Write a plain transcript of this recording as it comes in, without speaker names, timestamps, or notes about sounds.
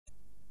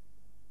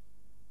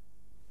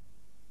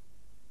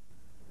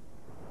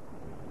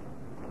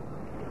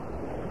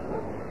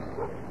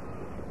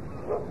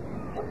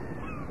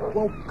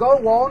Well,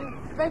 go on,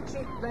 fetch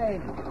it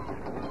then.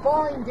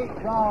 Find it,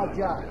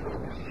 Raja.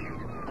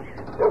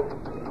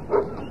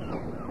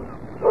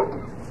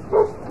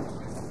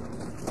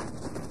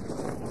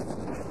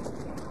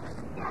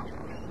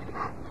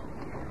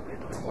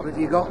 What have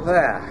you got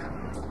there?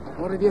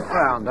 What have you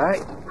found,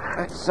 eh?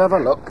 Let's have a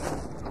look.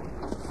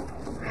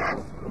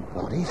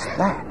 What is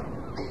that?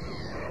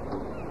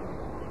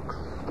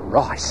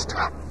 Christ.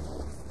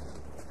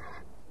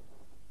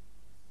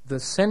 The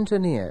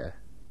Centenier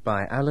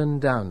by Alan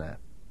Downer,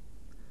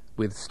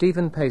 with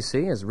Stephen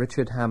Pacey as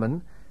Richard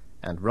Hammond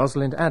and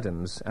Rosalind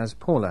Adams as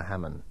Paula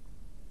Hammond.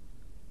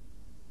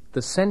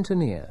 The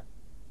Centenier.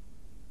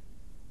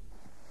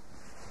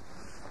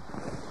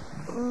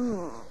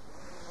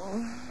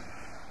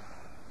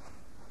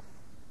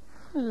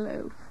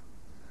 Hello.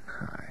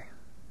 Hi.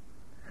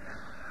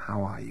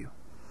 How are you?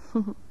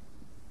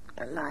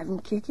 Alive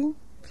and kicking.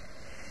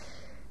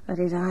 That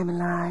is, I'm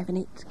alive and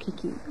it's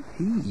kicking.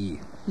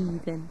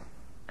 Heathen.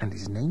 And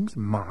his name's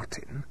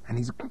Martin, and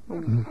he's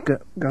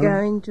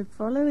going to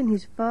follow in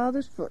his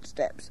father's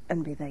footsteps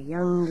and be the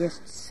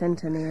youngest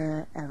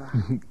centenier ever.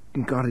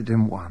 Got it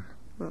in one.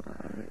 Oh,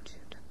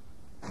 Richard.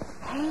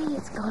 Hey,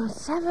 it's gone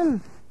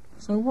 7.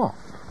 So what?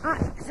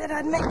 I said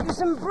I'd make you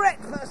some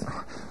breakfast.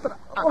 But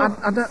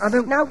I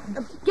don't... Now,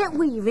 get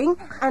weaving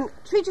and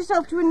treat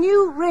yourself to a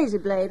new razor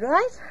blade,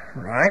 right?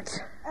 Right.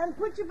 And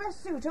put your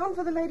best suit on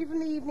for the lady from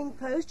the Evening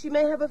Post. She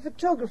may have a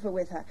photographer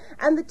with her.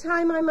 And the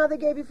tie my mother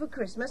gave you for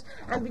Christmas.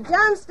 And be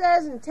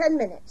downstairs in 10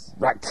 minutes.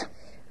 Right.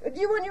 Do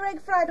you want your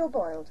egg fried or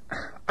boiled?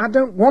 I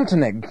don't want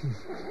an egg,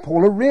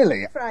 Paula,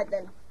 really. Fried,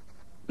 then.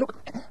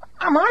 Look,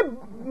 am I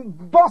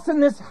boss in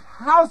this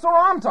house or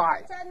aren't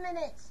I? 10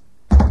 minutes.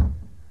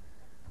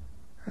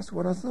 That's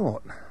what I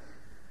thought.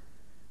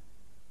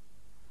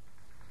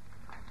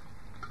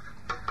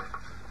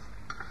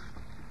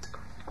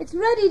 It's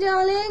ready,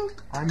 darling.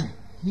 I'm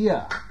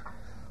here.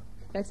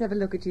 Let's have a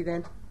look at you,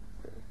 then.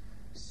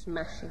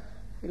 Smashing.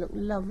 You look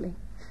lovely.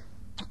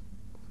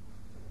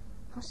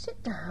 Now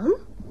sit down,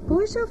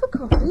 pour yourself a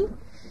coffee,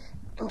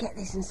 and get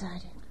this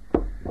inside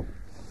you.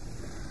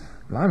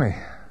 Blimey,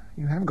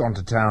 you have gone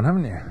to town,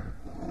 haven't you?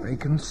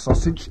 Bacon,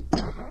 sausage,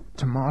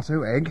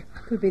 tomato, egg.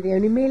 Could be the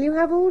only meal you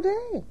have all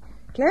day.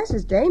 Claire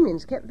says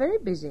Damien's kept very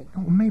busy.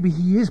 Oh, maybe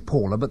he is,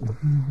 Paula, but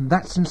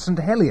that's in St.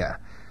 Helier.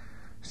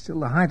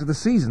 Still the height of the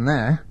season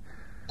there.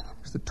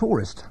 It's the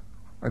tourist.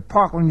 They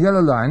park on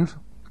yellow lines,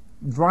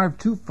 drive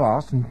too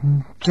fast,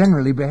 and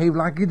generally behave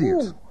like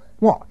idiots. Ooh.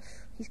 What?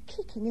 He's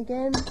kicking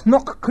again.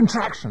 Knock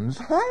contractions.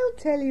 I'll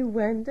tell you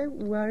when, don't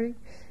worry.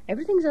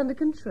 Everything's under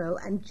control,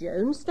 and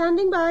Joan's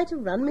standing by to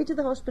run me to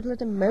the hospital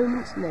at a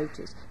moment's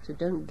notice, so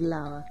don't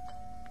glower.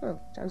 Oh,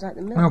 sounds like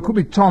the milkman. Well, it could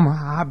be Tom.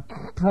 I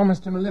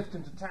promised him a lift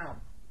into town.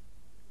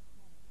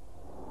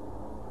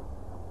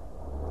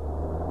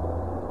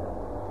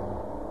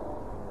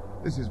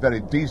 This is very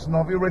decent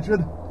of you, Richard.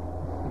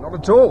 Not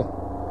at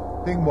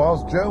all. Thing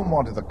was, Joan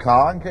wanted the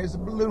car in case the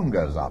balloon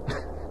goes up.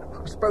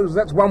 I suppose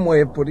that's one way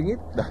of putting it.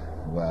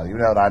 Well, you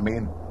know what I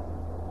mean.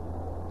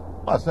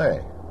 I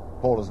say,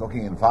 Paula's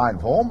looking in fine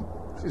form.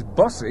 She's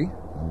bossy.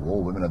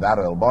 All women are that,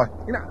 old boy.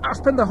 You know, I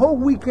spent the whole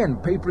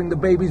weekend papering the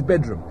baby's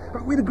bedroom.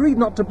 We'd agreed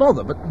not to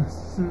bother, but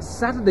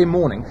Saturday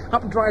morning,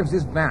 up drives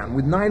this van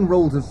with 9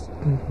 rolls of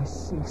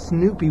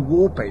Snoopy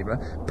wallpaper,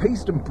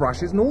 paste and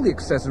brushes, and all the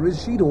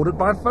accessories she'd ordered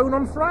by phone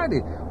on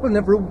Friday. Well,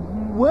 never a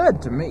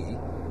word to me.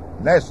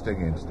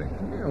 Nesting instinct.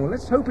 Yeah, well,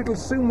 let's hope it'll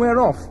soon wear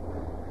off.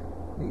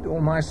 Need all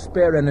my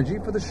spare energy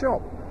for the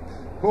shop.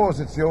 Of course,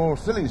 it's your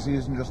silly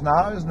season just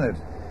now, isn't it?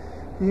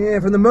 Yeah,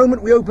 from the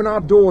moment we open our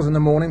doors in the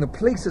morning, the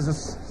place is a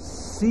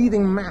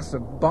seething mass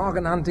of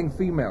bargain-hunting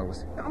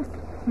females. I'm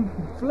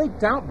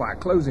flaked out by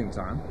closing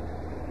time.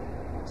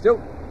 Still,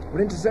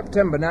 we're into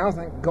September now,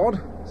 thank God,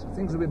 so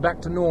things will be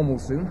back to normal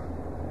soon.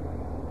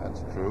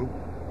 That's true.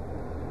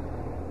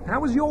 How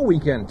was your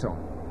weekend, Tom?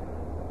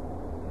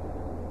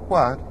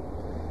 What?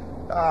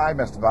 I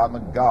messed about in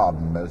the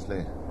garden,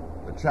 mostly.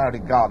 The charity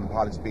garden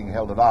party's being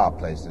held at our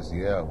place this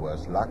year,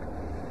 worse luck.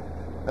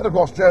 And of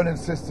course, Joan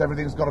insists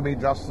everything's got to be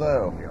just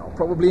so. I'll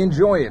probably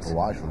enjoy it. Oh,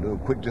 I shall do a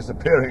quick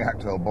disappearing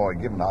act, old boy,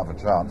 given half a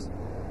chance.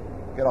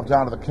 Get off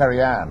down to the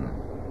Kerry Ann.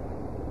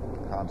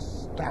 Can't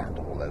stand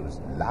all those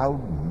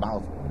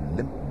loud-mouthed,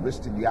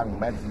 limp-wristed young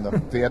men from the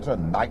theatre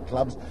and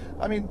nightclubs.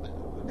 I mean,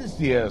 this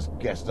year's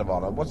guest of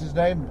honour, what's his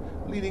name?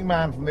 Leading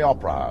man from the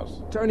Opera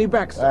House. Tony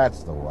Baxter.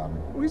 That's the one.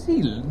 Was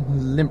he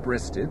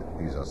limp-wristed?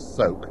 He's a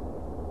soak,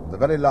 with a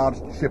very large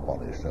chip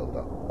on his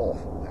shoulder.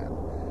 Awful man.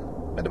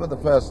 Met him at the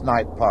first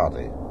night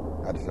party.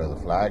 Had to show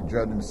the flag.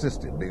 Joan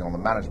insisted, being on the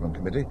management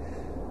committee.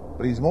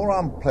 But he's more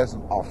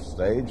unpleasant off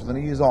stage than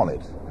he is on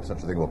it, if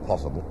such a thing were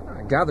possible.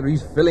 I gather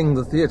he's filling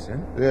the theatre.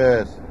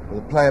 Yes, with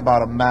a play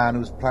about a man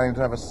who's planning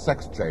to have a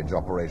sex change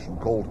operation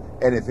called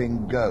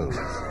Anything Goes.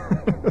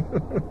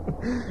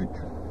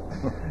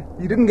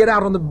 You didn't get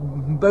out on the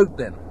boat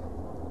then?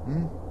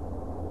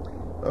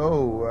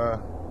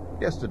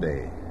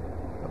 Yesterday.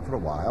 For a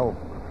while.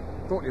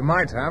 Thought you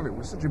might have. It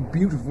was such a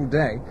beautiful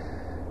day.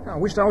 I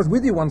wished I was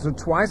with you once or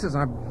twice as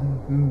I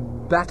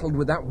battled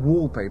with that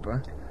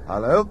wallpaper.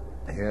 Hello,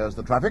 here's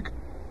the traffic.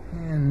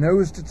 Yeah,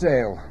 nose to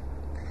tail.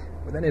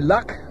 With any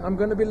luck, I'm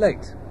going to be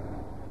late.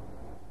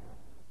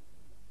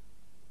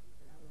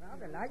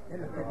 I like the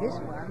look of this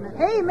one.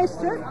 Hey,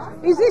 mister,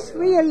 is this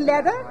real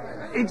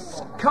leather?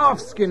 It's calf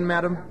skin,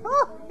 madam.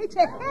 Oh, it's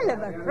a hell of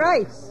a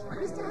price.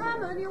 Mr.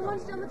 Hammond, you're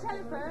wanted on the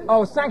telephone.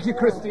 Oh, thank you,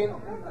 Christine.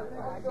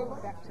 I think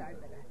perhaps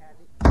I'd better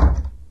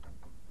have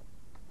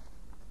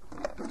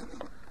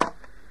it.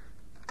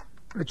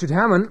 Richard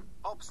Hammond.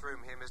 Ops room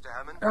here, Mr.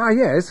 Hammond. Ah,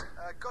 yes.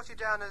 Got you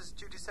down as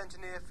duty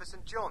centenier for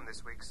St. John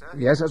this week, sir.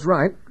 Yes, that's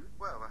right.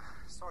 Well,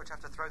 sorry to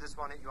have to throw this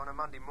one at you on a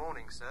Monday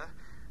morning, sir,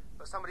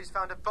 but somebody's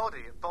found a body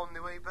at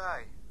Bon-Nuit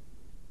Bay.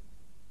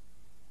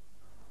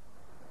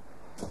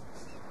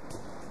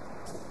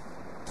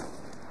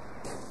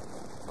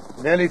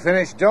 Nearly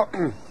finished, Doc.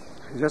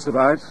 Just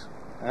about.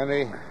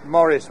 Andy,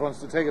 Morris wants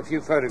to take a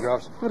few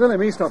photographs. Well, don't let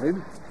me stop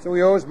him. It's all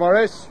yours,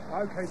 Morris.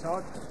 Okay,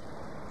 Sarge.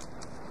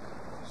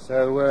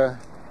 So,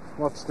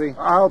 what's the...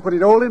 I'll put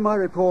it all in my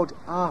report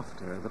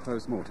after the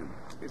post-mortem.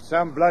 It's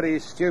some bloody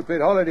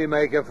stupid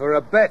holidaymaker for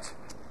a bet.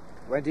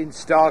 Went in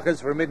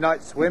Starkers for a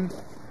midnight swim.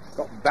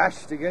 Got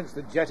bashed against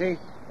the jetty.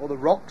 Or the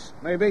rocks,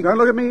 maybe. Don't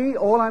look at me.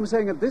 All I'm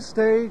saying at this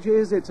stage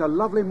is it's a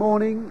lovely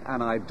morning,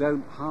 and I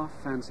don't half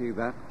fancy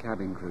that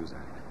cabin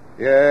cruiser.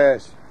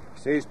 Yes.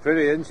 She's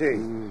pretty, isn't she?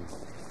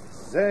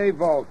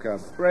 Zeevolker,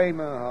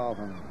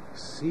 Bremerhaven.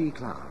 Sea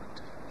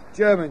Cloud.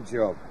 German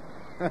job.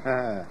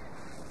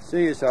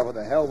 See yourself at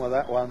the helm of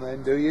that one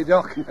then, do you,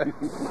 Doc?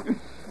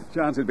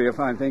 Chance it'd be a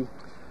fine thing.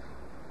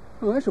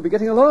 Oh, I shall be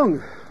getting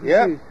along.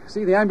 Yeah.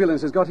 See the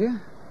ambulance has got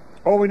here?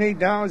 All we need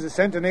now is a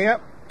centenier.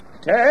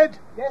 Ted?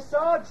 Yes,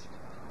 Sarge?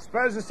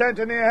 Suppose the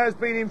centenier has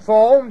been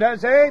informed,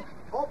 has he?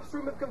 Ops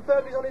room have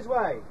confirmed he's on his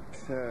way.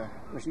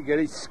 We should get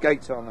his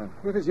skates on then.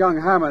 With his young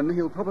Hammond,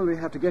 he'll probably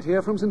have to get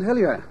here from St.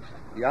 Helier.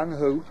 Young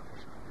who?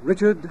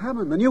 Richard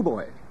Hammond, the new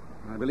boy.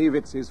 I believe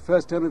it's his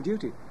first term of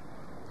duty.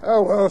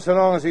 Oh, well, so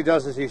long as he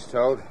does as he's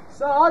told.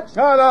 Sarge,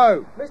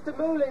 Hello! Mr.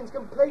 Moulin's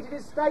completed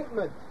his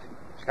statement.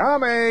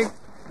 Coming!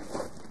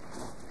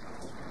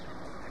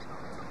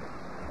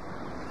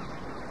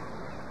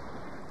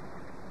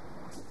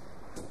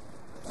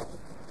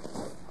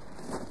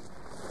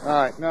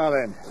 Right, now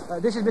then.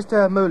 This is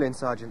Mr. Moulin,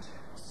 Sergeant.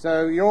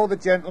 So you're the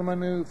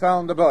gentleman who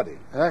found the body?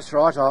 That's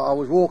right. I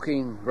was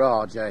walking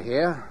Raja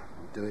here.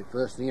 Do it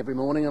first thing every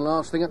morning and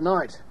last thing at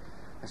night.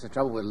 That's the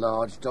trouble with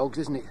large dogs,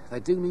 isn't it? They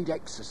do need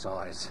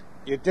exercise.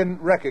 You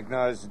didn't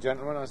recognise the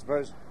gentleman, I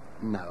suppose?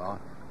 No,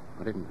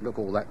 I didn't look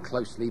all that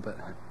closely, but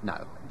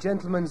no.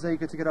 Gentleman's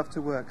eager to get off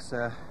to work,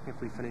 sir, if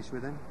we finish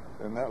with him.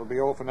 Then that'll be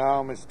all for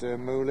now, Mr.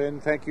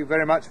 Moulin. Thank you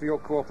very much for your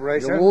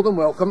cooperation. You're more than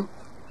welcome.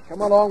 Come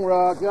along,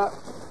 Raja.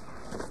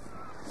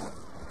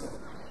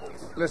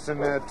 Listen,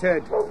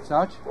 Ted.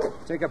 Sarge?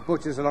 Take up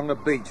butchers along the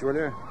beach, will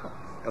you?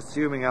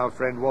 Assuming our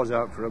friend was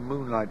out for a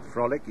moonlight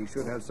frolic, he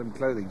should have some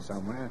clothing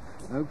somewhere.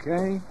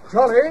 Okay?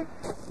 Trolley?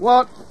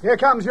 What? Here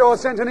comes your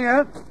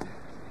centenier.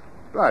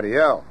 Bloody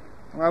hell.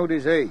 How old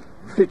is he?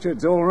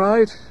 Richard's all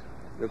right.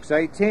 Looks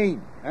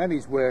 18, and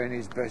he's wearing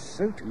his best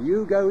suit.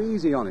 You go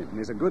easy on him.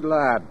 He's a good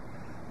lad.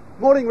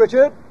 Morning,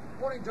 Richard.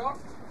 Morning, Doc.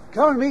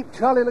 Come and meet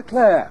Charlie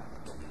Leclerc.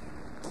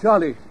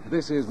 Charlie,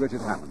 this is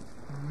Richard Hammond.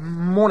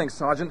 Morning,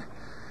 Sergeant.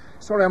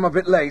 Sorry I'm a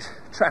bit late.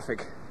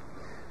 Traffic.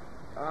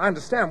 I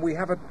understand we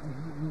have a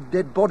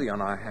dead body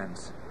on our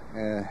hands.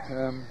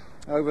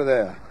 Over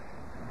there.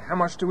 How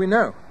much do we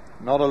know?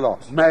 Not a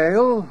lot.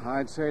 Male,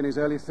 I'd say in his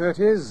early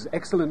 30s.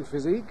 Excellent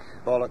physique.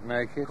 Bollock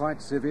naked.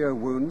 Quite severe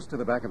wounds to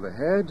the back of the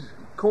head.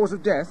 Cause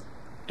of death?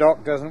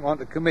 Doc doesn't want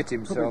to commit Could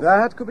himself. be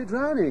that, could be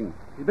drowning.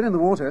 He'd been in the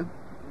water.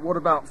 What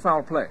about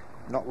foul play?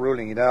 Not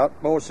ruling it out.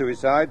 More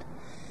suicide.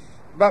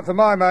 But for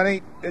my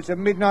money, it's a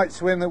midnight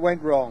swim that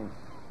went wrong.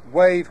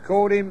 Wave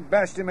caught him,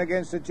 bashed him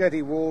against the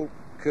jetty wall.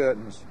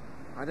 Curtains.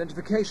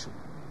 Identification?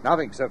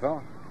 Nothing so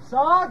far.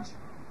 Sarge!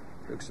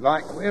 Looks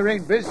like we're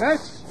in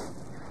business.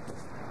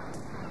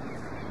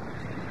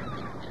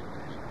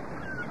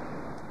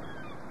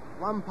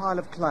 One pile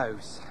of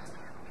clothes.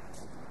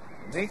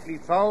 Neatly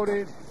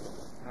folded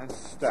and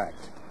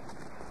stacked.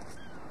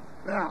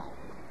 Now,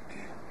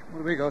 what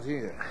have we got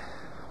here?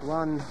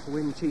 One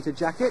wind cheater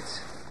jacket.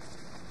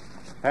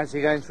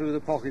 Fancy going through the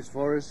pockets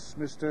for us,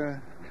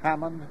 Mr.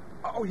 Hammond?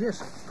 Oh,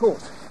 yes, of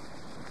course.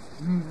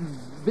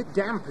 Bit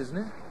damp, isn't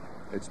it?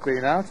 It's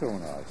been out all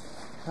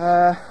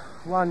night.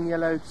 One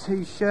yellow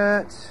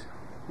T-shirt.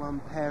 One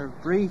pair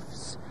of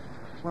briefs.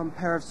 One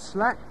pair of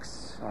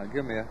slacks. All right,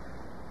 give me a...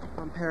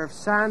 One pair of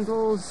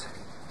sandals.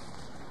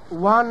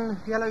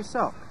 One yellow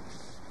sock.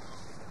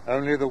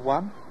 Only the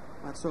one?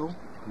 That's all.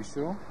 You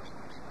sure?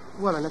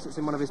 Well, unless it's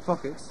in one of his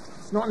pockets.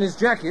 It's not in his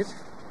jacket.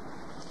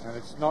 And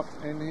it's not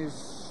in his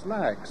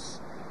slacks.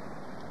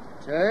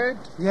 Ted?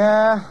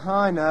 Yeah,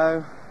 I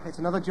know. It's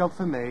another job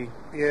for me.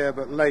 Yeah,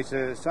 but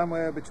later,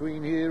 somewhere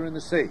between here and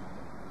the sea.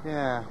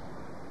 Yeah.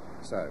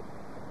 So,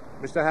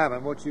 Mr.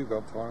 Hammond, what you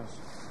got for us?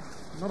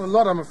 Not a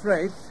lot, I'm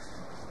afraid.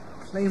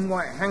 Plain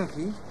white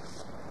hanky.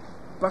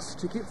 Bus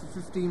ticket for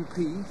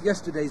 15p.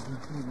 Yesterday's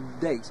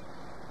date.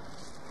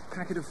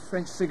 Packet of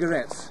French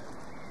cigarettes.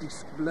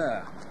 East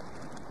Blur.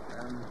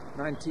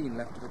 19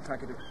 left of a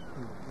packet of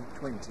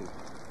 20.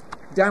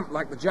 Damp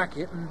like the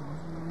jacket and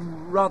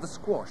rather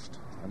squashed.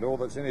 And all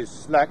that's in his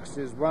slacks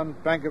is one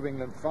Bank of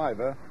England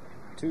fiver,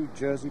 2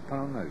 Jersey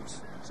pound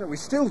notes. So we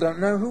still don't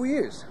know who he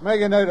is.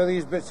 Make a note of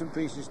these bits and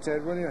pieces,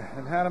 Ted, will you?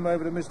 And hand them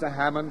over to Mr.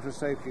 Hammond for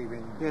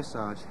safekeeping. Yes,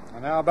 Sarge.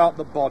 And how about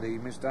the body,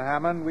 Mr.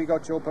 Hammond? We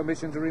got your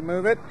permission to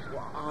remove it?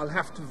 Well, I'll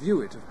have to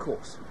view it, of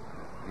course.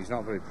 He's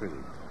not very pretty.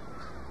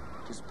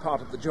 It is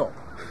part of the job.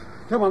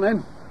 Come on,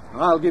 then.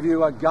 I'll give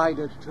you a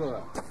guided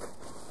tour.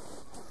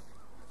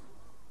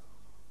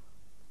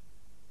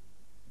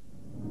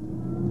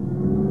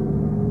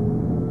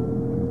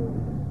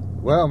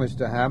 Well,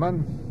 Mr.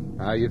 Hammond,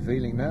 how are you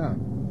feeling now?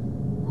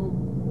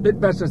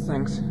 Bit better,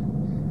 thanks.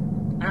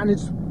 And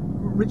it's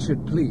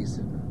Richard,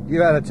 please.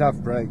 You had a tough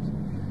break.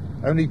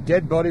 Only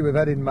dead body we've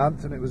had in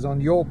months, and it was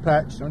on your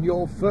patch on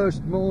your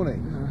first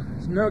morning.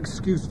 There's no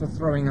excuse for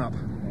throwing up.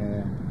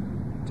 Yeah.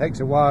 Takes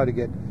a while to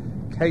get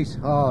case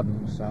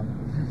hardened, son.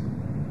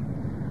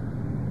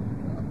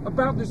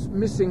 About this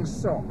missing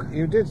sock.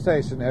 You did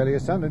say so earlier,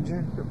 son, didn't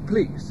you?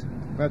 Please.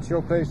 That's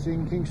your place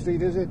in King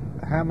Street, is it?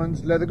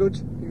 Hammond's Leather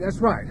Goods? That's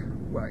right.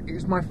 Well,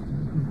 it's my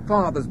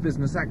father's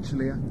business,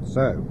 actually.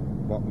 So,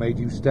 what made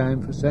you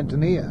stand for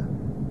Centenier?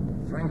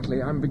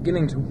 Frankly, I'm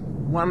beginning to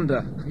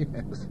wonder.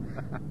 Yes.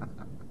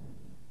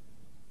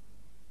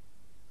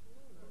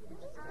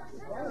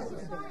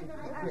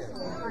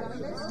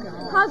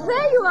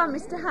 There you are,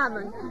 Mr.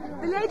 Hammond.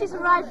 The lady's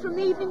arrived from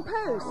the Evening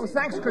Post. Oh,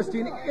 thanks,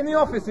 Christine. In the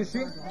office, is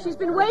she? She's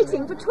been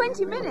waiting for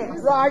 20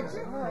 minutes. Right.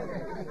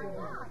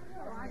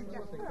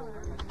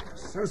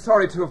 So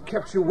sorry to have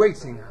kept you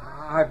waiting.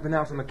 I've been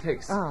out on a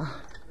case.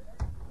 Ah.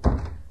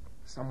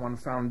 Someone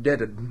found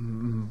dead at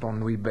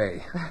Bonwy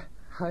Bay.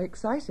 How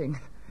exciting.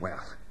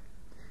 Well.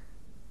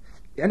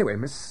 Anyway,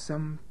 Miss,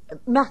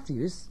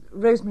 Matthews.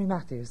 Rosemary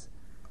Matthews.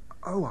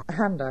 Oh.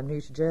 And I'm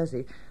new to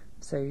Jersey,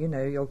 so, you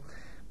know, you'll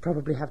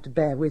probably have to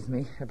bear with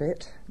me a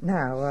bit.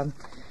 Now,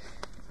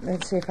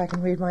 let's see if I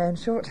can read my own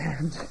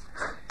shorthand.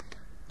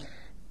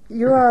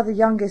 You are the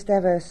youngest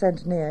ever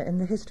centenier in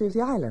the history of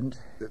the island.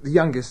 The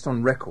youngest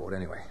on record,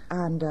 anyway.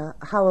 And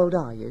how old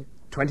are you?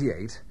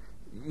 28.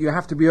 You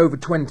have to be over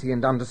 20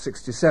 and under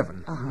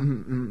 67. Uh-huh.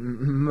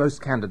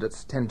 Most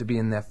candidates tend to be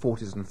in their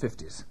 40s and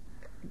 50s.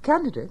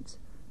 Candidates?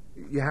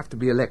 You have to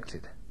be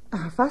elected.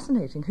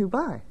 Fascinating. Who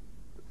by?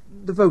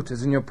 The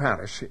voters in your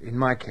parish. In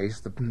my case,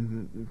 the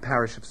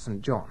parish of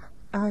St. John.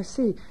 I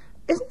see.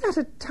 Isn't that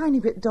a tiny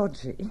bit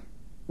dodgy?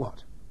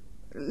 What?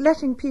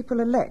 Letting people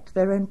elect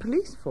their own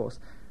police force.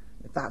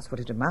 That's what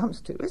it amounts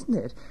to, isn't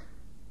it?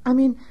 I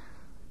mean,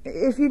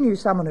 if you knew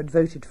someone had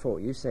voted for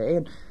you, say,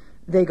 and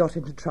they got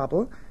into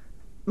trouble,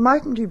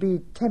 mightn't you be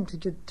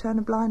tempted to turn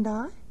a blind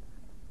eye?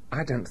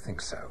 I don't think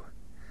so.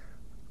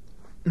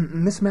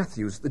 Miss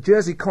Matthews, the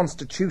Jersey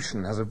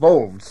Constitution has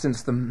evolved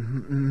since the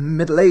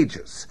Middle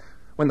Ages,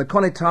 when the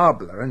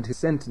Connétable and his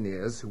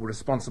centeniers, who were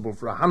responsible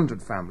for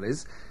 100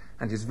 families,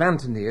 and his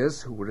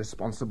vanteniers, who were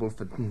responsible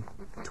for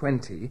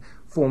 20,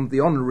 formed the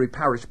honorary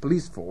parish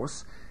police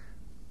force.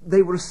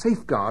 They were a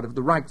safeguard of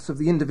the rights of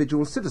the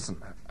individual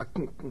citizen, a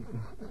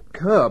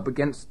curb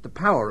against the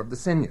power of the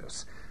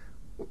seigneurs.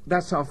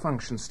 That's our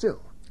function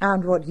still.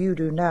 And what you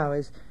do now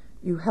is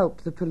you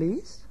help the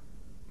police?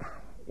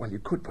 Well, you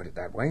could put it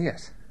that way,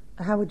 yes.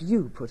 How would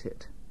you put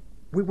it?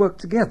 We work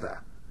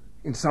together.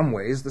 In some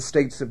ways, the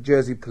states of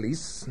Jersey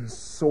police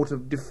sort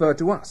of defer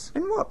to us.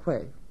 In what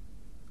way?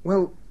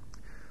 Well,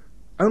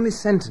 only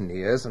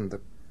centeniers, and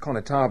the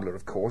Connétable,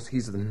 of course,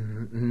 he's the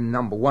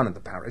number one in the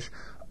parish,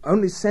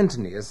 only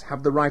centeniers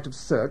have the right of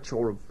search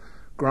or of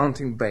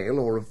granting bail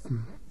or of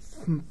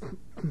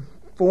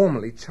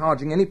formally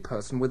charging any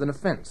person with an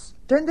offence.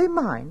 Don't they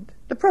mind?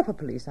 The proper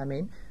police, I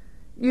mean.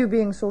 You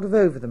being sort of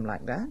over them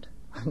like that?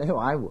 I know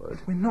I would.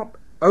 We're not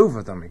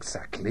over them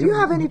exactly. Do you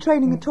have any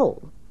training at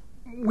all?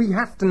 We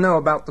have to know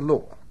about the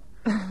law.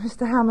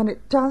 Mr. Hammond,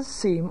 it does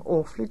seem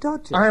awfully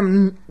dodgy.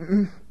 I'm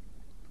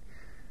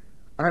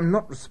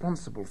not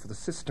responsible for the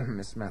system,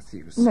 Miss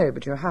Matthews. No,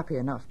 but you're happy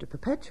enough to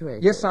perpetuate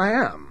it. Yes, I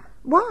am.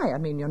 Why? I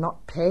mean, you're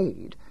not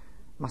paid.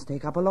 Must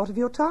take up a lot of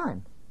your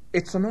time.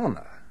 It's an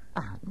honour.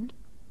 And?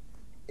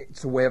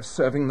 It's a way of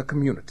serving the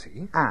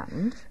community.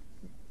 And?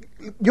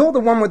 You're the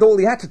one with all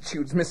the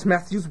attitudes, Miss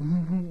Matthews.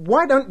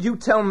 Why don't you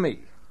tell me?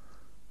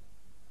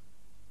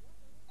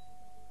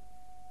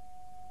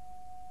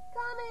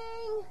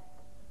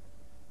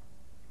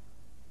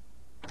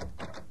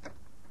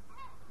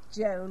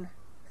 Joan,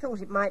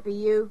 thought it might be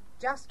you.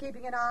 Just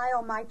keeping an eye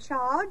on my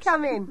charge.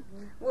 Come in.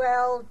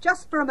 Well,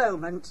 just for a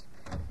moment.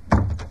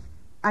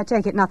 I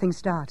take it nothing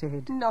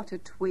started. Not a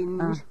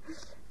twinge.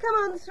 Come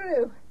on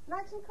through.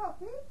 Like some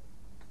coffee?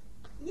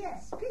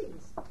 Yes,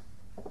 please.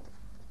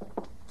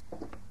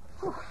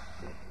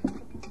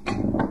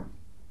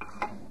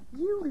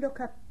 You look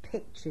a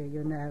picture,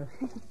 you know.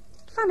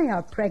 Funny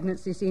how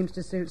pregnancy seems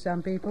to suit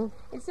some people.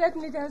 It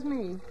certainly does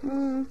me.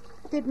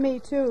 Did me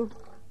too.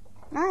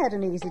 I had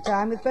an easy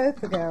time with both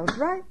the girls,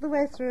 right the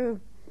way through.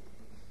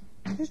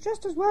 It was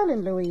just as well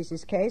in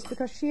Louise's case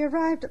because she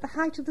arrived at the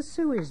height of the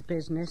Suez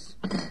business.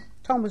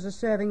 Tom was a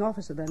serving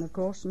officer then, of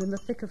course, and in the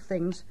thick of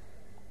things.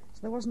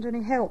 So there wasn't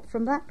any help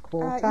from that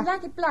quarter. You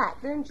like it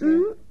black, don't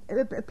you?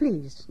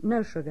 Please,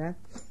 no sugar.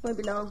 Won't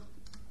be long.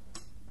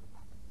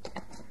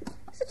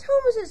 So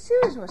Tom was at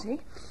Suez, was he?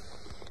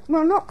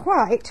 Well, not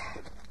quite.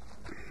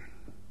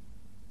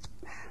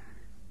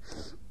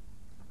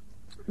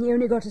 He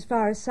only got as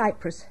far as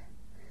Cyprus.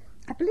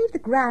 I believe the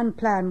grand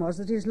plan was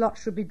that his lot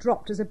should be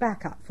dropped as a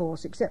backup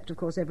force, except, of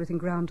course, everything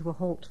ground to a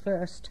halt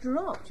first.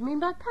 Dropped? You mean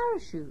by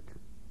parachute?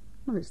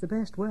 Well, it's the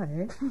best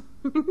way.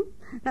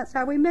 That's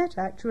how we met,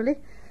 actually.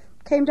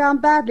 Came down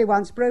badly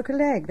once, broke a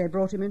leg. They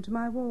brought him into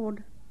my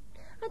ward.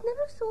 I'd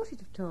never thought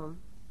it of Tom.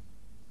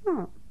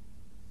 What?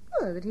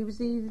 Oh, that he was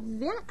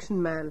the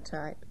action man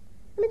type.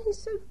 I mean,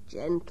 he's so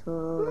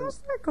gentle. What's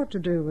that got to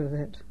do with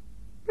it?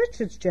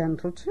 Richard's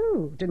gentle,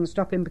 too. Didn't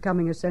stop him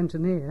becoming a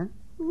centenier.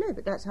 No,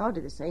 but that's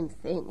hardly the same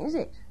thing, is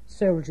it?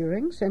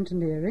 Soldiering,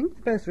 centeneering,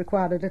 both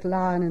required a little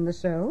iron in the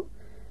soul.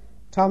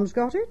 Tom's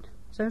got it,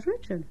 so's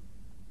Richard.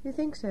 You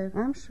think so?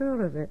 I'm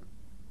sure of it.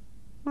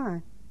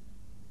 Why?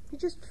 He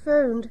just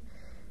phoned.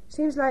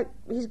 Seems like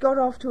he's got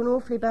off to an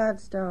awfully bad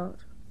start.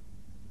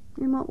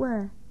 In what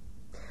way?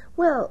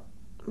 Well,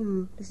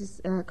 this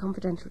is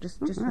confidential, just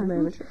for a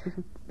moment.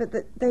 But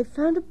they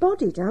found a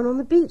body down on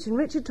the beach, and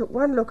Richard took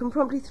one look and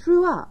promptly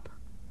threw up.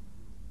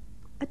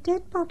 A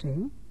dead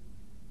body?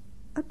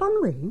 At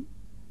Bonwy?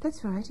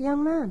 That's right, a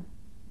young man.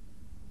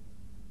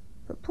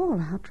 But, Paul,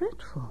 how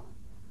dreadful.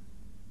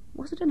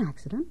 Was it an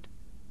accident?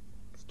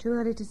 It's too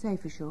early to say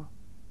for sure.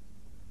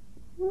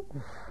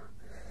 Ooh,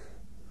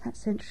 that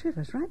sent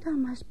shivers right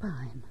down my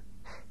spine.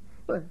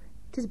 Well,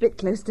 it is a bit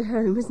close to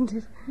home, isn't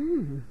it?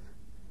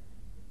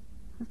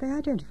 Have they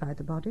identified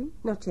the body?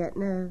 Not yet,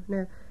 no.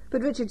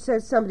 But Richard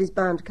says somebody's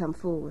bound to come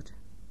forward.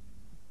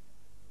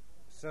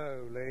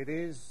 So,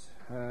 ladies,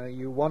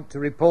 you want to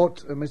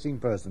report a missing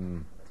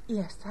person?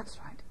 Yes, that's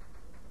right.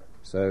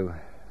 So,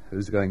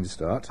 who's going to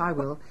start? I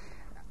will.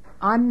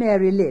 I'm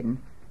Mary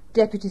Lynn,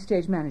 Deputy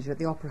Stage Manager at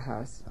the Opera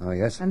House. Oh,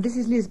 yes? And this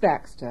is Liz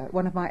Baxter,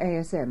 one of my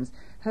ASMs.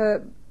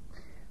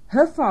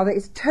 Her father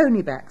is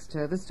Tony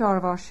Baxter, the star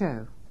of our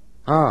show.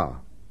 Ah.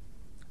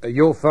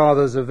 Your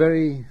father's a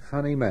very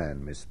funny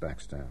man, Miss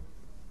Baxter.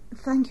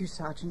 Thank you,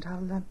 Sergeant.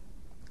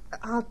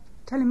 I'll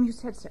tell him you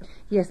said so.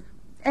 Yes.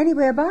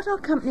 Anyway, about our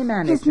company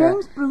manager... His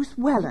name's Bruce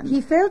Welland.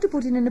 He failed to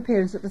put in an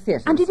appearance at the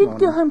theatre And he this didn't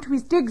morning. go home to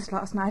his digs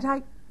last night.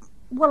 I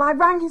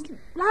rang his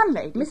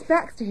landlady. Miss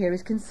Baxter here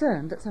is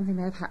concerned that something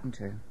may have happened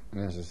to him.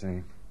 Yes, I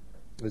see.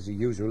 Is he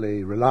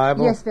usually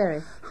reliable? Yes,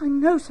 very. I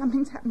know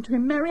something's happened to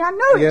him, Mary. I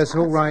know it Yes, has.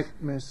 all right,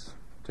 miss.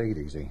 Take it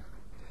easy.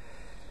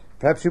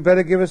 Perhaps you'd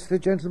better give us the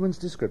gentleman's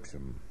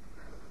description.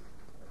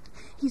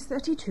 He's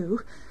 32,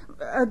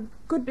 a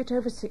good bit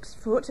over 6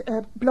 foot,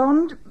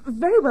 blonde,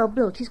 very well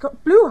built. He's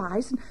got blue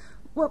eyes, and,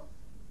 well,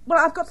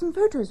 I've got some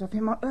photos of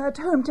him at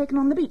home taken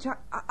on the beach.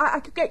 I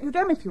could get you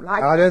them if you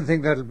like. I don't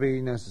think that'll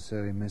be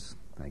necessary, miss.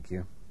 Thank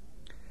you.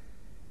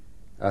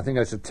 I think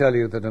I should tell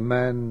you that a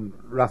man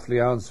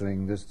roughly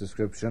answering this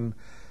description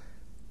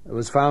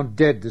was found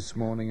dead this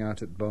morning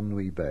out at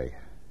Bonwy Bay.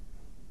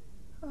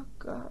 Oh,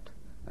 God.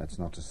 That's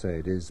not to say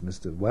it is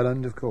Mr.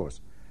 Welland, of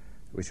course.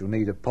 We shall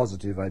need a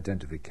positive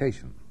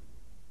identification.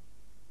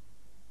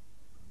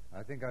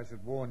 I think I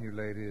should warn you,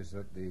 ladies,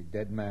 that the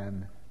dead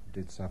man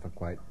did suffer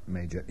quite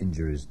major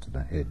injuries to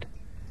the head.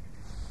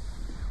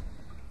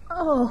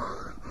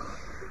 Oh.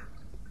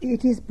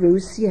 It is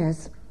Bruce,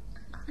 yes.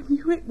 I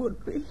knew it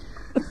would be.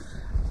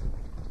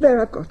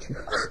 There, I've got you.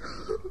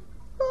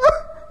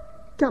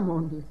 Come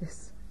on,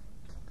 Liz.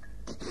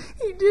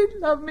 He did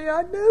love me,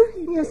 I know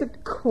he did. Yes,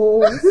 of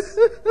course.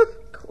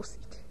 Of course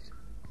he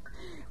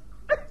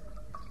did.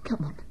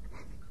 Come on.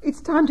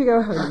 It's time to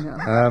go home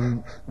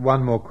now.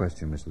 One more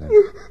question, Miss Lynn.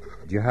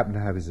 Do you happen to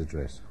have his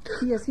address?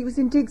 Yes, he was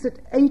in digs at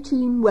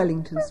 18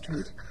 Wellington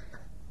Street.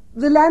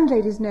 The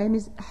landlady's name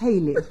is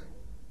Haley.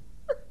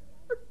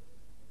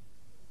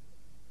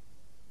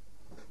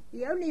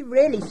 He only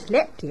really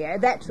slept here,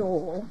 that's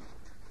all.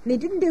 And he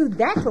didn't do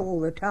that all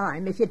the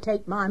time, if you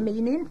take my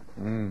meaning.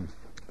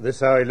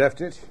 This how he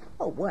left it?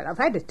 Oh, well, I've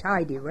had a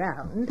tidy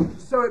round.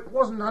 So it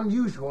wasn't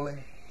unusual,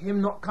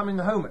 him not coming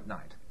home at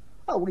night?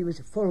 Oh, he was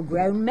a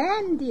full-grown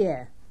man,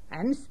 dear.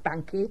 And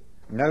spunky.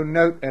 No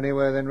note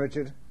anywhere then,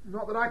 Richard?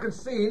 Not that I can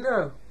see,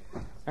 no.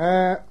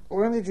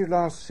 When did you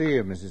last see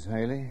him, Mrs.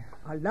 Haley?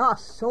 I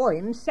last saw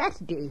him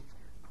Saturday,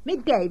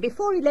 midday,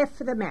 before he left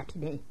for the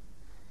matinee.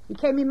 He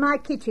came in my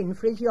kitchen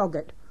for his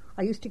yoghurt.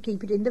 I used to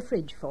keep it in the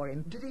fridge for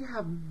him. Did he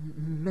have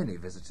many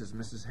visitors,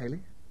 Mrs.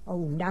 Haley? Oh,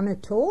 none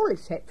at all,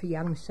 except for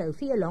young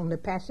Sophie along the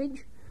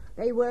passage.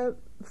 They were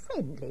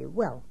friendly,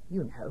 well,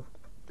 you know.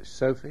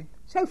 Sophie?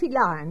 Sophie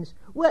Lyons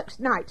works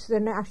nights as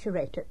an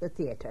usherette at the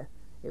theatre.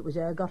 It was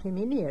her got him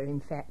in here, in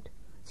fact.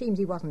 Seems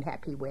he wasn't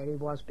happy where he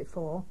was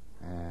before.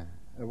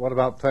 What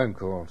about phone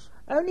calls?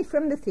 Only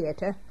from the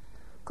theatre.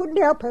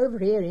 Couldn't help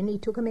overhearing. He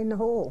took 'em in the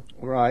hall.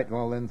 Right,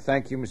 well then,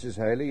 thank you, Mrs.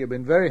 Haley. You've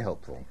been very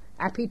helpful.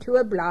 Happy to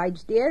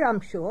oblige, dear,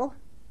 I'm sure.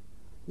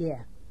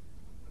 Yeah.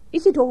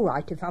 Is it all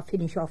right if I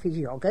finish off his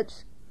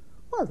yoghurts?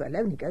 Well, they'll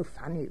only go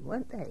funny,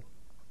 won't they?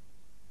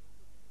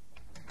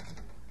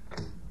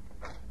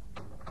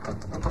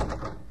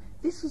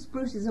 This was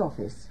Bruce's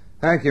office.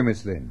 Thank you,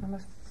 Miss Lynn. I'm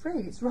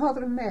afraid it's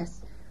rather a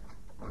mess.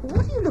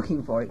 What are you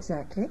looking for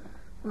exactly?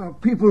 Well,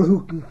 people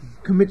who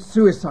commit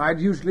suicide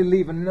usually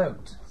leave a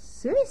note.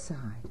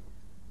 Suicide?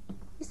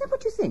 Is that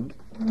what you think?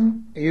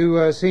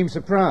 You seem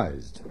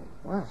surprised.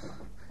 Well,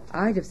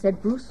 I'd have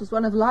said Bruce was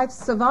one of life's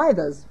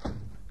survivors.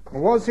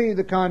 Was he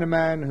the kind of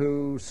man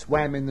who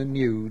swam in the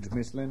nude,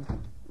 Miss Lynn?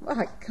 Well,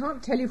 I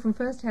can't tell you from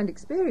first-hand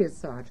experience,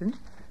 Sergeant.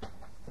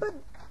 But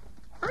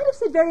I'd have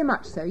said very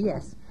much so,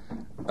 yes.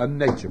 A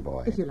nature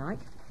boy. If you like.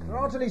 There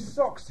aren't any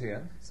socks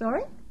here.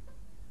 Sorry?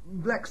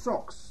 Black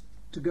socks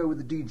to go with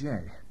the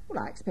DJ.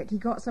 Well, I expect he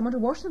got someone to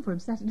wash them for him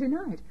Saturday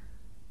night.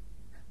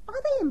 Are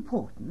they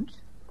important?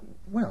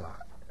 Well,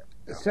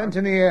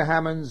 Centenier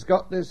Hammond's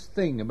got this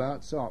thing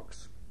about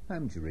socks.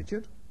 Haven't you,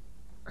 Richard?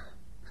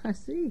 I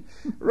see.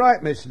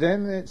 Right, Miss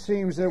Lynn, it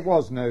seems there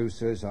was no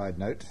suicide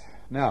note.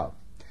 Now,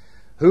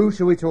 who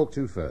shall we talk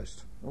to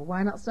first? Well,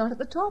 why not start at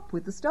the top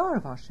with the star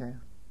of our show?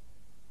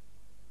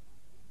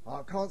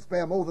 I can't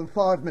spare more than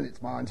 5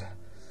 minutes, mind.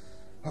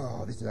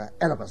 Oh, this is a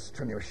hell of a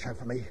strenuous show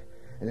for me.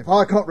 And if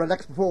I can't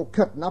relax before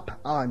curtain up,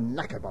 I'm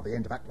knackered by the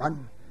end of Act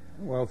 1.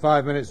 Well,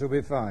 5 minutes will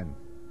be fine.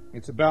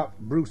 It's about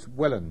Bruce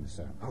Welland,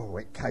 sir. Oh,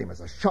 it came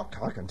as a shock,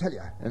 I can tell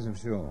you. Yes, I'm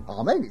sure.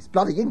 I mean, it's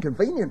bloody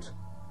inconvenient.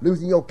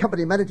 Losing your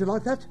company manager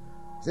like that.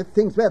 As if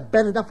things were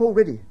bad enough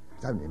already.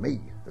 It's only me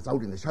that's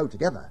holding the show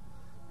together.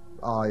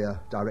 I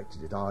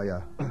directed it.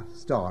 I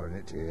star in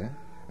it. Yeah.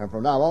 And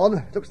from now on,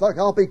 it looks like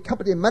I'll be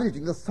company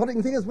managing the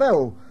sodding thing as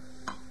well.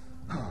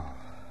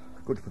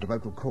 Good for the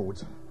vocal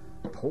cords.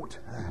 Port.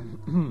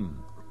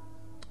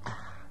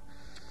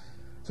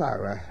 So,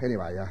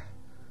 anyway,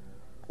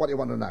 what do you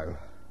want to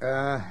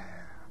know?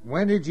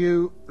 When did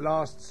you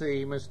last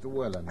see Mr.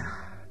 Welland?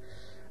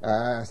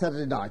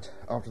 Saturday night,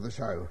 after the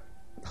show.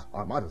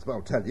 I might as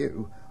well tell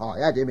you, I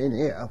had him in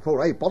here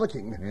for a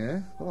bollocking.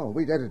 Yeah? Oh,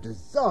 we'd had a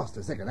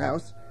disaster second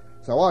house,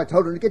 so I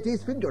told him to get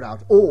his finger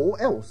out, or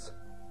else.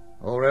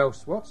 Or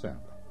else what, sir?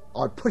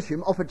 I'd push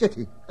him off a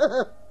jetty.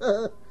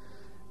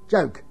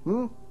 Joke,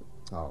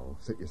 Oh,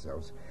 suit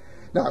yourselves.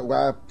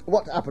 No,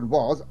 what happened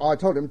was, I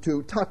told him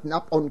to tighten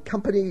up on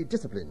company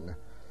discipline.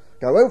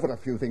 Go over a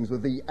few things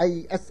with the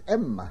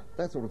ASM,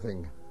 that sort of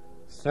thing.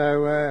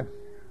 So,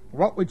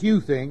 what would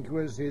you think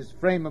was his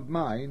frame of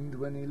mind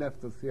when he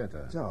left the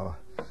theatre? Oh,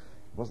 he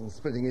wasn't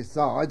splitting his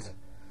sides,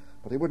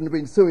 but he wouldn't have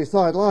been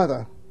suicidal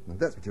either. If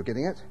that's what you're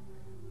getting at.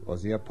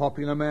 Was he a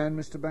popular man,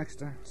 Mr.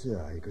 Baxter?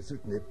 Yeah, he could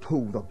certainly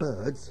pull the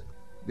birds.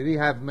 Did he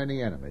have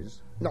many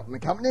enemies? Not in the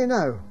company,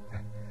 no.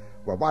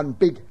 Well, one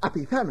big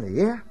happy family,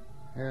 yeah?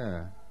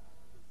 Yeah.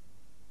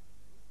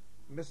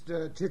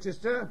 Mr.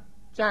 Chichester?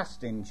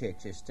 Justin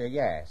Chichester,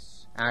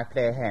 yes. I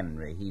play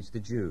Henry. He's the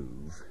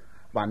Juve.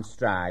 One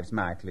strives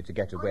mightily to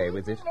get away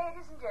with it.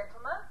 Ladies and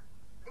gentlemen,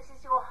 this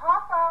is your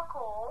half-hour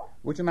call.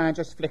 Would you mind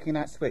just flicking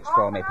that switch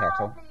for me,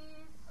 Petal?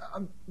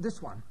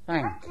 This one.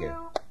 Thank you.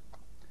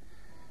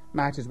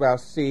 Might as well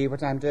see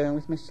what I'm doing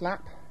with Miss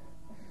Slap.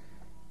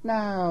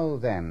 Now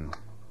then,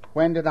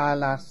 when did I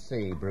last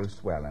see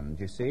Bruce Welland?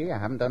 You see, I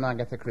haven't done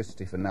Agatha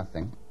Christie for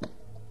nothing.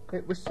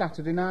 It was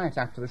Saturday night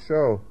after the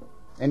show,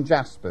 in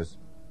Jasper's.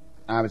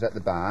 I was at the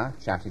bar,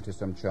 chatting to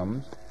some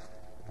chums,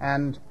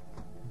 and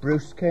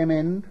Bruce came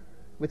in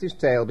with his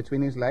tail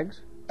between his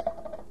legs,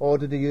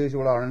 ordered the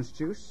usual orange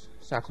juice,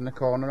 sat in a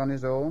corner on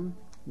his own,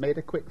 made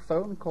a quick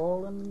phone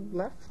call and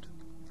left.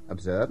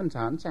 Observant,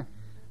 aren't I?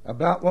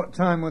 About what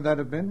time would that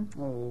have been?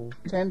 Oh,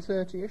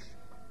 10:30ish.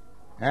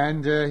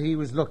 And he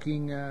was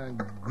looking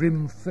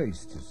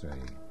grim-faced, you say?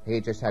 He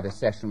just had a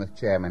session with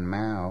Chairman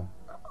Mao.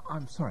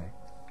 I'm sorry.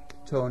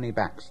 Tony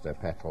Baxter,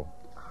 Petal.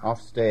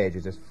 Off stage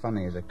is as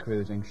funny as a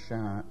cruising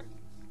shark.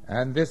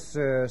 And this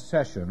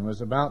session was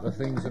about the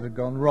things that had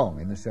gone wrong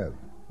in the show?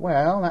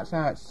 Well, that's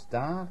how it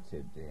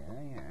started, dear,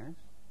 yes.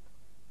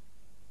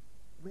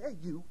 Were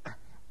you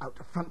out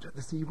front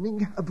this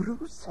evening,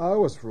 Bruce? I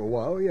was for a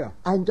while, yeah.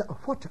 And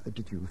what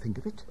did you think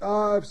of it?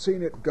 I've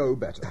seen it go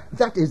better.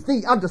 That is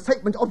the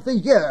understatement of the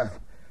year.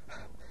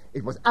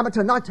 It was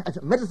amateur night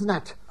at Medicine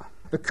Hat.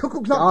 The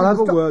Cuckoo Clock... I'll have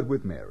a word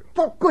with Mary.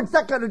 What good's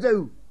that going to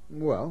do?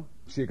 Well,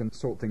 she can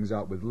sort things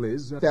out with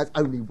Liz. There's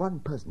only one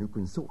person who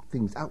can sort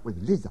things out with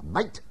Liz,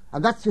 mate,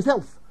 and that's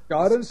yourself.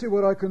 I don't see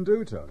what I can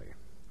do, Tony.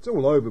 It's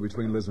all over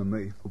between Liz and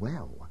me.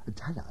 Well,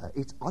 tell her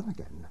it's on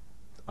again.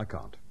 I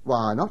can't.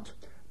 Why not?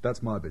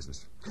 That's my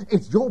business.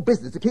 It's your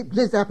business to keep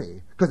Liz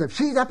happy, because if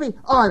she's happy,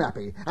 I'm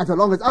happy. And so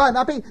long as I'm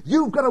happy,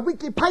 you've got a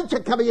weekly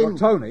paycheck coming in. Well,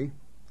 Tony,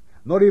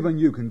 not even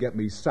you can get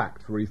me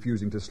sacked for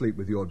refusing to sleep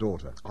with your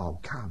daughter. Oh,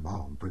 come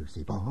on,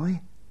 Brucey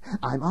boy.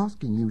 I'm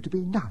asking you to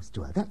be nice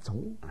to her, that's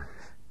all.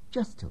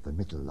 Just till the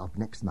middle of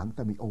next month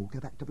when we all go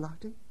back to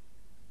Blighty.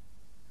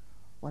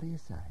 What do you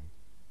say?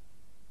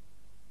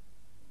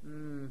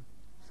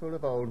 Full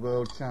of old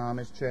world charm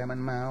is Chairman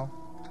Mao.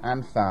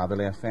 And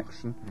fatherly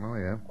affection. Oh,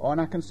 yeah. Oh,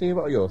 and I can see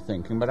what you're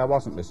thinking, but I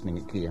wasn't listening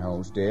at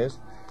keyholes, dears.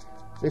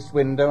 This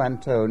window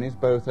and Tony's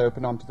both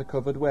open onto the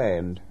covered way,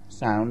 and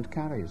sound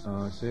carries.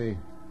 Oh, I see.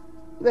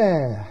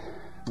 There.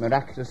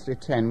 Miraculously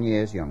 10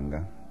 years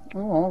younger.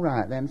 Oh, all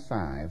right then,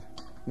 5.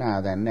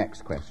 Now then,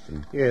 next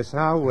question. Yes,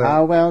 how well...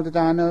 How well did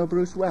I know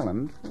Bruce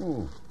Welland?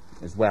 Oh,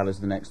 as well as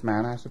the next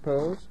man, I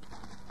suppose.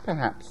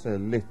 Perhaps a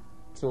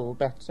little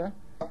better.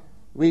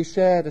 We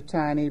shared a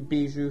tiny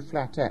bijou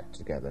flatette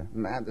together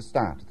at the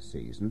start of the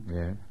season.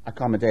 Yeah.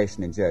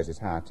 Accommodation in Jersey's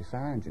hard to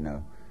find, you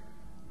know.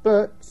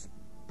 But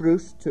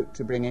Bruce took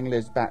to bringing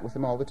Liz back with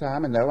him all the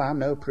time, and though I'm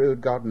no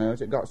prude, God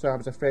knows, it got so I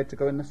was afraid to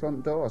go in the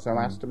front door, so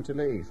I asked him to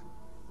leave.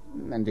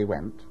 And he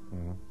went.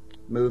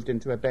 Moved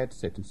into a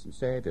bedsit in St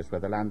Saviour's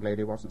where the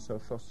landlady wasn't so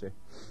fussy.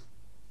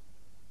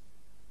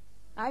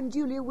 I'm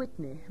Julia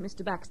Whitney,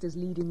 Mr. Baxter's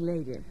leading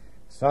lady.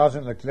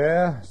 Sergeant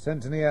Leclerc,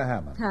 Centenier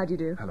Hammond. How do you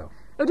do? Hello.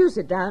 Oh, do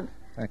sit down.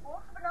 Thank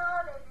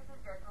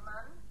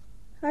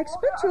I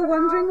expect you're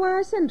wondering why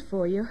I sent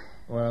for you.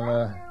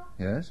 Well,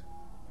 yes?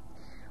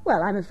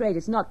 Well, I'm afraid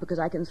it's not because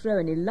I can throw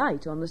any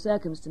light on the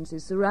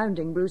circumstances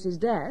surrounding Bruce's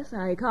death.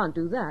 I can't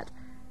do that.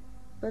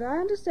 But I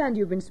understand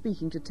you've been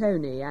speaking to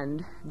Tony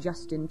and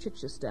Justin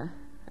Chichester,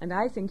 and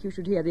I think you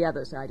should hear the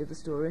other side of the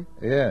story.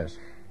 Yes.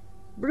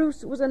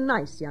 Bruce was a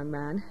nice young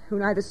man who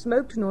neither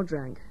smoked nor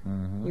drank.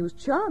 Mm-hmm. He was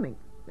charming,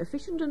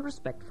 efficient and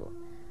respectful.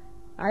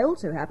 I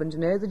also happen to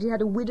know that he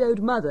had a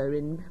widowed mother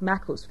in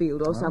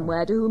Macclesfield or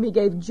somewhere to whom he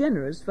gave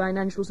generous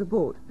financial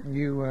support.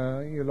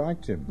 You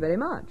liked him? Very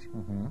much.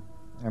 Mm-hmm.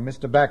 And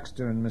Mr.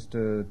 Baxter and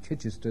Mr.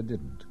 Chichester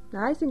didn't?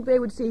 I think they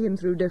would see him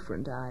through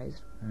different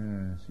eyes.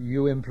 Yes.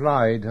 You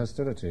implied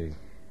hostility.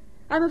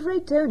 I'm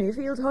afraid Tony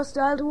feels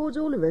hostile towards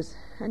all of us,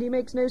 and he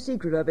makes no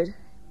secret of it.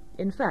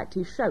 In fact,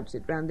 he shouts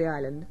it round the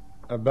island.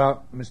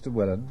 About Mr.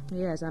 Welland?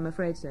 Yes, I'm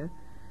afraid so.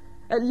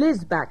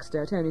 Liz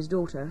Baxter, Tony's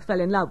daughter, fell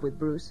in love with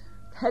Bruce.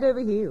 Head over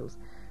heels.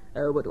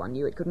 Oh, but one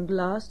knew it couldn't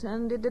last,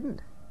 and it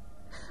didn't.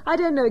 I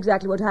don't know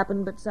exactly what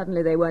happened, but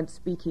suddenly they weren't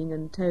speaking,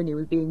 and Tony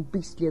was being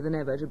beastlier than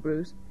ever to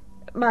Bruce.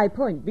 My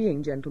point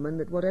being, gentlemen,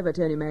 that whatever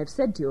Tony may have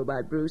said to you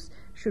about Bruce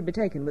should be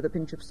taken with a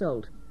pinch of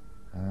salt.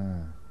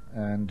 Ah,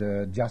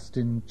 and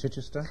Justin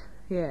Chichester?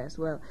 Yes,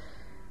 well,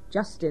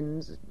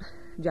 Justin.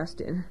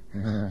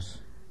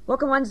 Yes. What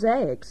can one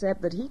say,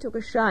 except that he took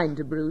a shine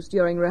to Bruce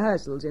during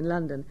rehearsals in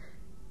London.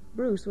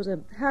 Bruce was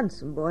a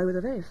handsome boy with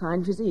a very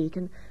fine physique,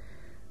 and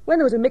when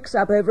there was a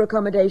mix-up over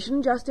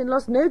accommodation, Justin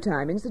lost no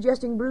time in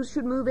suggesting Bruce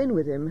should move in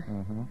with him.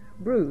 Mm-hmm.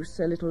 Bruce,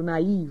 a little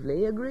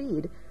naively,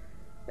 agreed.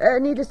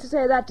 Needless to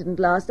say, that didn't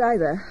last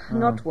either.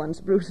 Not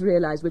once Bruce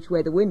realized which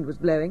way the wind was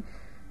blowing,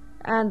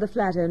 and the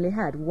flat only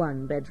had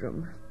one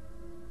bedroom.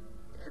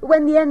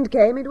 When the end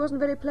came, it wasn't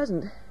very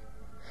pleasant.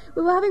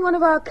 We were having one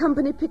of our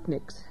company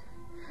picnics.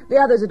 The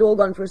others had all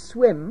gone for a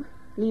swim,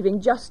 leaving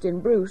Justin,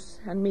 Bruce,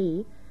 and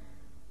me,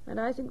 and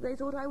I think they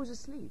thought I was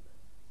asleep.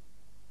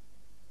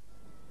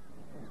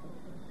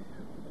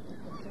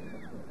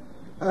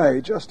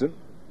 Hey, Justin.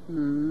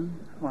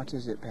 What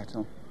is it,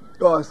 Petal?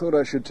 Oh, I thought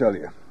I should tell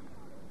you.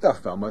 I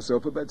found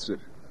myself a bedsit.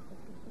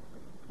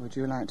 Would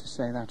you like to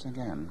say that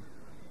again?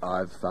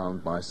 I've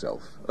found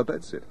myself a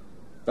bedsit.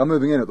 I'm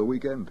moving in at the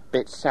weekend.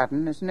 Bit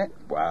sudden, isn't it?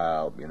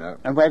 Well, you know.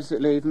 And where does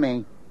it leave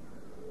me?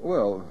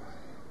 Well,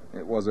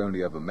 it was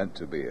only ever meant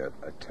to be a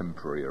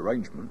temporary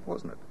arrangement,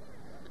 wasn't it?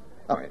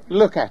 I mean...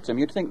 Look at him.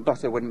 You'd think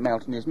butter wouldn't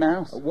melt in his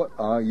mouth. What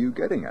are you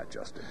getting at,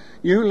 Justin?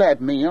 You led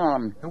me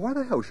on. And why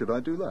the hell should I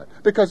do that?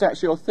 Because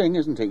that's your thing,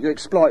 isn't it? You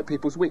exploit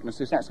people's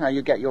weaknesses. That's how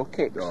you get your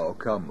kicks. Oh,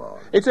 come on.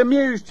 It's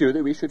amused you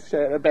that we should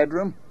share a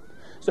bedroom,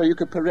 so you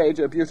could parade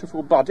your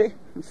beautiful body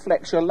and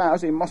flex your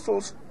lousy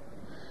muscles,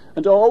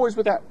 and always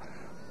with that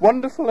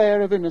wonderful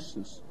air of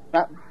innocence,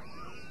 that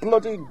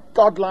bloody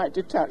godlike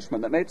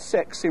detachment that made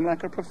sex seem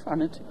like a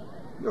profanity.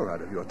 You're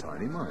out of your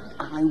tiny mind.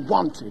 I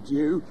wanted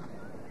you.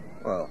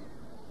 Well,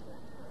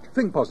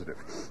 think positive.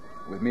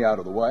 With me out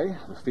of the way,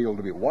 the field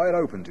will be wide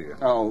open to you.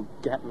 Oh,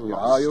 get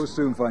lost. You'll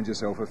soon find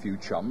yourself a few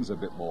chums a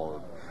bit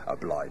more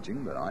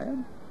obliging than I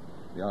am.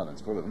 The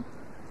island's full of them.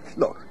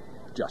 Look,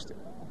 Justin,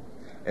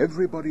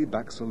 everybody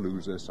backs a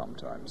loser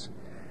sometimes.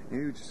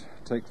 You just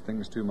take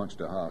things too much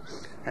to heart.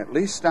 At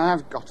least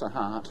I've got a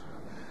heart.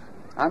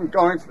 I'm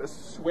going for a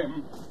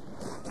swim.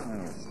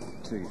 Oh,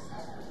 teeth.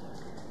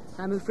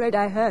 I'm afraid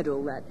I heard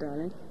all that,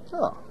 darling.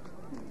 Oh,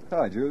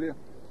 hi, Julia.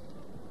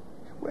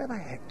 Where the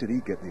heck did he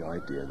get the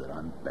idea that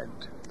I'm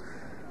bent?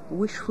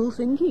 Wishful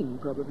thinking,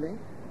 probably.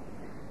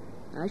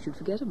 I should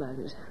forget about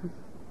it.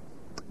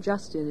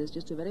 Justin is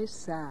just a very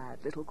sad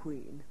little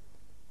queen.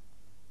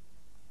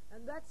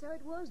 And that's how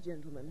it was,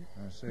 gentlemen.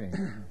 I see.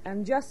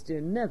 And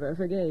Justin never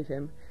forgave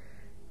him.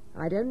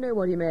 I don't know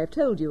what he may have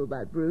told you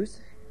about Bruce,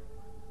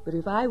 but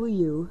if I were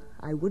you,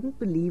 I wouldn't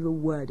believe a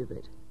word of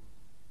it.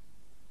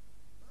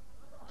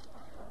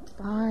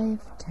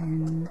 5,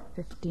 10,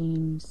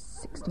 15,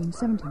 16,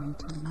 17,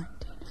 18, 19...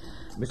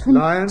 Miss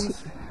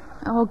Lyons?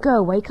 Oh, go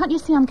away. Can't you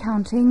see I'm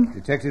counting?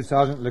 Detective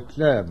Sergeant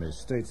Leclerc, Miss,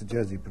 States of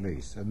Jersey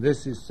Police. And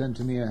this is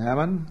Centenier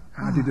Hammond.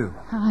 How do you do?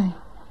 Hi.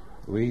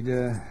 We'd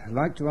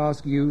like to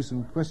ask you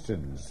some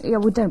questions. Yeah,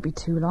 well, don't be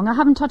too long. I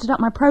haven't totted up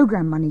my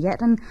programme money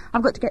yet, and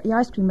I've got to get the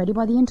ice cream ready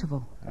by the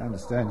interval. I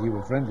understand you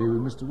were friendly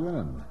with Mr.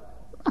 Welland.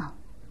 Oh,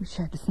 we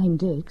shared the same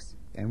digs.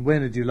 And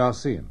when did you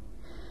last see him?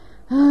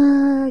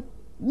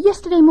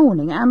 Yesterday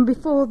morning, and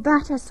before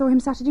that I saw him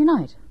Saturday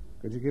night.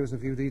 Could you give us a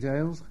few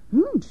details?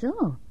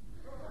 Sure.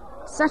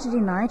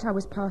 Saturday night I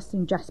was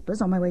passing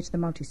Jasper's on my way to the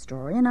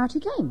multi-story, and out he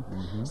came.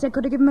 He said,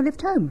 could I give him a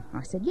lift home?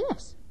 I said,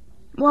 yes.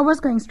 Well, I was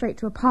going straight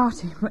to a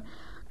party, but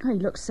he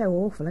looked so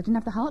awful I didn't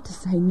have the heart to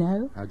say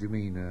no. How do you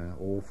mean,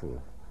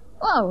 awful?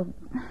 Well,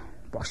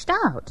 washed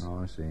out. Oh,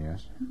 I see,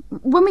 yes.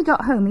 When we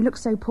got home, he looked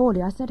so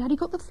poorly, I said, had he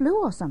got the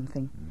flu or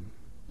something?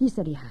 He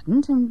said he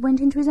hadn't, and went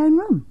into his own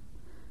room.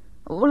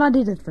 Well, I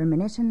did it for a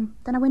minute, and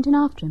then I went in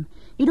after him.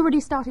 He'd already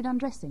started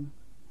undressing.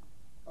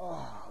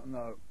 Oh,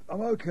 no.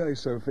 I'm okay,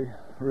 Sophie.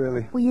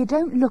 Really. Well, you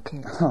don't look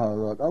it. Oh,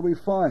 look, I'll be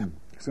fine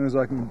as soon as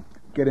I can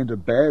get into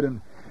bed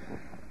and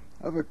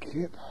have a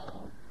kip.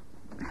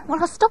 Well,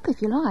 I'll stop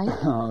if you like.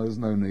 Oh, there's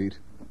no need.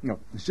 No,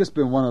 it's just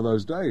been one of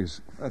those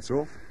days, that's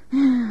all.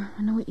 I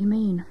know what you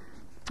mean.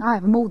 I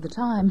have them all the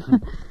time.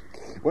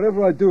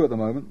 Whatever I do at the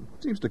moment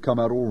seems to come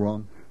out all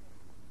wrong.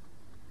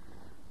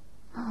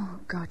 Oh,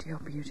 God, you're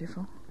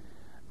beautiful.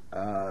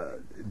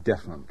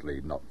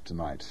 Definitely not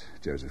tonight,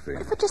 Josephine.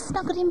 If I just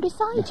snuggled in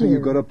beside you. you.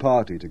 You've got a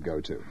party to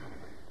go to.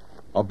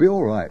 I'll be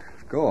all right.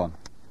 Go on.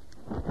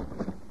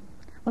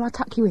 Well, I'll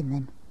tuck you in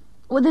then.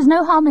 Well, there's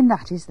no harm in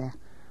that, is there?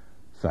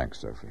 Thanks,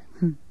 Sophie.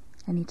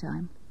 Any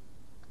time.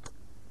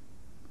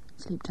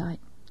 Sleep tight.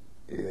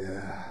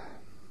 Yeah.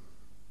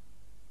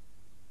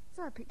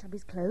 So I picked up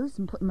his clothes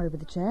and put them over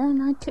the chair,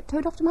 and I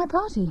tiptoed off to my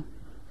party.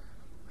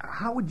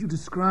 How would you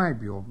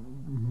describe your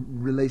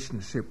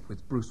relationship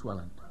with Bruce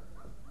Welland?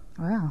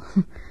 Well,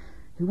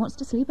 who wants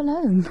to sleep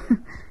alone?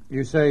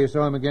 You say you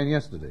saw him again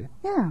yesterday?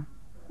 Yeah.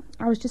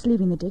 I was just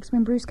leaving the digs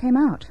when Bruce came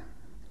out.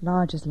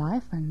 Large as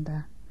life and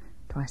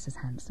twice as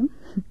handsome.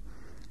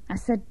 I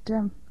said,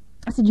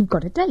 you've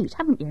got a date,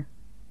 haven't you?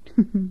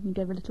 He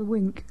gave a little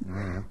wink.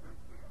 Yeah.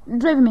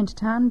 Drove him into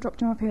town,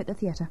 dropped him off here at the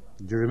theatre.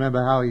 Do you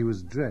remember how he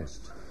was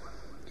dressed?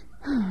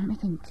 Let me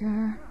think.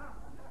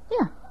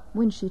 Yeah,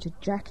 wind-sheeted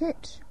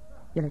jacket,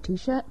 yellow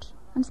T-shirt,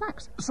 and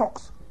slacks.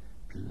 Socks.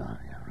 Blimey,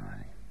 all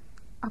right.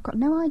 I've got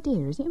no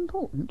idea. Is it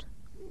important?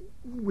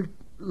 We'd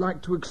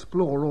like to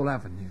explore all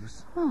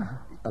avenues. Oh.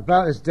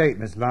 About this date,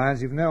 Miss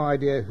Lyons, you've no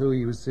idea who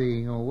he was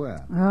seeing or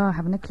where? Oh, I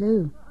haven't a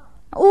clue.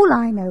 All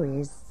I know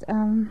is, he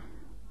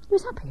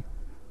was happy.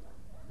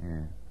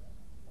 Yeah.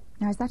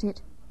 Now, is that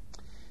it?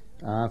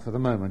 For the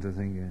moment, I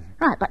think, yes.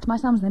 Right, back to my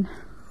sums then.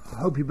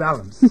 I hope you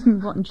balance.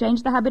 What, and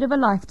change the habit of a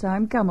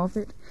lifetime? Come off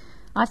it.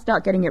 I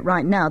start getting it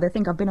right now, they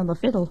think I've been on the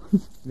fiddle.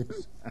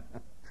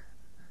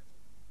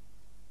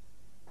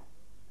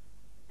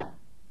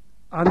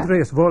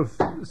 Andreas Wolf,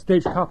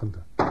 stage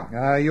carpenter.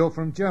 You're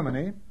from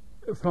Germany?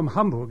 From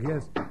Hamburg,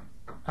 yes.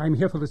 I'm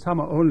here for the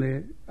summer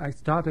only. I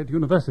start at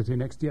university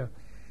next year.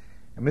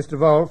 Mr.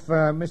 Wolf,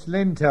 Miss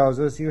Lynn tells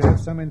us you have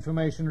some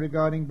information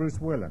regarding Bruce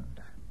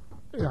Welland.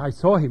 I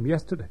saw him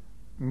yesterday.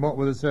 And what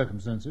were the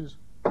circumstances?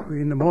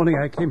 In the morning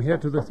I came here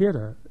to the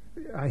theatre.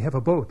 I have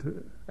a boat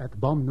at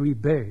Bonne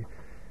Nuit Bay.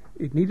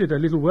 It needed a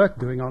little work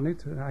doing on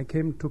it. I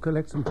came to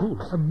collect some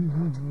tools. A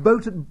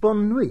boat at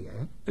Bonne Nuit,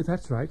 eh?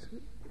 That's right.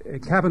 A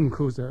cabin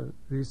cruiser,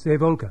 the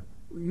Seevolker.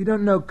 You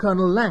don't know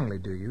Colonel Langley,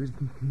 do you? He's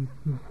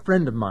a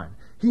friend of mine.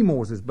 He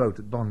moors his boat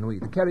at Bonne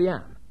Nuit, the Carrie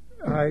Ann.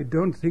 I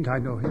don't think I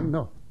know him,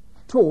 no.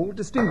 Tall,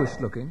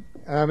 distinguished looking.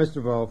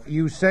 Mr. Wolf,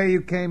 you say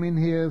you came in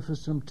here for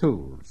some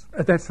tools.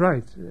 That's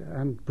right.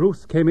 And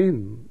Bruce came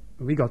in.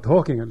 We got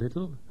talking a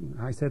little.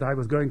 I said I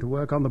was going to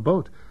work on the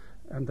boat,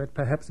 and that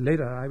perhaps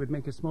later I would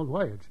make a small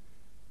voyage.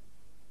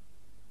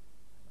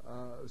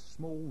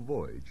 Small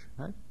voyage,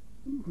 eh?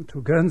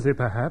 To Guernsey,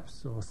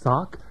 perhaps, or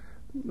Sark.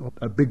 Or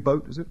a big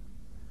boat, is it?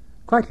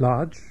 Quite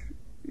large.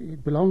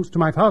 It belongs to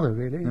my father,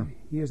 really. Oh.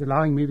 He is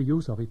allowing me the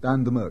use of it.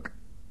 And the Merc?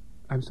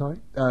 I'm sorry?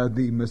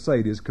 The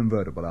Mercedes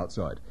convertible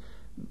outside.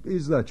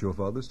 Is that your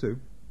father's, too?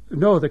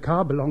 No, the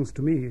car belongs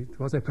to me. It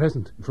was a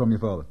present. From your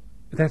father?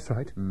 That's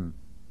right.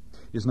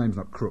 His name's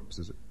not Crooks,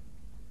 is it?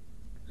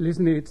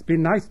 Listen, it's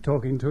been nice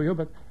talking to you,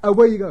 but...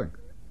 where are you going?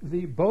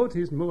 The boat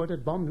is moored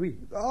at Bonne Nuit.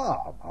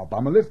 I'll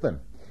bum a lift then.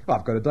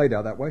 I've got a date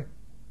out that way.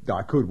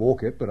 I could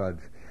walk it, but I'd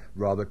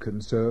rather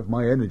conserve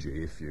my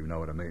energy, if you know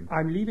what I mean.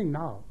 I'm leaving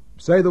now.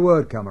 Say the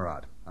word,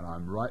 comrade, and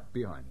I'm right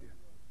behind you.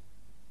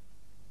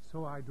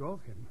 So I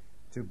drove him.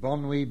 To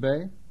Bonne Nuit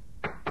Bay?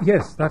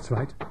 Yes, that's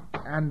right.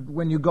 And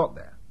when you got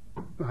there?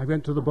 I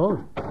went to the boat.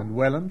 And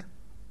Welland?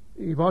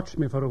 He watched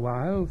me for a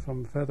while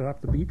from further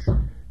up the beach.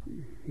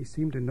 He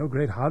seemed in no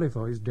great hurry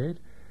for his date.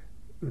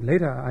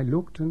 Later I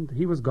looked and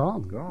he was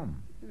gone.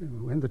 Gone?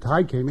 When the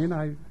tide came in,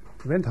 I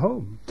went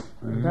home.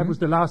 That was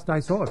the last I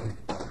saw of him.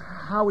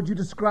 How would you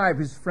describe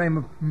his frame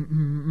of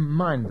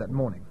mind that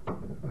morning?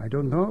 I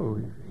don't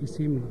know. He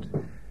seemed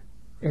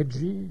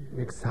edgy,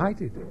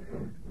 excited.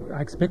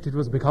 I expect it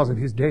was because of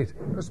his date.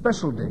 A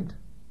special date?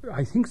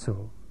 I think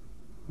so.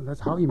 That's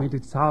how he made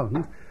it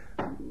sound.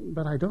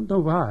 But I don't know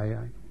why.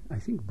 I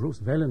think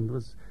Bruce Welland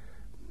was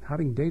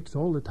having dates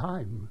all the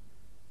time.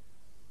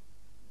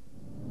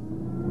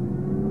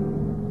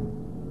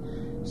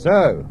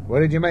 So, what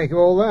did you make of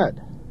all that?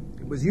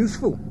 It was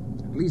useful.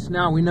 At least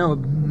now we know a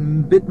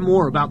bit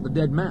more about the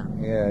dead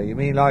man. Yeah, you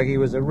mean like he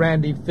was a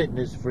randy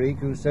fitness freak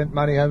who sent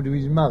money home to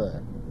his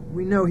mother?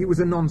 We know he was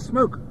a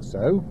non-smoker.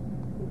 So?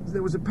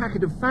 There was a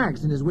packet of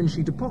fags in his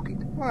windsheeter pocket.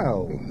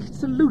 Well...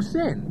 It's a loose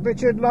end.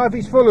 Richard, life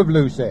is full of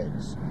loose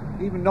ends.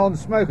 Even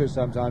non-smokers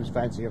sometimes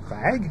fancy a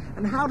fag.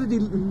 And how did he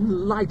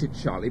light it,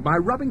 Charlie? By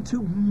rubbing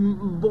two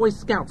Boy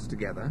Scouts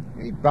together?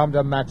 He bummed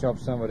a match off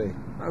somebody.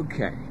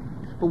 Okay.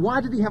 But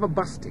why did he have a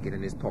bus ticket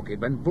in his pocket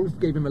when Wolf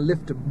gave him a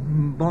lift to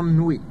Bonne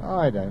Nuit?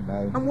 I don't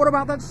know. And what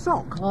about that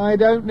sock? I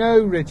don't know,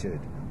 Richard.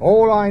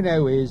 All I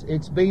know is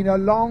it's been a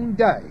long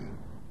day.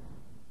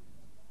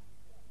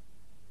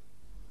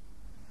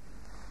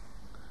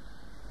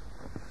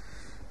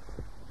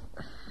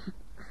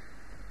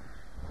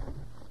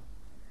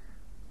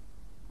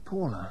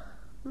 Paula,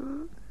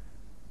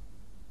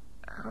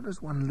 how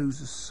does one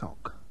lose a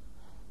sock?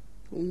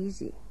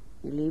 Easy.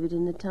 You leave it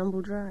in the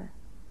tumble dryer.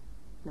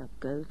 Now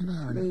go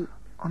to sleep.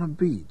 On a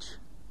beach.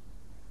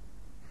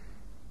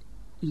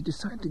 You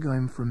decide to go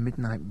in for a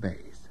midnight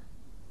bathe.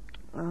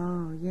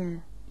 Oh,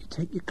 yeah. You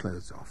take your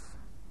clothes off,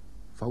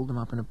 fold them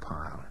up in a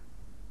pile,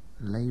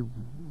 and lay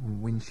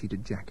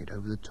windsheeter jacket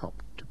over the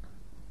top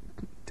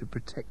to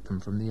protect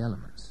them from the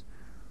elements.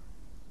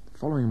 The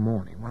following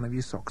morning, one of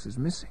your socks is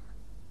missing.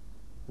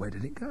 Where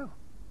did it go?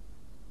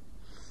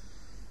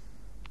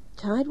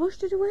 Tide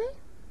washed it away?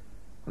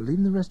 Well,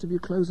 leaving the rest of your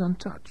clothes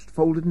untouched,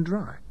 folded and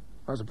dry.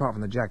 That was apart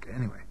from the jacket,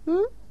 anyway.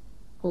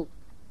 Well,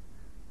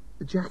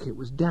 the jacket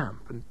was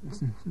damp, and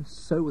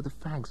so were the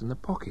fags in the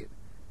pocket.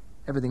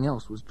 Everything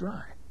else was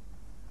dry.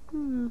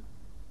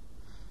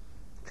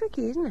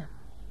 Tricky, isn't it?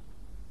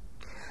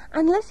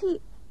 Unless he...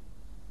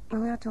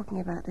 Well, we are talking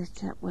about this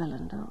chap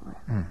Welland, aren't we?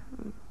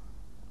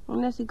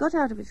 Unless he got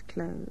out of his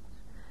clothes,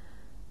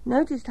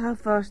 noticed how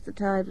fast the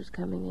tide was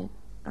coming in.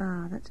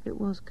 Ah, that's if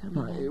it was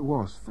coming in. It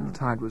was. Full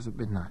tide was at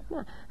midnight.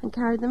 Yeah, and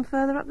carried them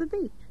further up the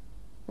beach.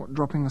 What,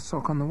 dropping a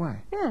sock on the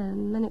way? Yeah,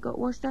 and then it got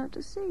washed out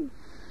to sea.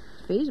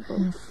 Feasible.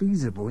 Yeah,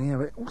 feasible, yeah,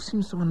 but it all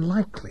seems so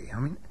unlikely. I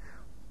mean,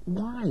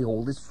 why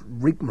all this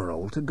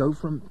rigmarole to go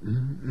for a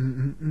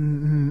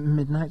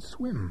midnight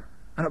swim?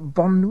 And at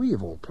Bonne Nuit,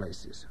 of all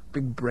places.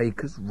 Big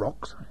breakers,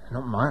 rocks.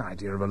 Not my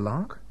idea of a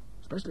lark.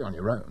 Especially on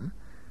your own.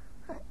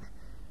 It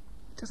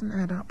doesn't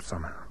add up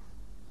somehow.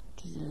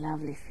 It is a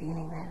lovely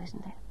feeling, though,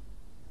 isn't it?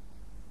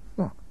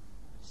 What?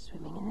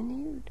 Swimming in the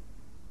nude.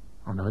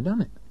 I've never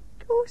done it.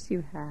 Of course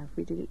you have.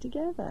 We did it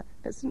together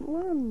at St.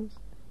 One's.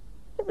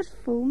 It was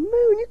full moon.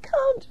 You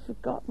can't have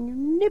forgotten. You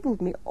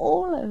nibbled me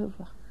all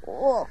over.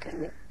 Oh, gives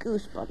me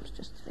goosebumps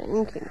just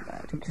thinking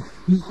about it.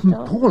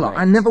 Paula,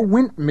 I never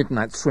went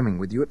midnight swimming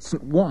with you at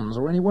St. One's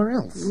or anywhere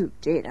else. You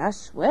did. I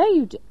swear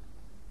you did.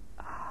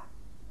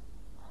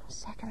 On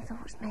second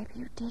thoughts, maybe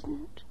you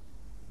didn't.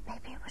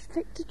 Maybe it was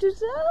Victor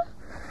Giselle.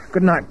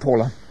 Good night,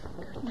 Paula.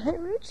 Good night,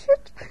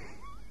 Richard.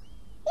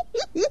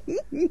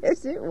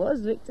 Yes, it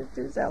was Victor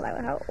Giselle.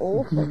 How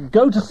awful.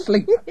 Go to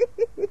sleep.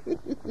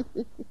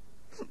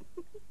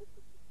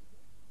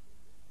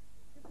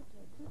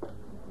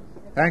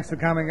 Thanks for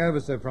coming over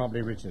so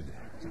promptly, Richard.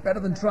 It's better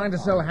than trying to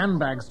sell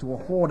handbags to a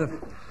horde of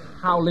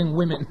howling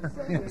women.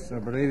 Yes, I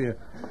believe you.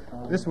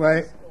 This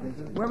way.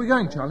 Where are we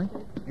going, Charlie?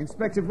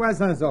 Inspector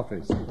Voisin's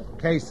office.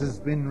 Case has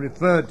been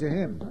referred to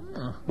him.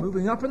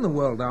 Moving up in the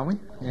world, are we?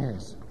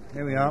 Yes.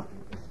 Here we are.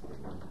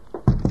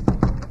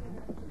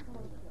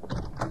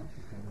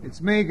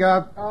 It's me,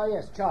 Gov. Oh,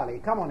 yes, Charlie.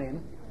 Come on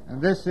in.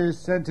 And this is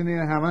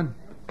Centenier Hammond.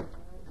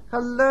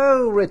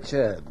 Hello,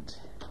 Richard.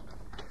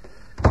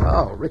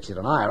 Oh, Richard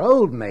and I are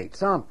old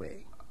mates, aren't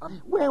we?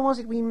 Where was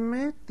it we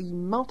met? The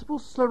multiple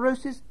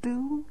sclerosis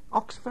do?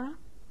 Oxfam?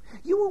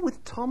 You were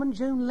with Tom and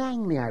Joan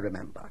Langley, I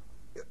remember.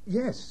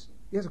 Yes,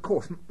 of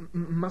course.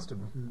 Must have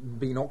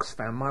been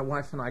Oxfam. My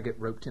wife and I get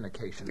roped in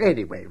occasionally.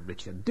 Anyway,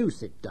 Richard, do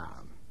sit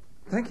down.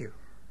 Thank you.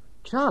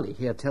 Charlie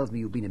here tells me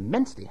you've been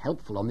immensely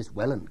helpful on this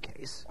Welland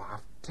case.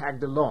 I've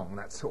tagged along,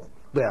 that's all.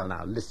 Well,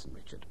 now, listen,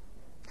 Richard.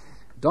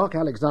 Doc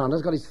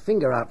Alexander's got his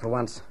finger out for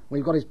once.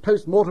 We've got his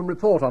post-mortem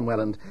report on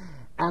Welland.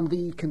 And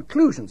the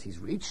conclusions he's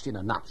reached, in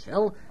a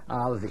nutshell,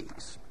 are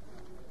these.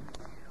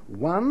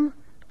 1.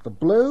 The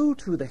blow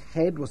to the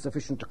head was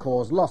sufficient to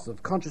cause loss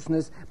of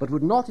consciousness, but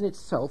would not in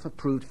itself have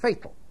proved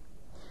fatal.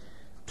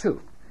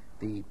 2.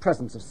 The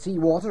presence of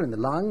seawater in the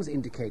lungs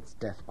indicates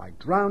death by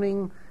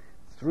drowning.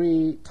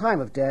 3. Time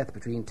of death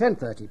between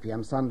 10:30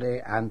 p.m.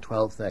 Sunday and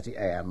 12:30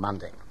 a.m.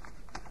 Monday.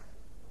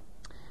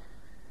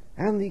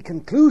 And the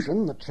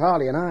conclusion that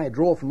Charlie and I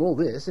draw from all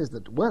this is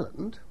that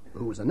Welland,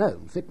 who was a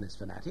known fitness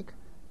fanatic,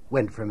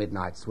 went for a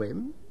midnight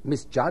swim,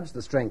 misjudged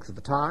the strength of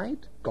the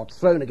tide, got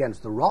thrown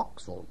against the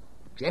rocks or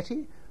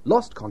jetty,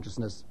 lost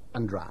consciousness,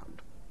 and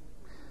drowned.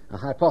 A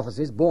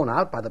hypothesis borne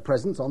out by the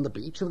presence on the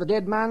beach of the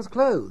dead man's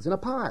clothes in a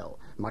pile,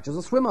 much as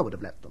a swimmer would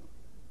have left them.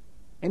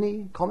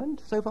 Any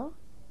comment so far?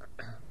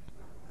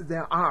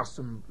 There are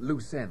some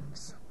loose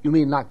ends. You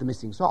mean like the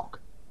missing sock?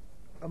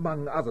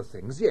 Among other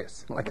things,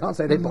 yes. Well, I can't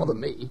say they bother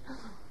me.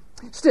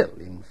 Still,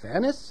 in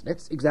fairness,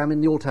 let's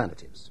examine the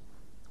alternatives.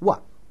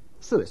 1.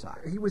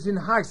 Suicide. He was in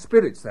high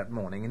spirits that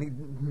morning, and he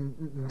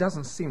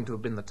doesn't seem to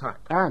have been the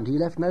type. And he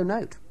left no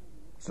note.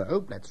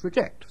 So, let's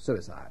reject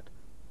suicide.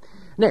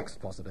 Next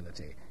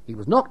possibility. He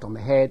was knocked on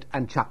the head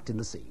and chucked in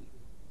the sea.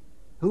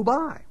 Who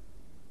by?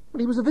 Well,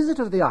 he was a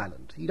visitor to the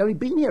island. He'd only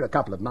been here a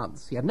couple of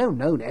months. He had no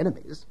known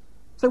enemies.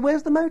 So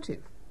where's the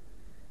motive?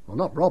 Well,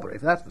 not robbery,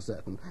 if that's for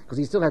certain, because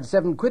he still had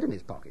 7 quid in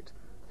his pocket.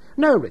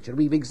 No, Richard,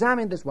 we've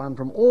examined this one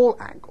from all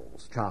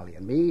angles, Charlie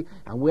and me,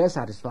 and we're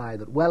satisfied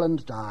that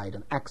Welland died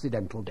an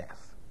accidental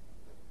death.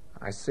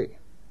 I see.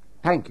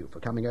 Thank you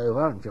for coming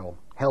over and for your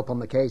help on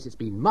the case. It's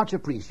been much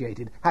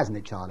appreciated, hasn't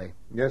it, Charlie?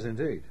 Yes,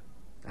 indeed.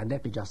 And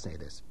let me just say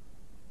this.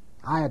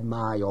 I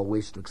admire your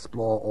wish to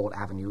explore all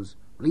avenues.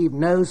 Leave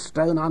no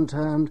stone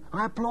unturned.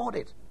 I applaud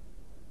it.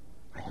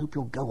 I hope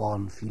you'll go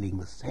on feeling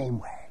the same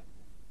way.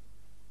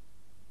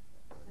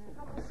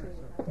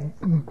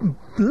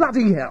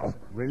 Bloody hell!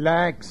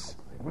 Relax.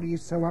 What are you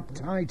so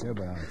uptight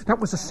about? That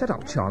was a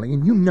setup, Charlie,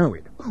 and you know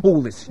it.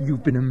 All this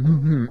you've been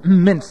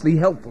immensely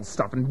helpful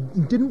stuff,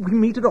 and didn't we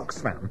meet at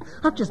Oxfam?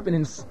 I've just been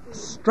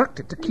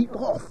instructed to keep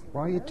off.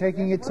 Why are you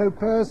taking it so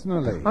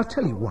personally? I'll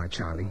tell you why,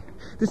 Charlie.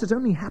 This has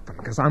only happened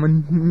because I'm a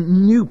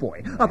new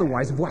boy.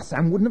 Otherwise,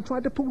 Voisin wouldn't have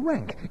tried to pull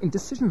rank. In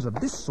decisions of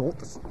this sort,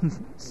 the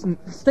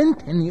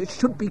Centenier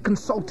should be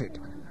consulted.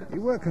 You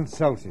were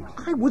consulted.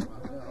 I was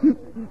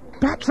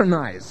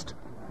patronized.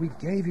 We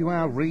gave you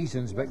our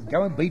reasons, but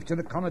go and beef to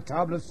the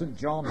Constable of St.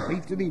 John,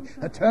 beef to the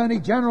Attorney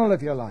General,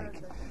 if you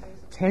like.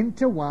 10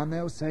 to 1,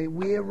 they'll say,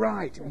 we're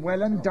right.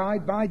 Welland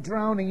died by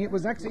drowning. It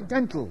was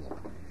accidental.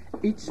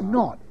 It's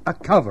not a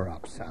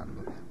cover-up,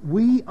 son.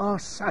 We are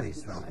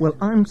satisfied. Well,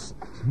 I'm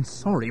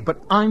sorry,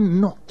 but I'm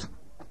not.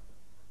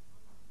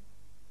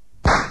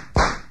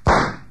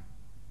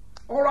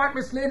 All right,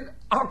 Miss Lynn,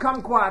 I'll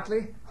come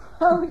quietly.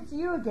 Oh, it's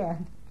you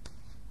again.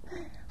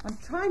 I'm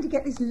trying to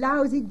get this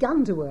lousy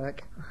gun to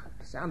work.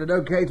 Sounded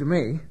okay to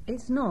me.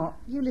 It's not.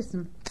 You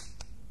listen.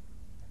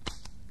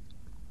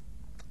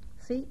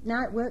 See,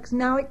 now it works,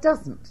 now it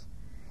doesn't.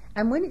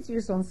 And when it's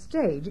used on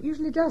stage, it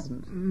usually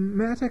doesn't.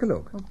 May I take a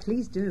look? Oh,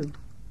 please do.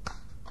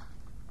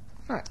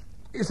 Right.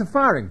 It's a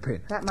firing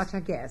pin. That much I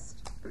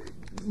guessed.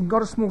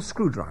 Got a small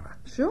screwdriver?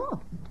 Sure.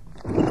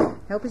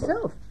 Help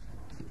yourself.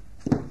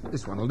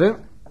 This one'll do.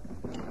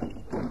 Did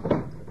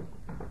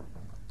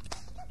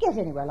you get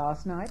anywhere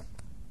last night?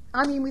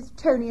 I mean with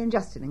Tony and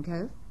Justin and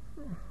co.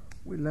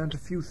 We learnt a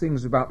few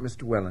things about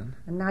Mr. Welland.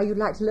 And now you'd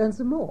like to learn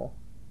some more?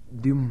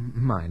 Do you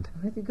mind?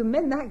 If you can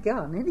mend that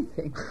gun,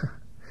 anything.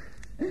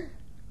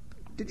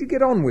 Did you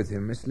get on with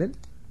him, Miss Lynn?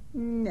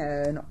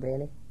 No, not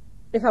really.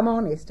 If I'm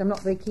honest, I'm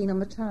not very keen on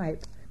the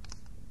type.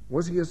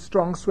 Was he a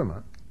strong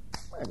swimmer?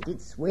 Well, he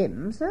did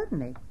swim,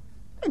 certainly.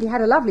 And he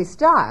had a lovely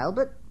style,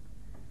 but...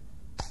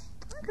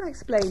 How can I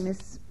explain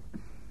this?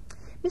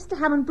 Mr.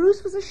 Hammond,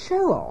 Bruce was a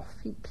show-off.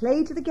 He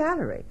played to the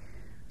gallery.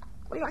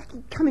 Well, like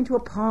he'd come into a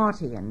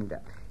party and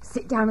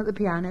sit down at the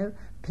piano,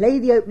 play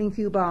the opening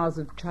few bars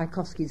of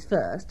Tchaikovsky's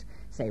First,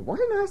 say, what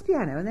a nice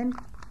piano, and then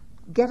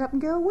get up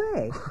and go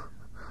away.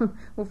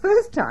 Well,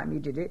 first time he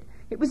did it,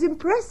 it was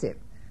impressive.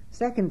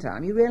 Second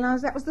time, you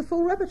realised that was the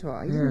full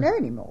repertoire. He didn't know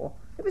any more.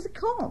 It was a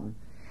con.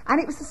 And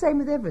it was the same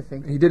with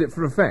everything. He did it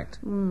for effect?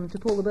 To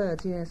pull the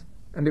birds, yes.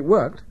 And it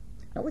worked?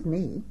 Not with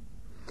me.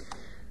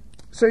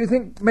 So you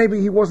think maybe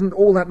he wasn't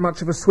all that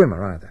much of a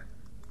swimmer either?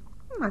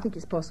 I think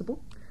it's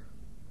possible.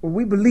 Well,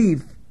 we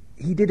believe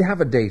he did have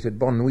a date at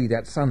Bon Nuit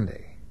that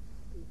Sunday.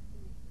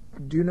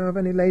 Do you know of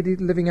any lady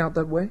living out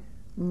that way?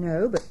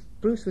 No, but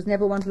Bruce was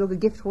never one to look a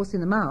gift horse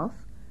in the mouth.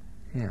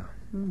 Yeah.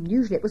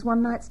 Usually it was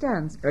one-night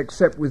stands.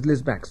 Except with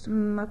Liz Baxter.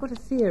 I've got a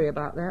theory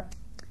about that.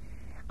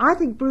 I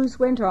think Bruce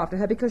went after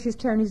her because she's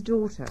Tony's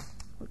daughter.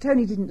 Well,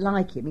 Tony didn't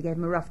like him. He gave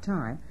him a rough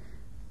time.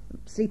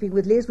 Sleeping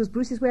with Liz was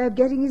Bruce's way of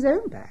getting his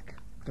own back.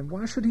 Then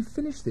why should he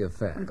finish the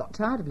affair? He got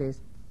tired of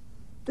Liz.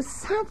 The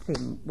sad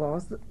thing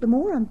was that the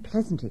more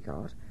unpleasant he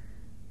got,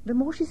 the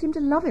more she seemed to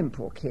love him,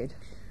 poor kid.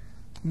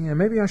 Yeah,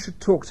 maybe I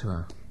should talk to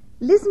her.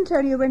 Liz and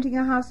Tony are renting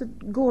a house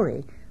at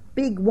Gorey.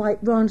 Big white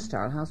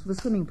ranch-style house with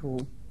a swimming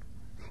pool.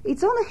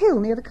 It's on a hill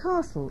near the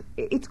castle.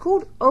 It's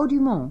called Au du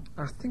Mont.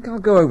 I think I'll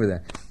go over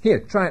there. Here,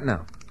 try it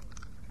now.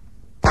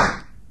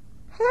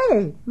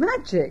 Hey,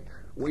 magic.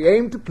 We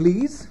aim to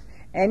please.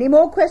 Any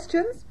more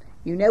questions?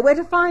 You know where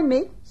to find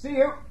me. See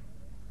you.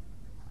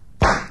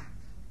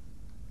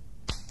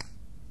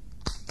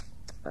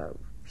 Oh,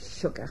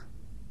 sugar.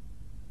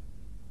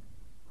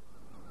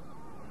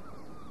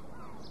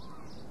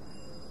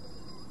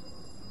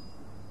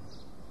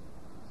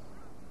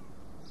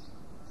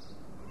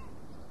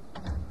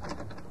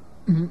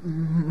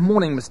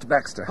 Morning, Mr.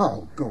 Baxter.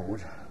 Oh,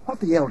 good. What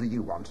the hell do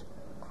you want?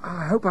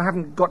 I hope I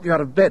haven't got you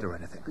out of bed or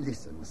anything.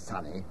 Listen,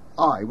 Sonny,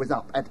 I was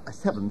up at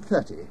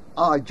 7:30.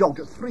 I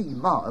jogged 3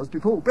 miles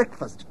before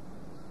breakfast.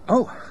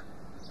 Oh.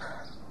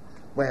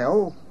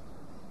 Well,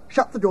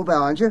 shut the door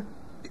behind you.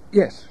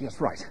 Yes,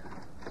 right.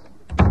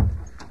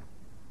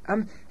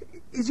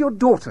 Is your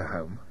daughter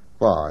home?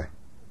 Why?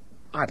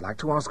 I'd like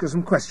to ask her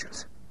some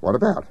questions. What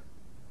about?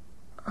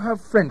 Her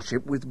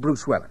friendship with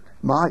Bruce Welland.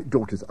 My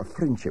daughter's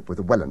friendship with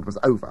Welland was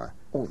over.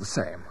 All the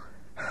same.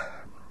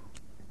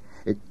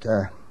 It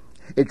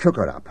took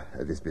her up,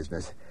 this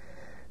business.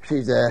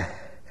 She's,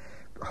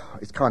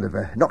 it's kind of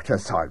knocked her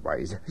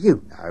sideways.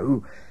 You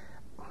know.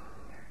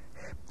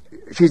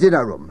 She's in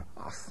her room.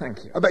 Oh,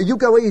 thank you. But you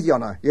go easy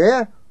on her,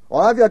 yeah?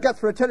 I'll have your guts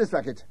for a tennis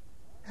racket.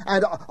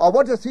 And I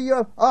want to see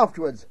you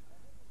afterwards.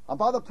 I'm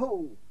by the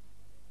pool.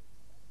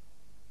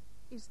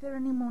 Is there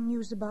any more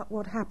news about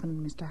what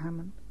happened, Mr.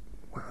 Hammond?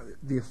 Well,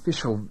 the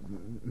official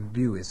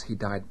view is he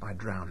died by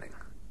drowning.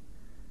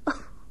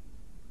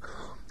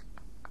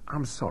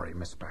 I'm sorry,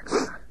 Miss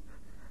Baxter.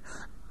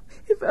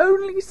 If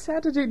only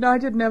Saturday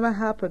night had never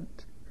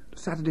happened.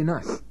 Saturday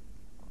night?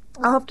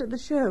 After the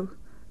show.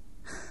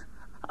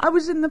 I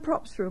was in the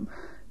props room.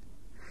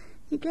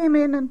 He came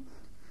in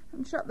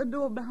and shut the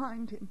door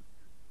behind him.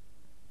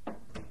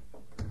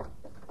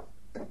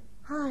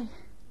 Hi.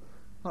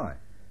 Hi.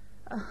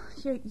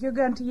 You're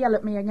going to yell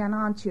at me again,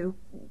 aren't you?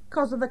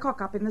 Because of the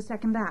cock-up in the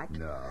second act.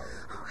 No.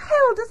 Oh,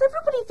 hell, does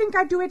everybody think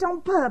I do it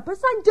on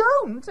purpose? I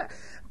don't.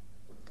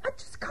 I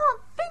just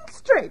can't think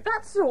straight,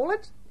 that's all.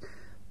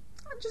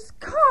 I just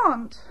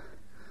can't.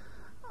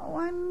 Oh,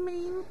 I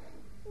mean,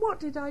 what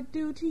did I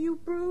do to you,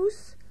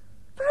 Bruce?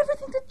 For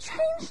everything to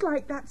change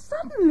like that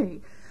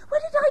suddenly.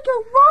 Where did I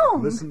go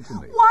wrong? Listen to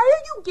me. Why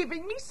are you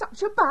giving me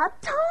such a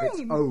bad time?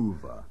 It's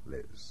over,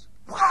 Liz.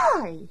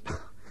 Why?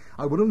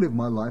 I want to live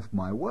my life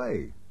my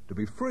way, to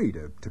be free,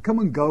 to come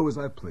and go as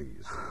I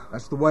please.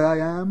 That's the way I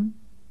am,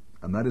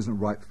 and that isn't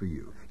right for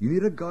you. You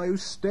need a guy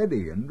who's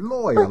steady and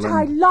loyal. But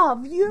I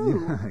love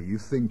you. Yeah, you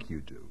think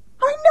you do.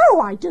 I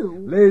know I do.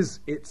 Liz,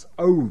 it's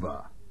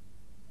over.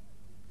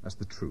 That's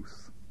the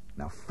truth.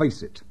 Now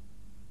face it.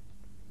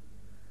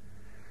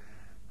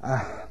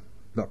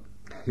 Look,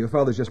 your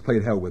father's just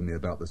played hell with me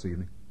about this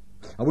evening.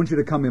 I want you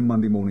to come in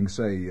Monday morning,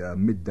 say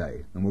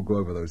midday, and we'll go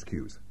over those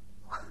cues.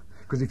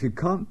 Because if you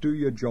can't do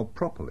your job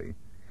properly,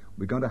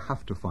 we're going to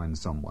have to find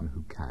someone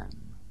who can.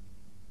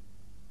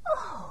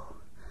 Oh,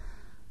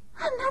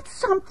 and that's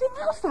something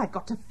else I've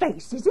got to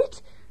face, is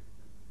it?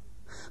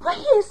 Well,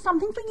 here's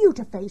something for you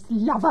to face,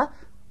 lover.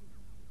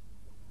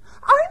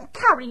 I'm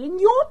carrying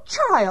your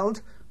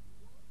child.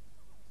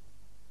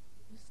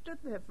 He stood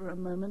there for a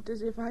moment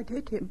as if I'd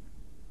hit him.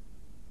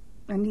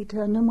 And he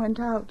turned and went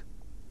out.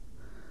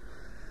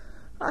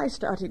 I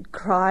started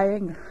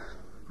crying.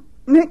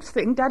 Next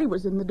thing, Daddy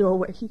was in the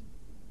doorway.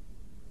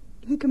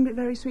 He can be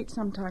very sweet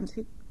sometimes.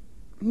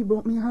 He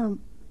brought me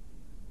home.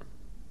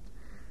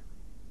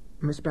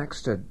 Miss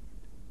Baxter,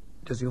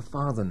 does your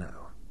father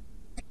know?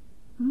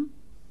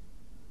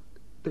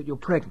 That you're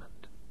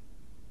pregnant?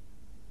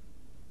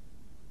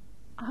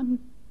 I'm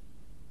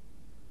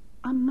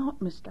not,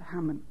 Mr.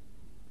 Hammond.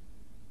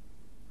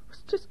 I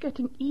was just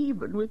getting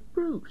even with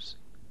Bruce.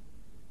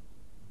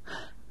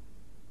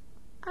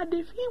 And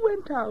if he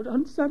went out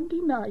on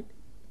Sunday night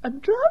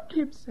and drowned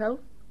himself,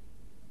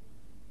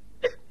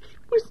 it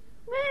was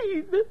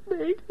me that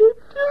made him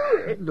do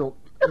it. Look,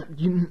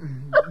 you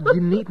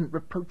needn't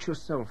reproach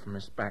yourself,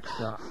 Miss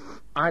Baxter.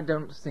 I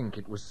don't think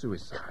it was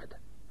suicide.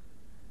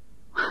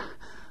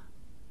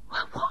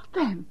 Well, what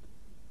then?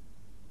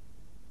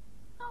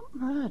 Not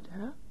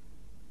murder.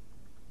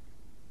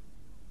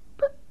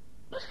 But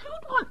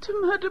who'd want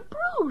to murder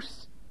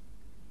Bruce?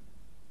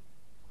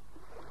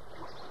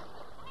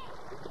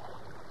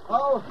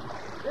 Oh,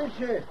 is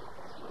she?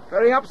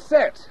 Very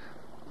upset.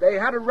 They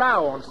had a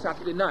row on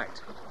Saturday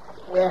night.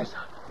 Yes.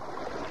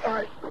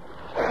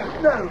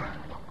 No.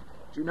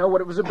 Do you know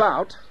what it was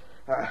about?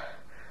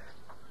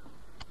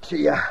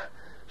 She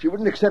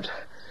wouldn't accept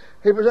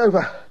it was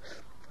over.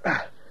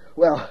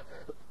 Well,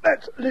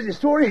 that's Lizzie's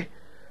story.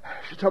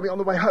 She told me on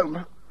the way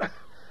home.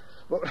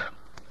 Well,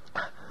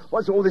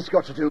 what's all this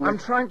got to do with... I'm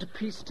trying to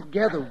piece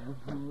together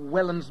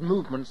Welland's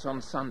movements on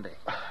Sunday.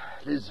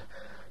 Liz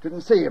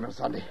didn't see him on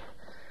Sunday.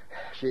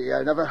 She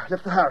never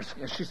left the house.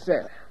 Yes, she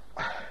said.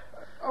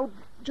 Oh,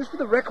 just for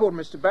the record,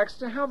 Mr.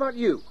 Baxter, how about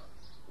you?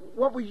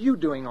 What were you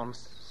doing on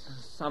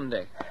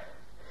Sunday?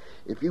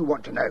 If you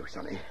want to know,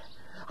 Sonny,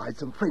 I had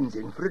some friends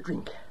in for a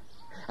drink,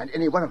 and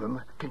any one of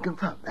them can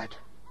confirm that.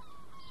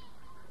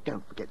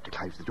 Don't forget to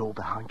close the door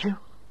behind you.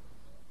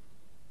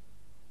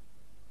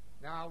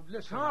 Now,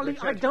 listen, Charlie,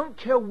 Richard. I don't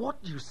care what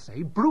you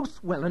say.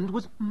 Bruce Welland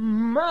was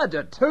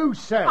murdered. Who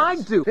says? I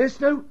do.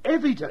 There's no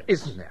evidence.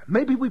 Isn't there?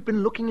 Maybe we've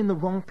been looking in the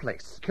wrong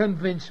place.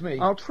 Convince me.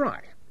 I'll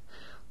try.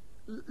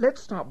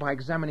 Let's start by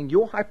examining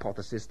your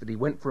hypothesis that he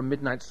went for a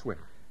midnight swim.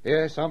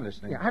 Yes, I'm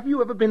listening. Yeah, have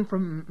you ever been for a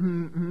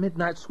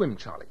midnight swim,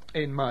 Charlie?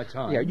 In my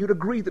time. Yeah, you'd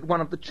agree that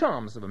one of the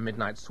charms of a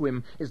midnight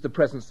swim is the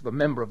presence of a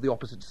member of the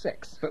opposite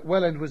sex. But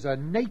Welland was a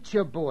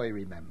nature boy,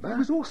 remember? He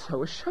was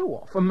also a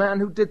show-off, a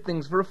man who did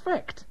things for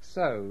effect.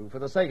 So, for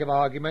the sake of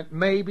argument,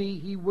 maybe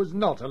he was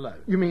not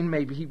alone. You mean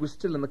maybe he was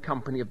still in the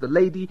company of the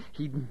lady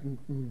he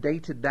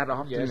dated that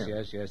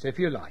afternoon? Yes, if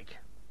you like.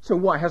 So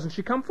why hasn't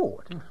she come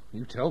forward?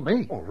 You tell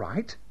me. All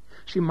right.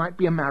 She might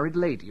be a married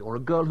lady or a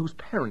girl whose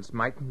parents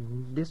might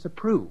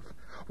disapprove.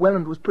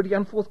 Welland was pretty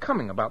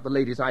unforthcoming about the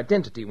lady's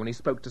identity when he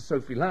spoke to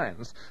Sophie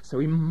Lyons, so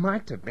he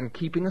might have been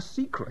keeping a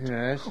secret.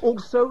 Yes.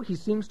 Also, he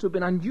seems to have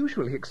been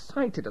unusually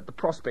excited at the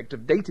prospect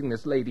of dating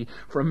this lady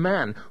for a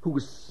man who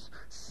was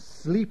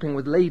sleeping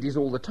with ladies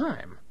all the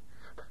time.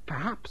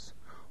 Perhaps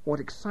what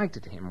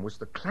excited him was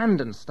the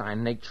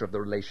clandestine nature of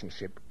the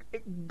relationship.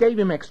 It gave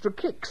him extra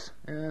kicks.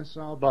 Yes,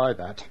 I'll buy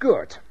that.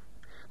 Good.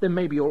 Then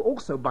maybe you'll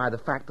also buy the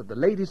fact that the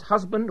lady's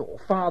husband or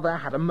father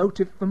had a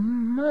motive for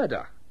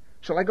murder.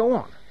 Shall I go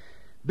on?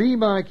 Be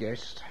my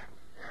guest.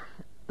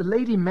 The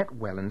lady met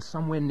Welland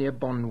somewhere near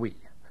Bonnuy.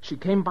 She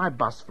came by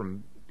bus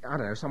from, I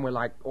don't know, somewhere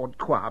like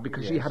Haute-Croix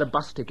because she had a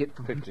bus ticket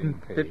for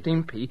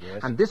 15p.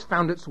 Yes. And this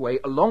found its way,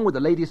 along with the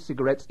lady's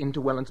cigarettes,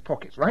 into Welland's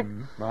pockets, right?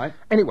 Right.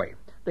 Anyway,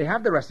 they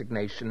have their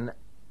resignation,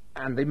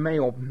 and they may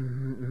or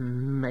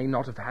may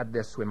not have had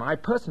their swim. I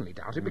personally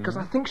doubt it, because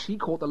I think she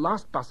caught the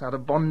last bus out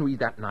of Bonnuy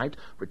that night,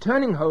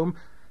 returning home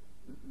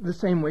the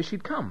same way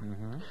she'd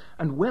come.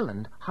 And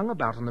Welland hung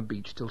about on the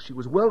beach till she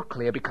was well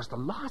clear, because the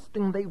last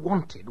thing they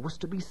wanted was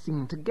to be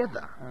seen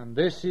together. And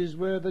this is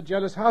where the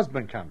jealous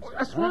husband comes in.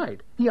 That's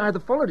right. He either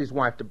followed his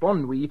wife to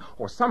Bonnuy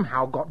or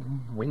somehow got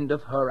wind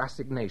of her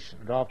assignation.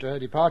 And after her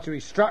departure, he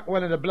struck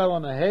Welland a blow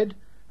on the head,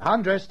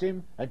 undressed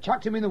him, and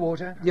chucked him in the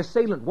water. The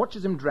assailant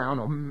watches him drown,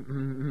 or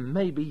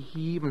maybe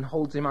he even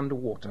holds him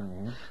underwater.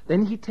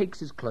 Then he takes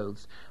his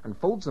clothes and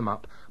folds them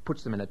up,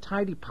 puts them in a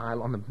tidy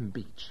pile on the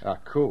beach. A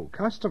cool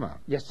customer.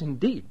 Yes,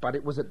 indeed, but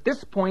it was at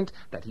this point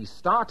that he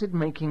started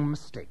making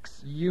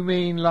mistakes. You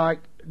mean like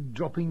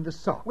dropping the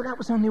sock? Well, that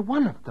was only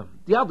one of them.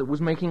 The other was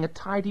making a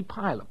tidy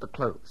pile of the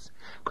clothes.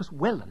 Because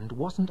Welland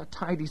wasn't a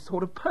tidy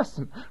sort of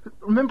person.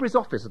 Remember his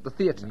office at the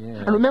theatre? Yeah.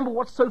 And remember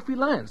what Sophie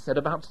Lyons said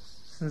about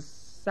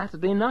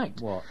Saturday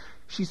night. What?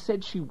 She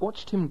said she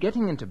watched him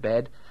getting into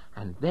bed,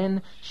 and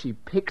then she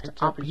picked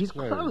up his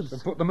clothes.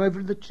 And put them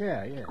over the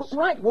chair, yes.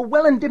 Right, well,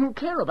 Welland didn't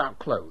care about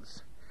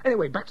clothes.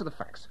 Anyway, back to the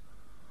facts.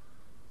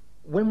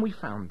 When we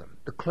found them,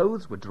 the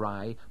clothes were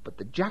dry, but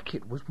the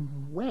jacket was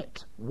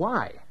wet.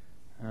 Why?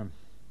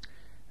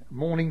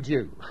 Morning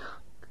dew.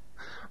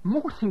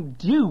 Morning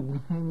dew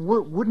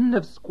wouldn't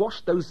have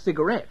squashed those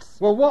cigarettes.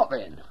 Well, what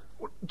then?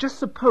 Just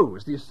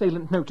suppose the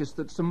assailant noticed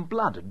that some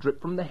blood had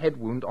dripped from the head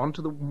wound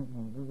onto the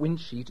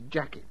windsheet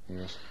jacket.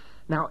 Yes.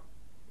 Now,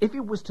 if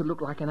it was to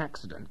look like an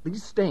accident,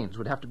 these stains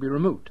would have to be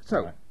removed.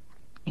 So,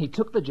 he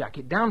took the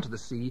jacket down to the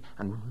sea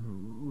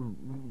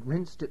and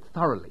rinsed it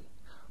thoroughly.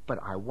 But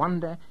I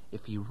wonder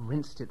if he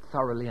rinsed it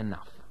thoroughly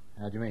enough.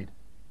 How do you mean?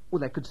 Well,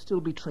 there could still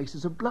be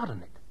traces of blood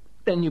on it.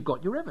 Then you've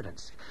got your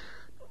evidence.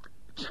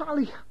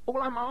 Charlie, all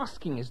I'm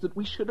asking is that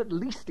we should at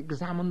least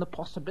examine the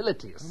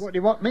possibilities. What do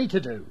you want me to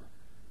do?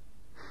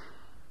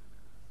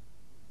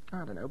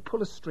 I don't know,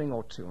 pull a string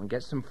or two and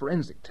get some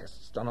forensic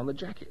tests done on the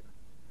jacket.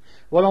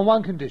 Well, on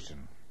one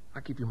condition. I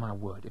give you my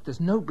word. If there's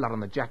no blood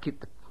on the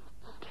jacket, the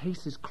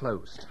case is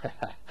closed.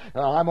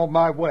 I'm on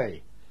my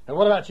way. And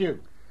what about you?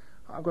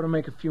 I've got to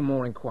make a few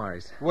more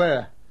inquiries.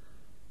 Where?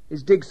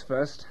 His digs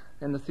first,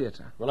 then the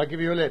theatre. Well, I'll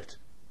give you a lift.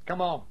 Come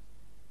on.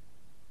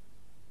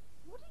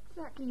 What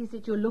exactly is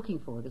it you're looking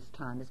for this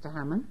time, Mr.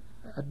 Hammond?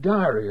 A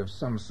diary of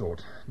some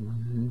sort.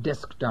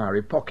 Desk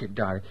diary, pocket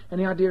diary.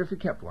 Any idea if you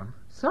kept one?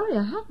 Sorry,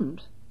 I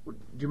haven't. Do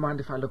you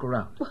mind if I look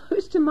around? Well,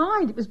 who's to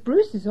mind? It was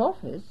Bruce's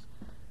office.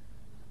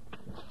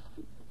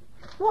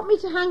 Want me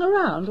to hang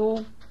around,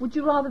 or would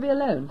you rather be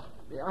alone?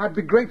 I'd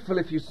be grateful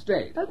if you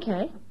stayed.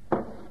 Okay.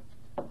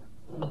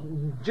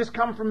 Just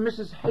come from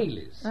Mrs.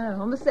 Haley's.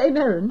 Oh, on the same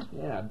errand?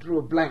 Yeah, I drew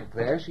a blank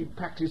there. She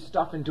packed his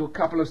stuff into a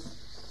couple of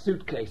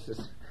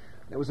suitcases.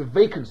 There was a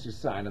vacancy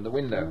sign in the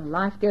window. Oh,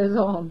 life goes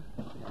on.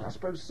 I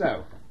suppose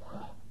so.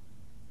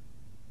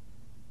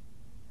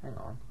 Hang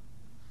on.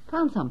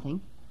 Found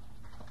something?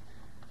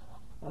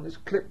 On this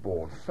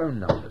clipboard, phone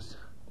numbers.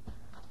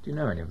 Do you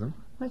know any of them?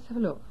 Let's have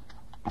a look.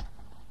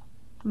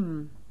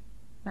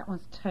 That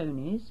one's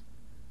Tony's.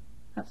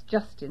 That's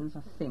Justin's,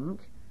 I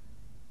think.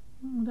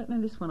 I don't know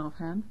this one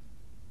offhand.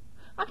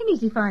 I can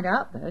easily find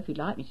out, though, if you'd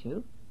like me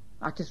to.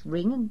 I'll just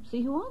ring and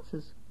see who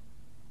answers.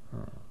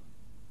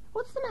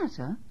 What's the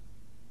matter?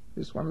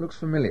 This one looks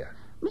familiar.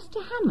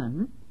 Mr.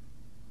 Hammond?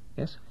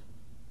 Yes?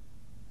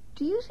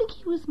 Do you think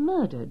he was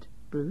murdered,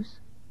 Bruce?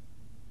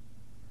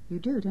 You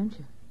do, don't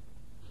you?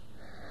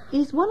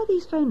 Is one of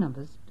these phone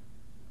numbers...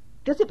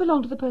 Does it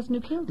belong to the person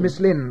who killed him? Miss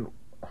Lynn,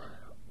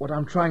 what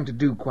I'm trying to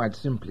do, quite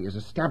simply, is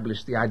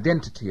establish the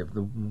identity of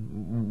the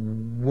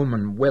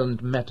woman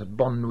Welland met at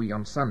Bonnuy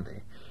on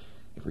Sunday.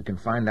 If we can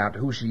find out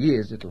who she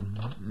is, it'll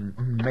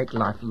make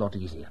life a lot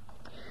easier.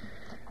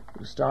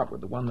 We'll start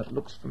with the one that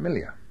looks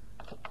familiar.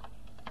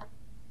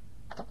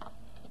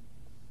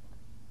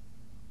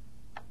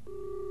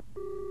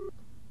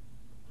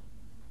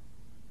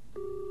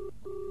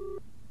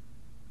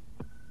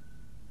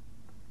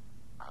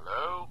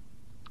 Hello?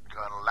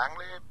 Colonel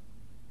Langley?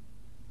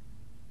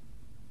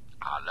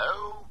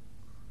 Hello?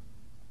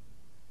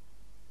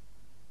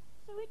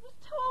 So it was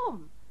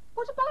Tom.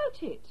 What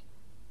about it?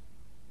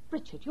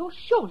 Richard, you're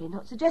surely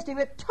not suggesting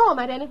that Tom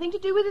had anything to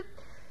do with it.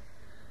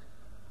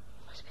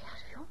 You must be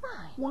out of your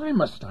mind. Why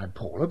must I,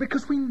 Paula?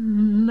 Because we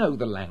know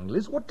the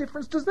Langleys. What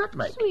difference does that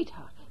make?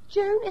 Sweetheart,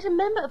 Joan is a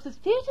member of the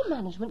theatre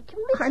management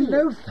committee. I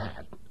know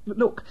that.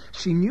 Look,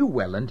 she knew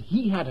Welland.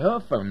 He had her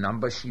phone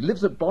number. She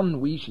lives at Bon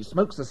Nuit. She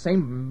smokes the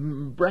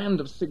same brand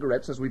of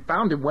cigarettes as we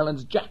found in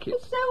Welland's jacket.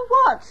 So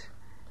what?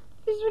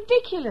 This is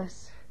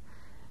ridiculous.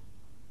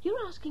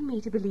 You're asking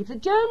me to believe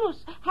that Joan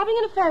was having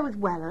an affair with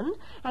Welland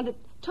and that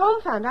Tom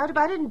found out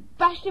about it and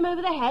bashed him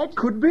over the head?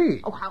 Could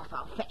be. Oh, how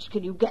far-fetched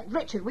can you get,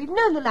 Richard? We've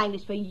known the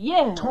Langleys for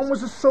years. Tom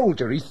was a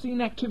soldier. He's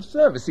seen active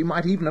service. He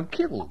might even have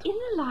killed. In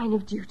the line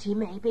of duty,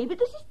 maybe, but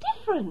this is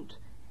different.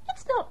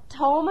 It's not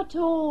Tom at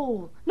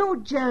all, nor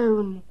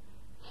Joan.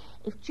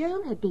 If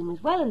Joan had been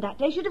with Welland that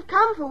day, she'd have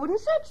come forward and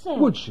said so.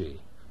 Would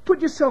she?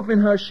 Put yourself in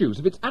her shoes.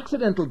 If it's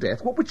accidental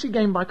death, what would she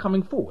gain by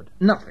coming forward?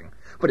 Nothing.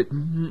 But it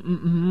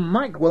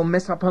might well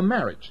mess up her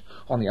marriage.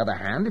 On the other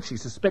hand, if she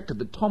suspected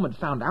that Tom had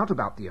found out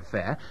about the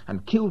affair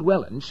and killed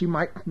Welland, she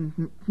might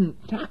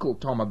tackle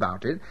Tom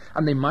about it,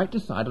 and they might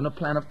decide on a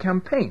plan of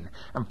campaign.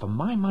 And for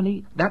my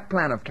money, that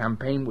plan of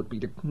campaign would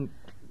be to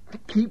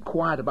keep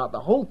quiet about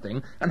the whole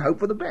thing and hope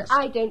for the best.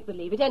 I don't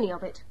believe it, any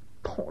of it.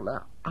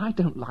 Paula, I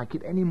don't like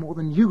it any more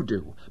than you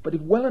do. But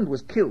if Welland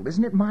was killed,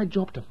 isn't it my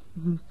job to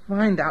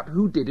find out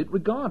who did it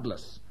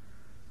regardless?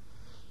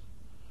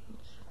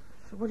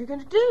 So what are you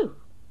going to do?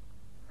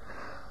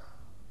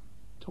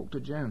 Talk to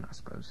Joan, I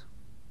suppose.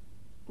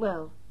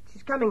 Well,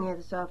 she's coming here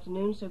this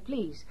afternoon, so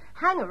please,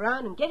 hang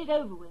around and get it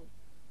over with.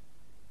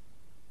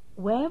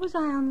 Where was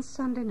I on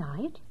Sunday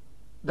night?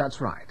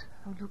 That's right.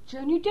 Oh, look,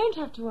 Joan, you don't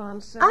have to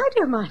answer. I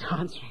don't mind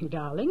answering,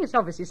 darling. It's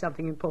obviously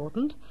something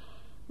important.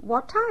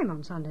 What time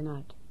on Sunday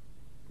night?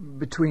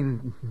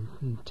 Between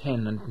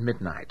 10 and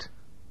midnight.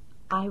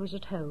 I was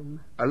at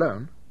home.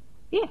 Alone?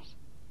 Yes.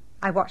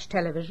 I watched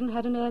television,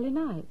 had an early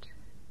night.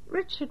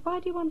 Richard, why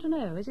do you want to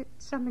know? Is it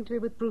something to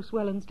do with Bruce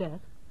Welland's death?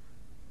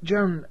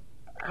 Joan,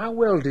 how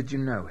well did you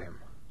know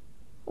him?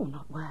 Oh,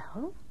 not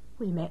well.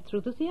 We met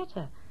through the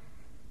theatre.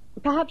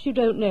 Perhaps you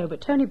don't know,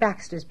 but Tony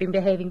Baxter's been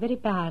behaving very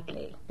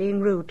badly, being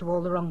rude to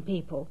all the wrong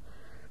people.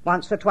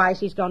 Once or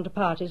twice he's gone to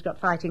parties, got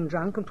fighting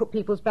drunk, and put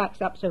people's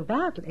backs up so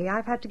badly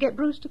I've had to get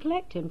Bruce to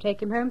collect him,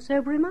 take him home,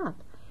 sober him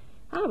up.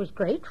 I was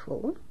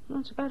grateful.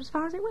 That's about as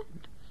far as it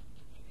went.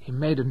 He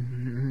made a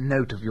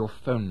note of your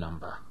phone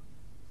number.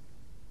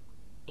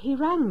 He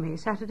rang me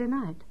Saturday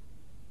night.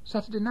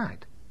 Saturday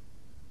night?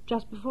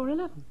 Just before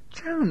 11.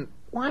 Joan,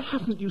 why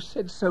haven't you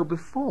said so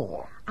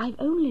before? I've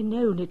only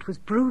known it was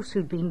Bruce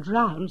who'd been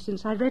drowned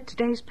since I read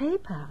today's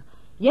paper.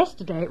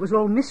 Yesterday it was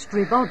all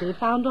mystery body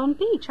found on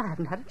beach. I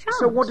haven't had a chance.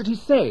 So what did he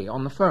say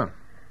on the phone?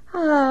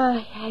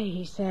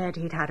 He said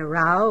he'd had a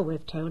row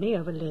with Tony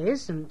over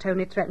Liz, and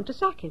Tony threatened to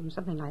sack him,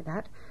 something like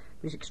that.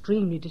 He was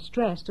extremely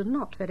distressed and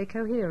not very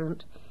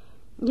coherent.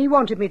 He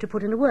wanted me to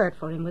put in a word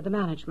for him with the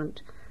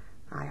management.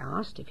 I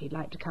asked if he'd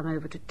like to come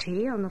over to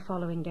tea on the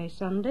following day,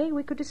 Sunday.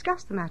 We could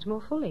discuss the matter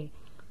more fully.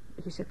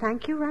 He said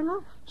thank you, rang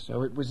off.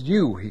 So it was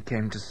you he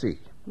came to see?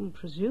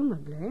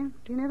 Presumably.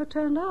 He never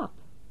turned up.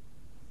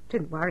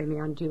 Didn't worry me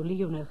unduly,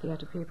 you know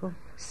theatre people.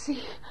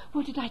 See,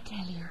 what did I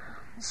tell you?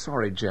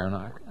 Sorry, Joan,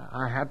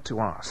 I had to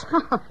ask.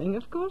 Nothing,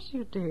 of course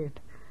you did.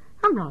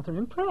 I'm rather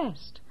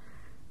impressed.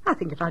 I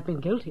think if I'd been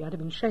guilty, I'd have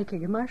been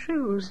shaking in my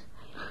shoes.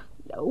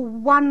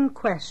 One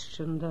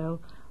question, though.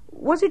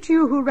 Was it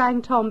you who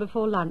rang Tom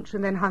before lunch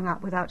and then hung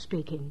up without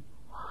speaking?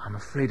 I'm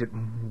afraid it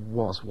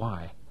was.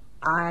 Why?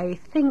 I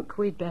think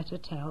we'd better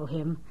tell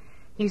him.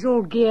 He's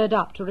all geared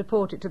up to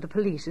report it to the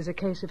police as a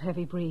case of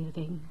heavy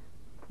breathing.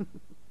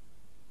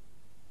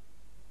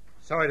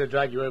 Sorry to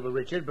drag you over,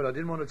 Richard, but I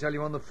didn't want to tell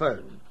you on the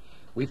phone.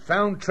 We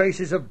found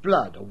traces of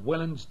blood on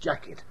Welland's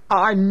jacket.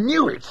 I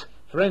knew it!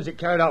 Forensic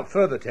carried out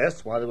further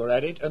tests while they were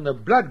at it, and the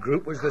blood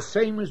group was the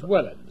same as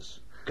Welland's.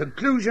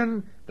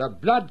 Conclusion, the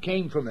blood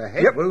came from the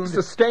head wound...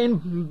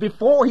 sustained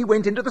before he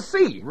went into the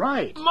sea.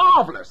 Right.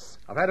 Marvellous!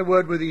 I've had a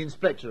word with the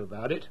inspector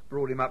about it,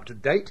 brought him up to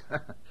date,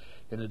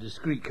 in a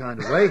discreet kind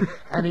of way,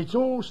 and it's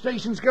all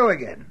stations go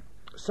again.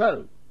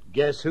 So,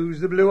 guess who's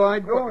the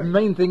blue-eyed boy? Well, the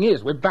main thing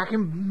is, we're back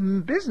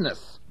in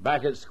business.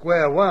 Back at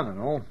square one and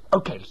all.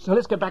 Okay, so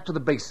let's get back to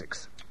the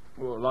basics.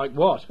 Well, like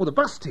what? Well, the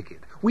bus ticket.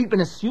 We'd been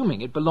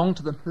assuming it belonged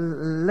to the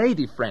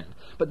lady friend,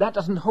 but that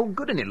doesn't hold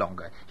good any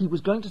longer. He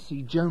was going to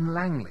see Joan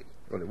Langley.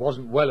 Well, it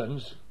wasn't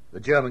Welland's. The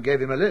German gave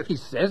him a lift. He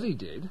says he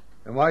did.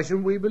 And why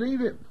shouldn't we believe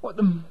him? Well, at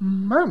the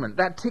moment,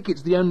 that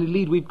ticket's the only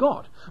lead we've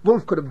got.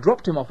 Wolf could have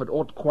dropped him off at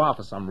Haute Croix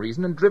for some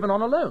reason and driven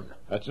on alone.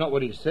 That's not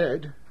what he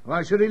said.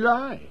 Why should he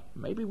lie?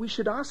 Maybe we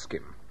should ask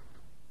him.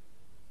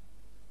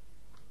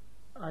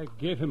 I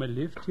gave him a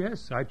lift,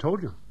 yes, I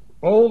told you.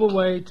 All the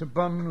way to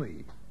Bon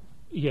Nuit?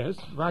 Yes,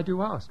 why do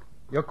you ask?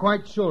 You're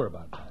quite sure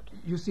about that?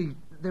 You see,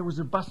 there was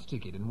a bus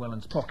ticket in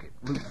Welland's pocket,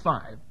 Route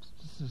 5,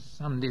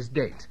 Sunday's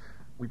date.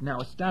 We've now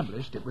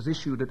established it was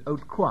issued at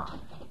Haute Croix.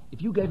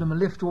 If you gave him a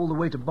lift all the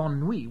way to Bon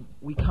Nuit,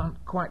 we can't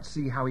quite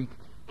see how he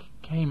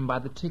came by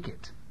the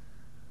ticket.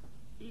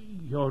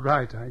 You're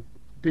right, I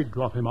did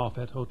drop him off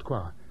at Haute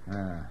Croix.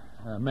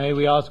 May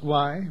we ask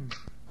why?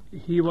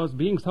 He was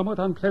being somewhat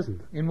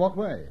unpleasant. In what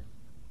way?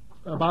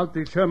 about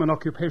the German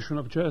occupation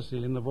of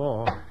Jersey in the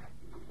war.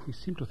 He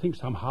seemed to think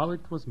somehow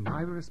it was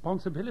my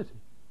responsibility.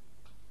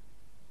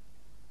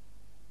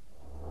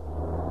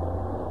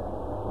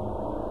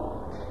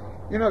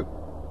 You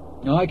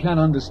know, I can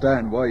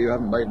understand why you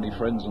haven't made any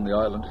friends on the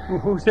island.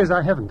 Who says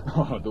I haven't?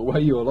 Oh, the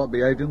way you lot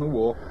behaved in the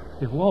war.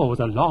 The war was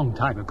a long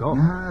time ago.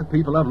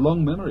 People have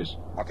long memories.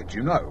 What did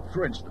you know?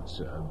 For instance,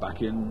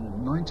 back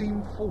in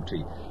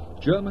 1940,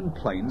 German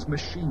planes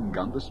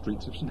machine-gunned the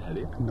streets of St.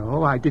 Helier.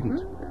 No, I didn't.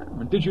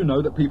 And did you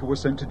know that people were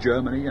sent to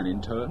Germany and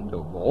interned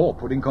or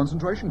put in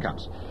concentration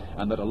camps,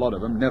 and that a lot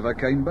of them never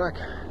came back?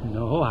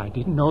 No, I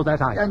didn't know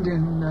that either. And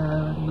in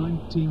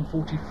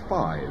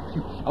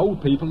 1945,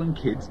 old people and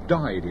kids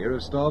died here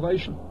of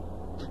starvation.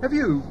 Have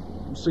you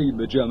seen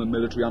the German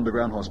military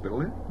underground hospital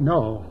here?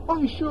 No.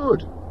 Oh, you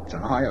should. It's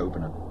an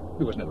eye-opener.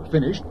 It was never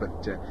finished,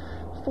 but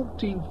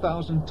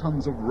 14,000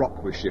 tons of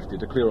rock was shifted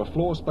to clear a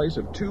floor space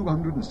of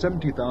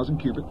 270,000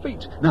 cubic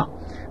feet. Now,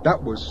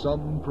 that was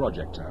some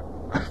project.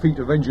 A feat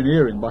of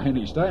engineering by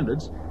any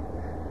standards.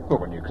 But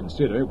when you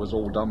consider it was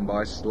all done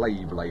by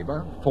slave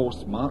labour,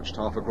 force-marched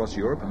half across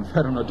Europe and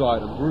fed on a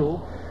diet of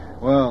gruel,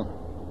 well,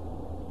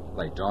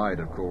 they died,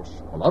 of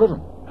course. A lot of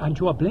them. And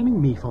you are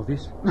blaming me for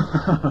this?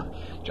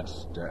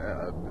 Just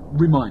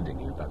reminding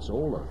you, that's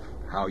all, of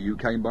how you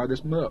came by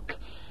this Merc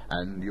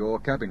and your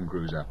cabin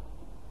cruiser.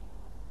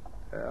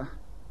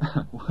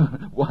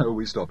 Why are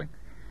we stopping?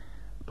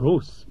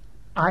 Bruce,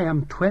 I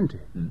am 20.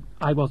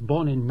 I was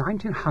born in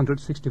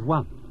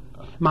 1961.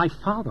 My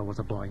father was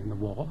a boy in the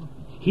war.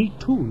 He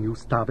too knew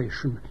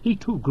starvation. He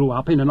too grew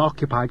up in an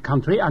occupied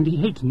country, and he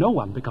hates no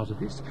one because of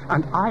this.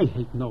 And I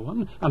hate no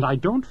one, and I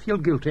don't feel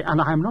guilty,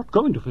 and I am not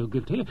going to feel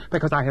guilty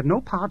because I had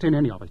no part in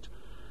any of it.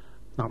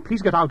 Now,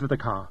 please get out of the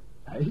car.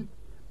 Hey?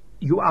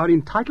 You are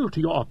entitled to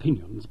your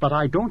opinions, but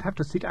I don't have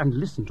to sit and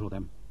listen to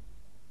them.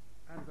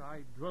 And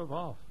I drove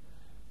off.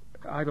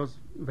 I was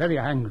very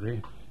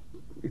angry.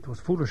 It was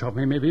foolish of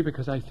me, maybe,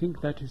 because I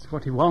think that is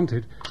what he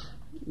wanted.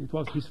 It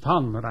was his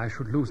fun that I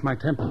should lose my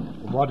temper.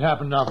 What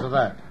happened after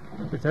that?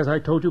 But as I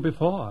told you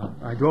before,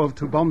 I drove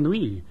to Bonne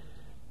Nuit.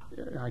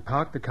 I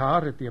parked the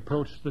car at the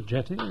approach to the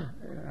jetty.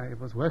 I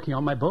was working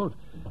on my boat.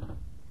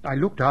 I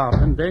looked up,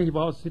 and there he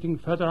was, sitting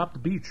further up the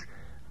beach.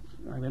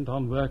 I went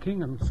on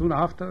working, and soon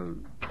after,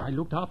 I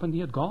looked up, and he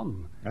had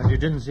gone. And you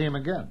didn't see him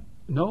again?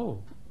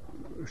 No.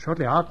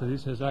 Shortly after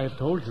this, as I have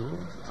told you,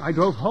 I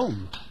drove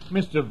home.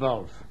 Mr.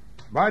 Wolf,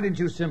 why didn't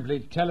you simply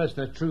tell us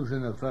the truth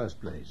in the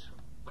first place?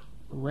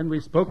 When we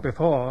spoke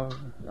before,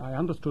 I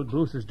understood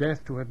Bruce's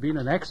death to have been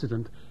an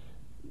accident.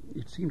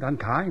 It seemed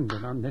unkind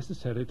and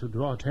unnecessary to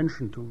draw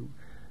attention to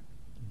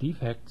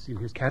defects in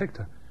his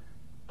character.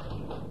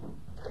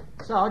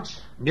 Sarge?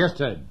 Yes,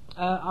 Ted?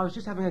 I was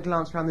just having a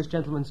glance round this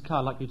gentleman's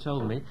car like you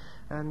told me,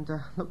 and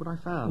look what I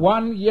found.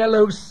 One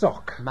yellow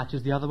sock.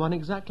 Matches the other one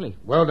exactly.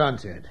 Well done,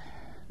 Ted.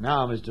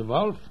 Now, Mr.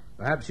 Wolf,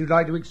 perhaps you'd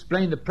like to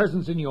explain the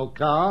presence in your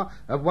car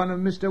of one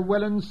of Mr.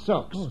 Welland's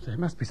socks. Oh, there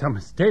must be some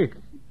mistake.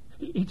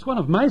 It's one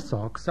of my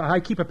socks.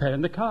 I keep a pair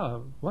in the car.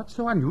 What's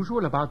so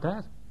unusual about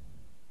that?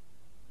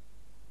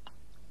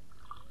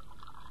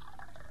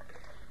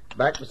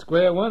 Back to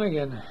square one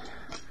again.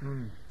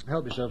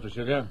 Help yourself to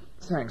sugar.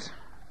 Thanks.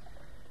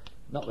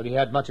 Not that he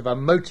had much of a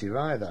motive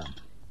either.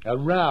 A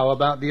row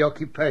about the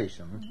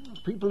occupation.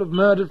 People have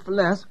murdered for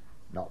less.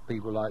 Not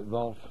people like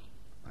Wolf.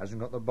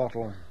 Hasn't got the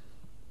bottle.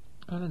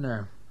 I don't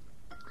know.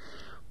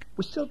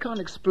 We still can't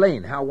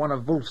explain how one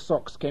of Wolf's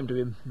socks came to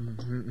be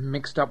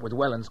mixed up with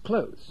Welland's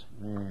clothes.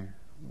 Yeah,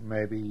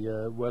 maybe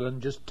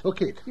Welland just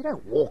took it. You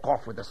don't walk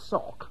off with a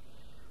sock.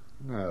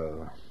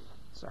 No.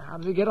 So how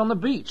did he get on the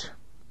beach?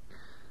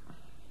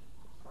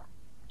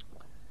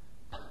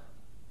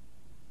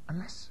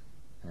 Unless...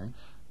 Eh?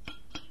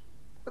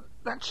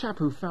 That chap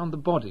who found the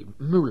body,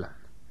 Moulin.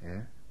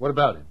 Yeah? What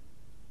about him?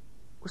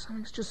 Well,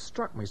 something's just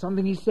struck me.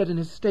 Something he said in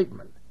his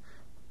statement.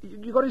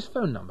 You got his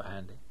phone number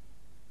handy?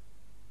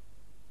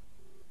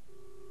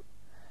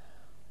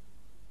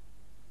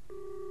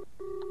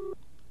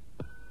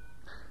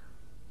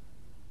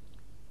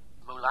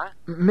 Moulin?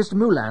 Mr.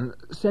 Moulin,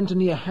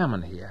 Centenier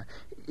Hammond here.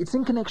 It's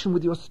in connection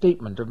with your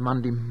statement of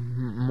Monday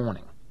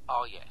morning.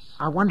 Oh, yes.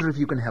 I wonder if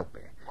you can help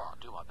me. Well, I'll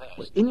do my best.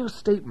 Well, in your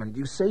statement,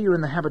 you say you're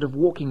in the habit of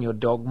walking your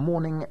dog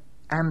morning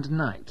and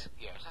night.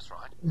 Yes, that's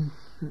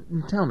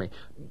right. Tell me,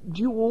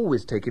 do you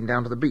always take him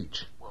down to the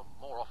beach? Well,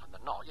 more often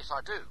than not, yes,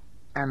 I do.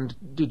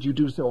 And did you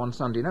do so on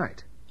Sunday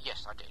night?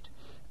 Yes, I did.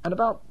 And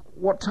about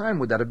what time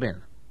would that have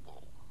been?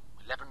 Well,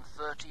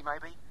 11:30,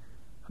 maybe?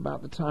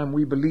 About the time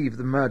we believe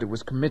the murder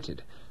was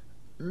committed.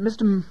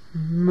 Mr.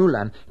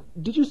 Moulin,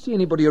 did you see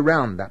anybody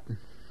around that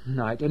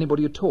night?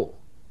 Anybody at all?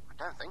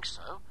 I don't think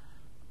so.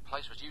 The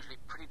place was usually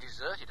pretty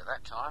deserted at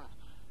that time.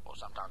 Or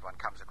sometimes one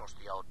comes across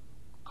the odd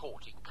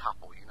courting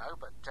couple, you know,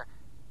 but...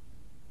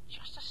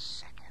 just a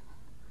second.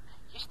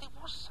 Yes, there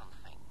was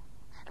something.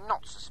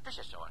 Not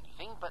suspicious or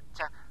anything, but...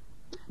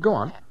 Go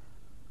on.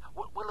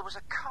 Well, there was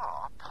a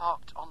car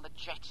parked on the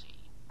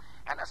jetty,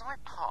 and as I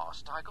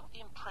passed, I got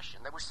the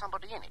impression there was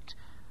somebody in it.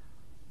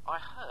 I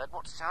heard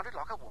what sounded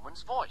like a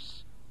woman's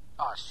voice.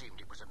 I assumed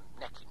it was a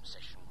necking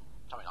session,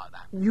 Something like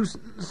that. You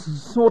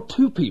saw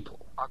two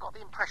people? I got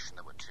the impression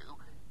there were two.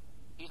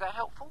 Is that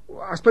helpful?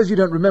 Well, I suppose you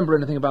don't remember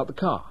anything about the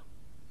car.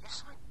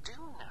 Yes, I do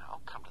now,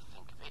 come to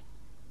think of it.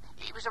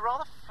 It was a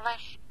rather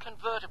flash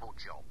convertible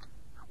job.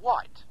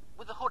 White,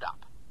 with the hood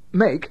up.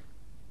 Make?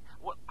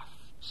 Well, I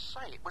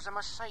say, it was a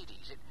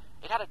Mercedes.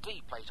 It had a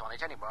D plate on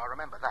it anyway, I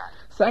remember that.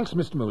 Thanks,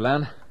 Mr.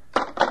 Moulin.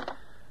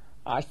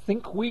 I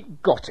think we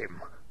got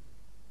him.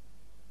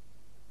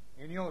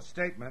 In your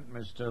statement,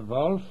 Mr.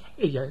 Wolf...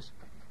 Yes?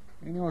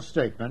 In your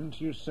statement,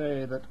 you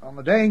say that on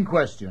the day in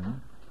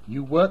question,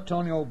 you worked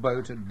on your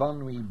boat at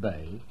Bonnuy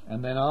Bay,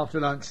 and then after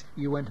lunch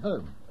you went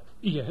home.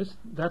 Yes,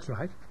 that's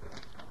right.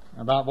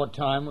 About what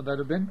time would that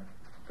have been?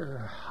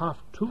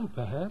 2:30,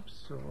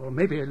 perhaps, or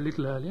maybe a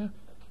little earlier.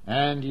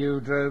 And you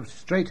drove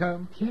straight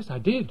home? Yes, I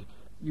did.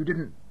 You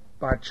didn't,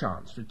 by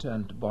chance,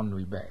 return to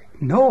Bonnuy Bay?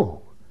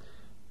 No.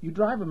 You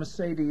drive a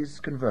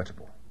Mercedes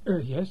convertible?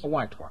 Yes. A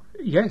white one?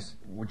 Yes.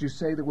 Would you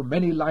say there were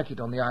many like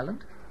it on the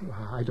island?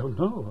 I don't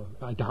know.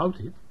 I doubt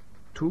it.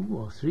 2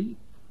 or 3.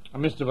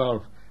 Mr.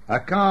 Wolf,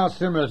 a car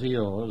similar to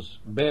yours,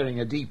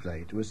 bearing a D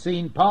plate, was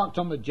seen parked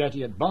on the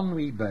jetty at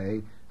Bonnuy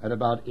Bay at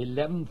about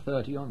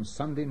 11:30 on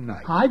Sunday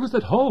night. I was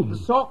at home. The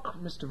sock,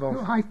 Mr. Wolf?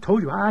 No, I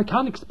told you, I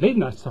can't explain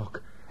that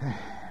sock.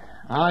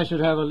 I should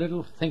have a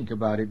little think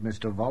about it,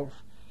 Mr. Wolf.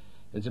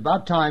 It's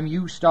about time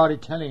you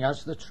started telling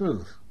us the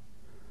truth.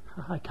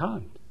 I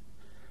can't.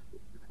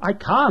 I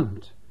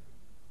can't.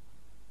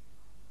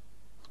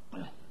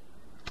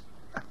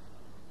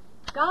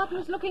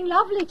 Garden's looking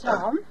lovely,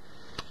 Tom.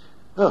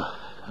 Oh,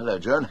 hello,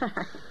 Joan.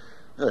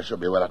 I shall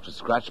be well up to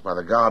scratch by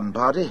the garden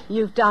party.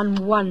 You've done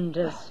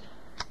wonders.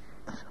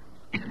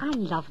 I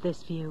love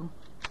this view.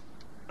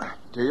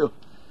 Do you?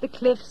 The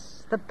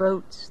cliffs, the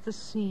boats, the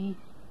sea,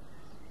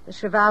 the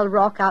Cheval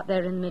Rock out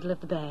there in the middle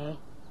of the bay.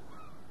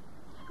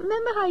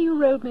 Remember how you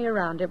rode me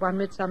around it one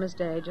midsummer's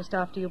day just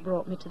after you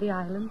brought me to the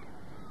island?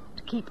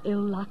 To keep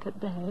ill luck at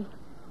bay.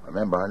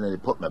 Remember, I nearly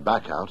put my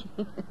back out.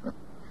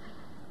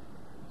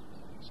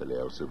 Silly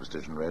old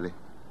superstition, really.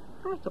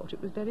 I thought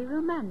it was very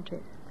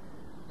romantic.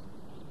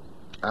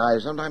 I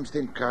sometimes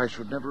think I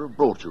should never have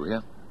brought you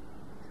here.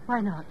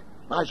 Why not?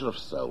 I should have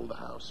sold the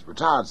house,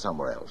 retired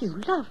somewhere else.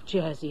 You love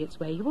Jersey. It's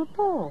where you were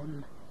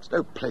born. It's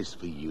no place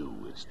for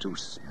you. It's too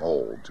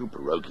small, too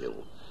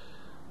parochial.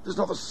 There's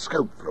not the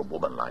scope for a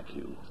woman like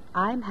you.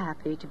 I'm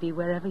happy to be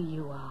wherever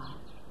you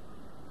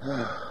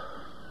are.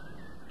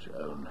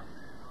 Joan.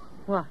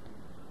 What?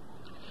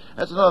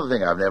 That's another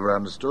thing I've never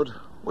understood.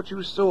 What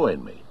you saw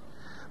in me.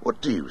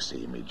 What do you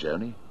see in me,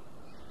 Joni?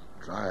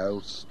 Dry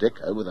old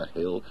stick over the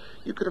hill.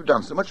 You could have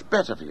done so much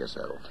better for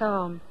yourself.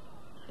 Tom,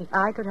 if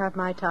I could have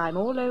my time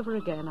all over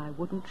again, I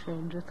wouldn't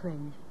change a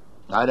thing.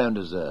 I don't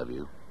deserve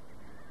you.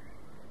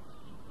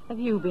 Have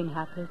you been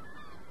happy?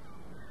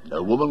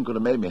 No woman could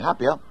have made me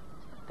happier.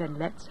 Then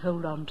let's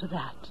hold on to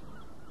that.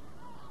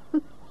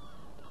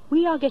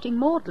 We are getting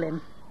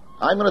maudlin.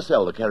 I'm going to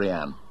sell the Kerry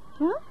Ann.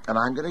 What? And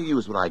I'm going to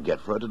use what I get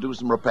for her to do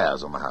some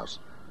repairs on the house.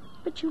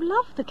 But you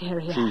love the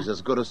Kerry Ann. She's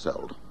as good as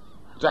sold.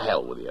 To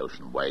hell with the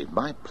ocean wave.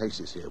 My place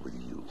is here with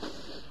you.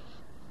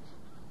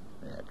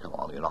 Yeah, come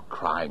on, you're not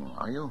crying,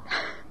 are you?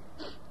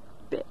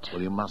 Bit.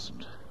 Well, you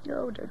mustn't.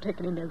 Oh, don't take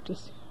any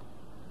notice.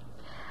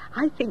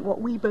 I think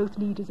what we both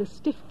need is a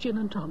stiff gin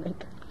and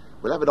tonic.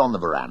 We'll have it on the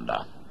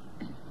veranda.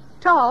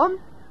 Tom?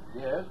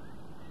 Yes?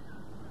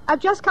 I've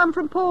just come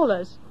from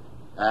Paula's.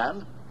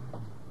 And?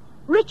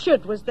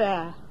 Richard was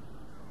there.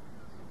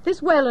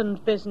 This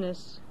Welland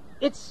business.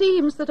 It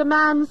seems that a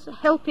man's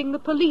helping the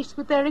police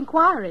with their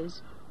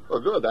inquiries. Oh,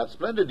 good. That's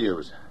splendid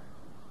news.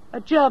 A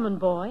German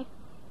boy.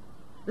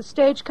 The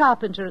stage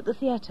carpenter at the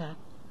theatre.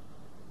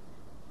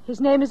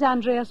 His name is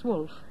Andreas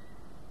Wolf.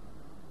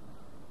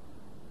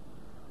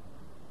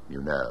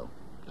 You know,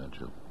 don't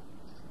you?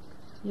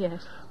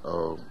 Yes.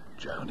 Oh,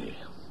 Joni,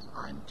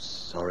 I'm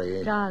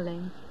sorry.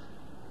 Darling,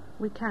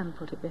 we can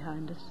put it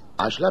behind us.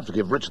 I shall have to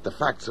give Richard the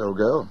facts, old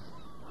girl.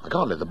 I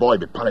can't let the boy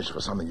be punished for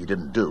something he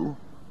didn't do.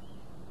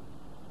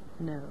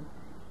 No.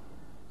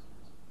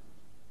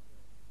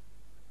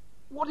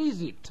 What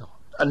is it, Tom?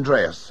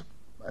 Andreas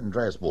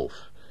Wolf.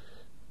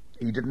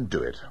 He didn't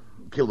do it.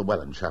 Kill the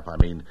Welland chap, I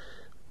mean.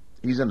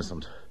 He's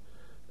innocent.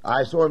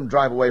 I saw him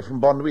drive away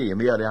from Bonnuy in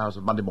the early hours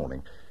of Monday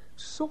morning.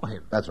 Saw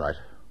him? That's right.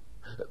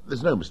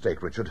 There's no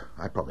mistake, Richard,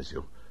 I promise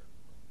you.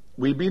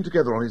 We'd been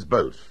together on his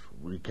boat.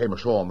 We came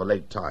ashore on the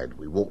late tide.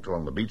 We walked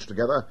along the beach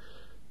together.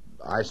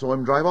 I saw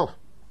him drive off.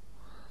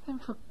 Then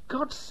for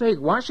God's sake,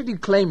 why should he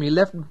claim he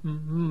left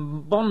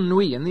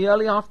Bonnuy in the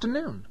early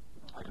afternoon?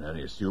 I can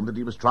only assume that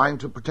he was trying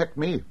to protect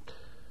me.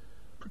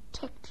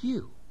 Protect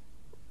you?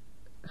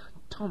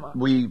 Tom,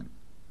 We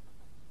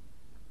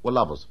were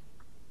lovers.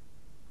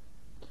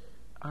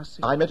 I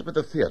see. I met him at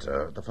the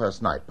theatre at the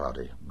first night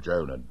party.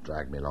 Joan had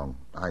dragged me along.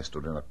 I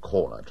stood in a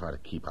corner, trying to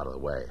keep out of the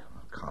way.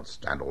 I can't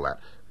stand all that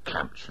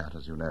camp chat,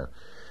 as you know.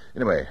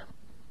 Anyway,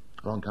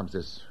 along comes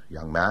this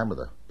young man with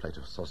a plate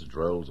of sausage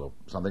rolls or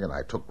something, and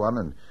I took one,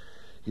 and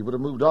he would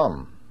have moved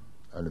on.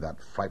 Only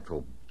that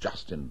frightful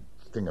Justin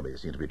Thingamy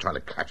seemed to be trying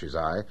to catch his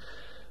eye.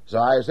 So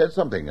I said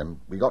something, and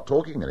we got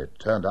talking, and it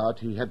turned out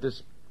he had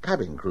this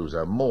cabin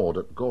cruiser moored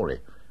at Gorey.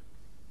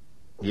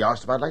 He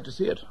asked if I'd like to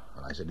see it,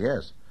 and I said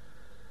yes.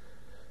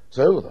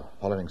 So, the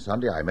following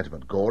Sunday, I met him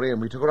at Gorey,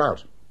 and we took her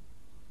out.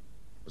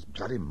 It was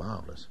bloody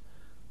marvellous.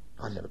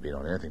 I'd never been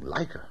on anything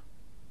like her.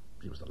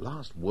 She was the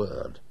last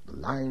word. The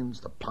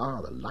lines, the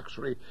power, the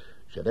luxury.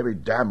 She had every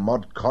damn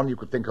mod con you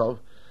could think of.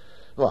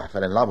 Oh, I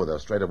fell in love with her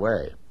straight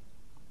away.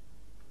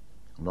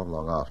 Not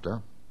long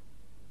after,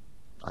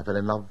 I fell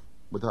in love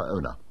with her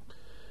owner.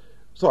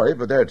 Sorry,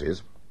 but there it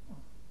is.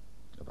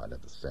 If I'd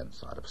had the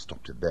sense, I'd have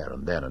stopped it there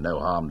and then, and no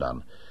harm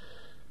done.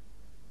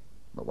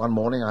 But one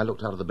morning I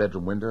looked out of the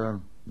bedroom window,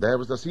 and there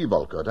was the Sea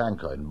Volker at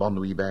anchor in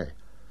Bonnuy Bay.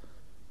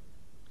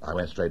 I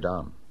went straight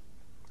down.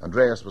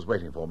 Andreas was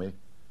waiting for me.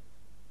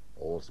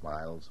 All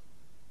smiles.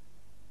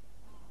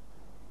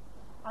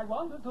 I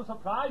wanted to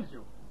surprise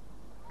you.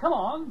 Come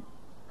on.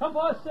 Come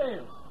for a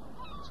sail.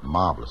 It's a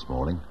marvellous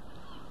morning.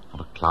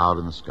 Not a cloud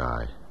in the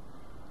sky.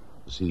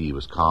 The sea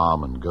was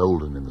calm and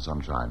golden in the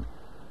sunshine.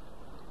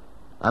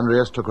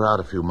 Andreas took her out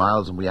a few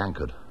miles and we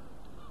anchored.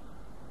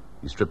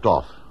 He stripped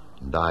off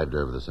and dived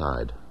over the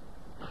side.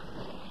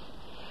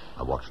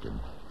 I watched him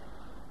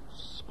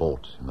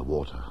sport in the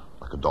water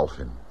like a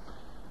dolphin.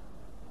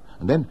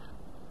 And then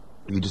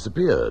he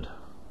disappeared,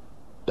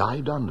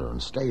 dived under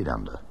and stayed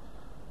under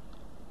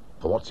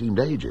for what seemed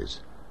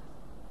ages.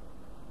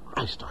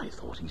 Christ, I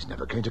thought he's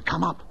never going to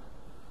come up.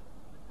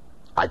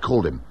 I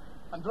called him.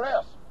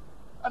 Andreas!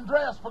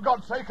 Andreas, for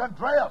God's sake,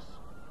 Andreas!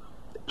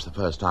 It was the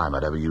first time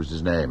I'd ever used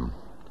his name.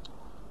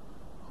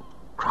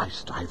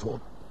 Christ, I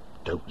thought,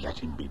 don't let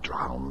him be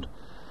drowned.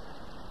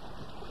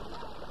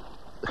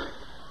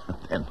 And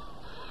then,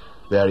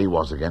 there he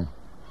was again.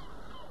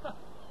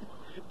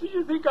 Do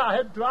you think I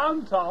had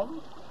drowned,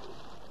 Tom?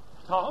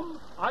 Tom,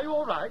 are you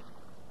all right?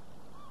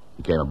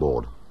 He came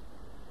aboard.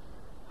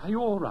 Are you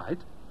all right?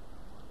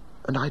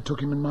 And I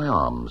took him in my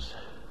arms,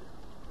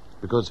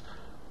 because,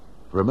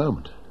 for a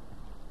moment,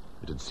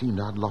 it had seemed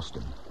I'd lost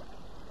him.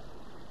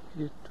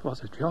 It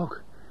was a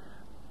joke.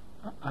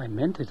 I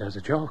meant it as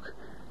a joke.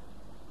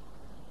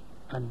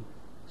 I'm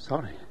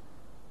sorry.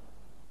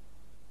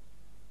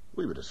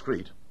 We were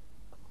discreet.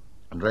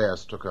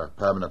 Andreas took a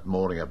permanent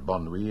mooring at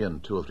Bonnuy,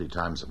 and 2 or 3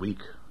 times a week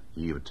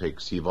he would take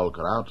Sea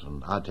Volker out,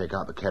 and I'd take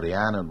out the Kerry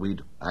Ann, and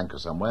we'd anchor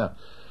somewhere,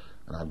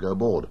 and I'd go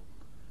aboard.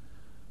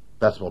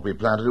 That's what we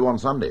planned to do on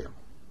Sunday.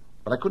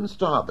 But I couldn't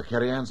start the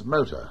Kerry Ann's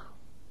motor,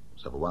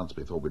 so for once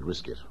we thought we'd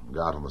risk it and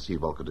go out on the Sea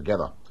Volker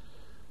together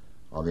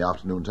on the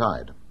afternoon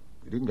tide.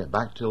 We didn't get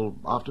back till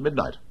after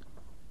midnight.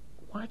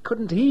 Why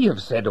couldn't he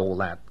have said all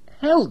that?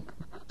 Hell,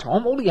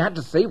 Tom, all he had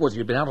to say was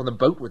you'd been out on the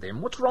boat with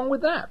him. What's wrong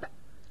with that?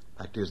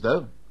 Fact is,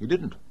 though, he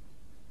didn't.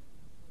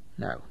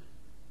 No.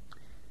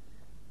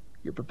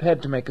 You're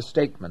prepared to make a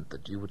statement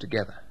that you were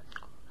together.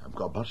 I've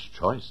got much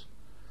choice.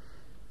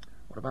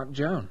 What about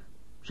Joan?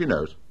 She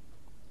knows.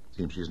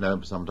 Seems she's known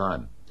for some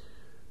time.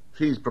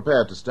 She's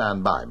prepared to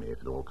stand by me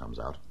if it all comes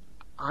out.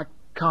 I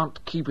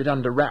can't keep it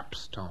under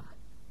wraps, Tom.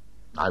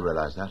 I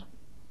realise that.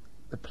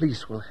 The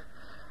police will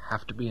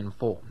have to be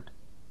informed.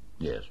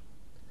 Yes.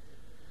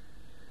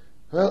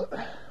 Well,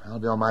 I'll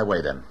be on my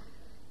way then.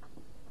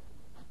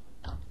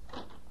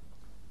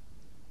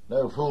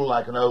 No fool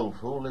like an old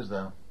fool, is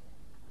there?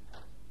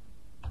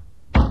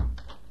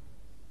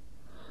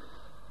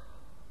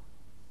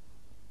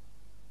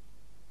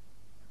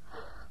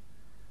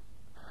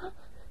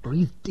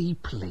 Breathe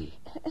deeply.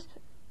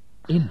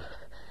 In.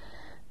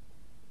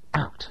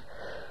 Out.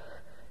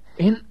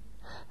 In.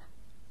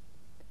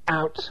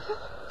 Out.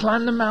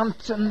 Climb the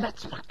mountain.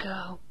 That's my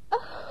girl.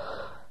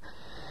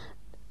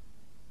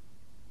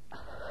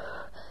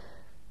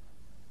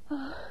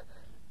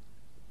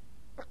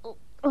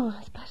 Oh,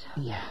 that's better.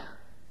 Yeah.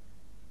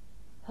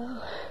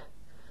 Oh.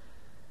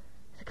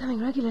 They're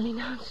coming regularly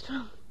now and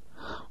strong.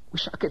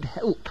 Wish I could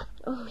help.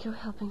 Oh, you're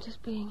helping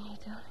just being here,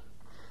 darling.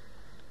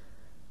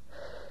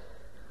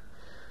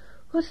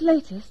 What's the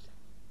latest?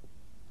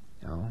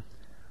 Oh,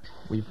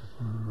 we've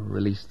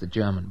released the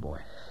German boy.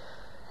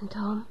 And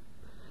Tom?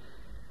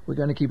 We're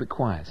going to keep it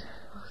quiet.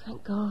 Oh,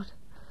 thank God.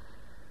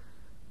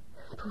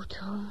 Poor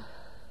Tom.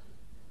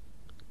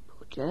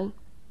 Poor Joan.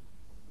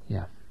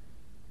 Yeah.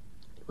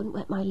 You wouldn't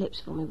wet my lips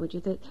for me, would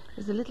you?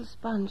 There's a little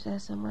sponge there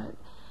somewhere.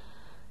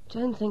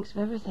 Joan thinks of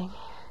everything.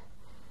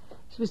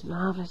 She was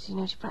marvellous, you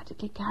know. She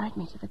practically carried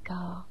me to the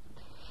car.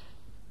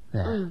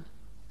 There.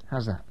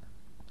 How's that?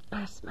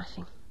 Ah,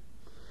 smashing.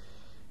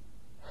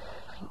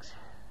 Thanks.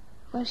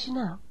 Where's she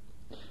now?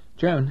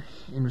 Joan,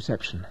 in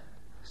reception.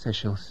 Says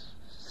she'll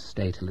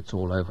stay till it's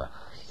all over.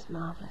 Oh, she's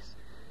marvellous.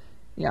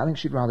 Yeah, I think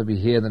she'd rather be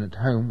here than at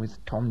home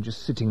with Tom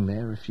just sitting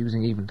there,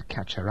 refusing even to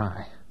catch her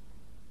eye.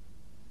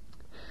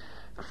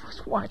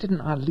 Why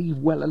didn't I leave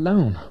well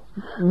alone?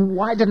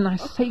 Why didn't I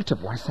say to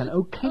Voisin,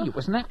 okay, it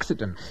was an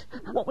accident?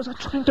 What was I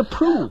trying to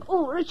prove?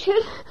 Oh,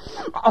 Richard.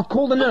 I'll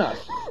call the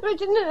nurse.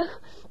 Richard, no.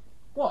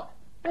 What?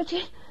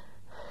 Richard.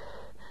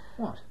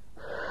 What?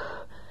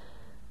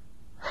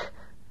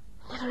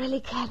 Never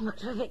really cared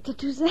much for Victor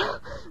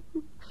Touzel.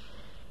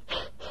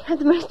 He had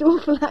the most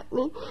awful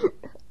acne.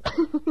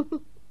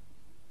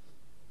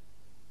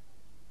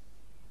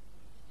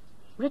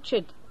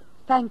 Richard,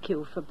 thank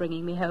you for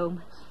bringing me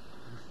home.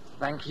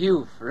 Thank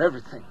you for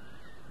everything.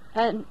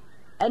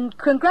 And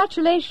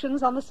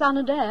congratulations on the son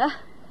and heir.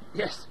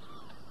 Yes.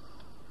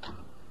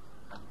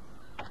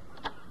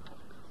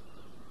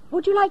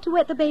 Would you like to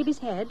wet the baby's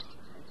head?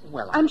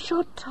 Well, I'm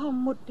sure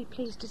Tom would be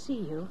pleased to see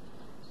you.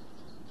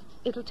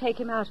 It'll take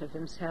him out of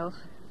himself.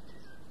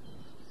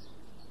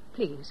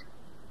 Please.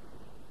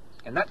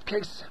 In that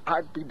case,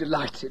 I'd be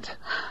delighted.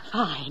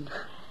 Fine.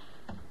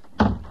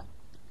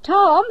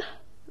 Tom,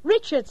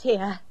 Richard's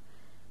here.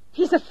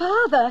 He's a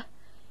father.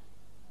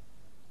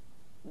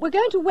 We're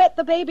going to wet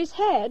the baby's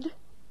head.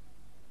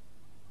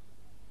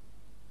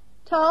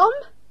 Tom?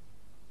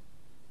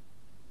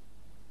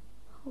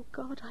 Oh,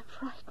 God, I'm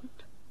frightened.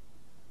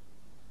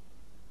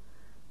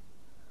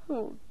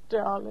 Oh,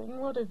 darling,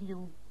 what have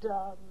you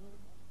done?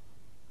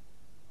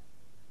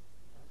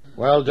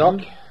 Well,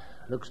 Doc,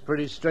 looks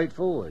pretty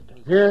straightforward.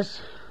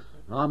 Yes.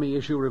 Army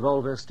issue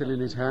revolver still in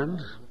his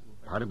hand.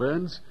 Powder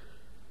burns.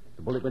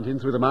 The bullet went in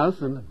through the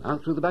mouth and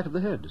out through the back of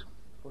the head.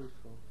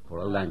 Poor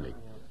old Langley.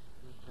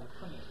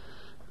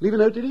 Leave a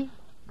note, did he?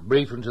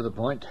 Brief and to the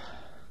point.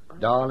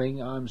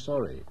 Darling, I'm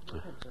sorry.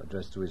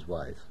 Addressed to his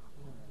wife.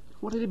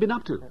 What had he been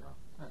up to?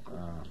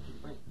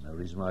 No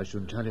reason why I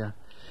shouldn't tell you.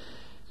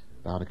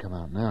 About to come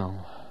out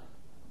now.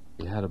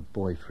 He had a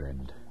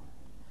boyfriend.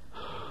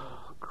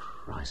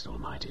 Christ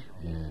almighty.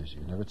 Yes,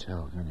 you never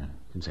tell, can you?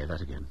 You can say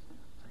that again.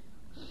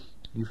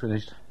 You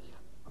finished?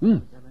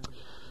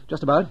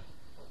 Just about.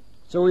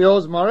 So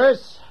yours,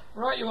 Morris?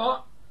 Right you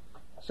are.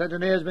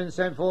 Centenier's been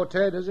sent for,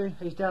 Ted, has he?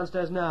 He's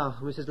downstairs now,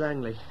 Mrs.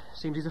 Langley.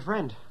 Seems he's a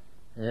friend.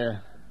 Yeah,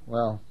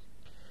 well,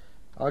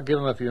 I'll give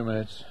him a few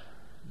minutes.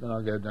 Then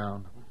I'll go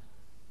down.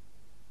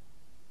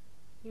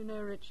 You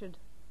know, Richard,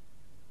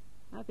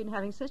 I've been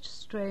having such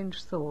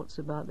strange thoughts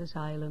about this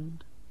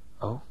island.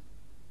 Oh?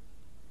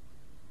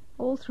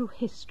 All through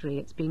history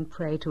it's been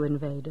prey to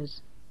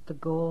invaders. The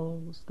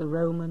Gauls, the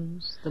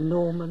Romans, the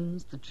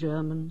Normans, the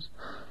Germans.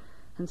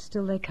 And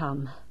still they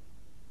come.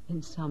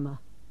 In summer.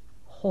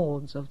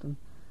 Hordes of them.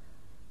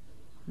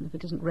 And if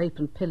it isn't rape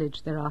and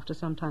pillage thereafter,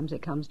 sometimes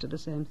it comes to the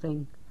same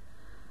thing.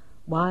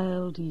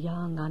 Wild,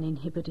 young,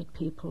 uninhibited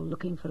people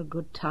looking for a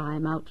good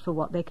time, out for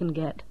what they can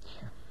get.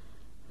 Yeah.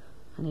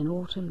 And in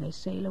autumn they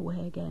sail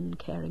away again,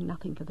 caring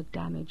nothing for the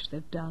damage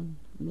they've done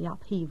and the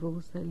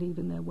upheavals they leave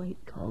in their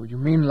wake. Oh, you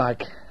mean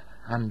like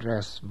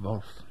Andreas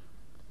Wolff?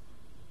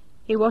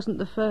 He wasn't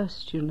the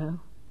first, you know,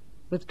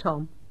 with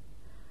Tom.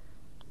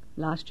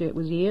 Last year it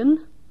was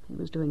Ian. He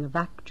was doing a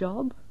vac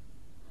job.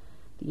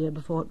 The year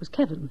before it was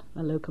Kevin,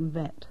 a locum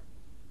vet.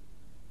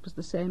 It was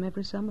the same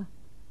every summer.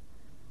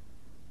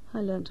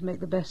 I learned to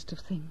make the best of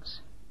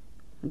things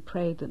and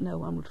prayed that no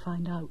one would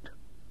find out.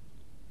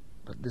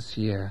 But this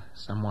year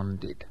someone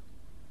did.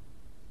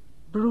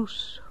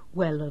 Bruce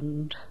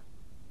Welland.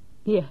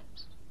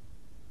 Yes.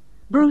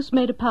 Bruce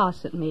made a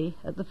pass at me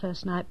at the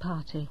first night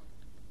party.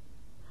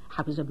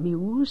 I was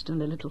amused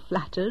and a little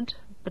flattered,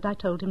 but I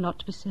told him not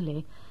to be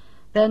silly.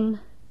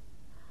 Then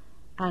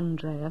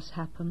Andreas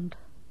happened.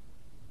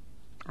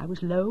 I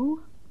was low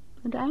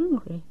and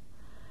angry.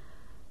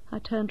 I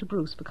turned to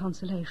Bruce for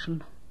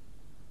consolation.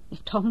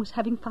 If Tom was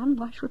having fun,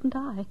 why shouldn't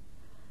I?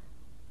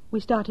 We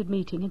started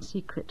meeting in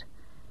secret.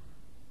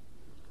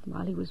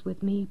 While he was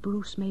with me,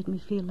 Bruce made me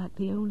feel like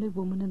the only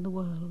woman in the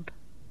world.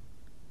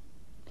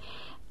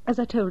 As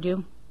I told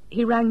you,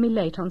 he rang me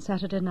late on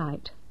Saturday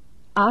night.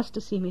 Asked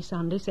to see me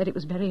Sunday, said it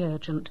was very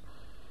urgent.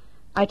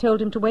 I told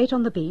him to wait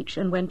on the beach,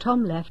 and when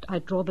Tom left,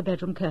 I'd draw the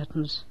bedroom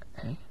curtains.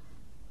 Eh?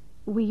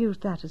 We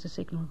used that as a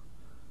signal.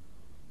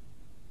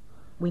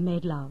 We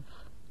made love.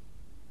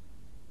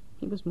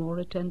 He was more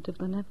attentive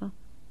than ever.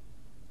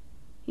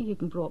 He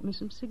even brought me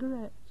some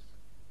cigarettes.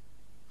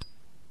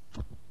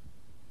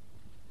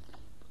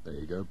 There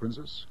you go,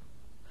 Princess.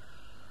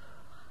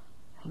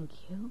 Thank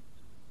you.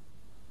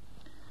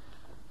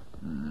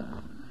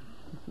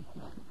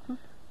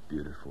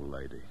 Beautiful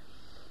lady.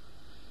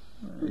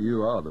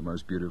 You are the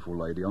most beautiful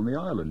lady on the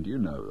island, you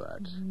know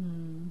that.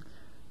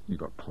 You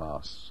got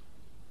class.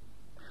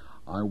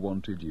 I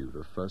wanted you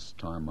the first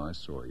time I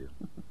saw you.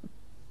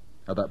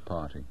 At that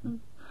party.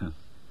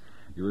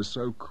 You were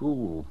so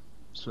cool,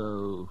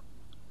 so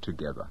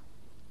together.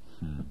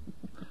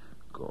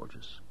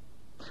 Gorgeous.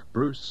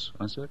 Bruce,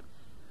 I said,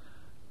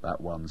 that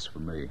one's for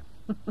me.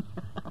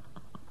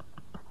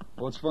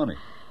 What's funny?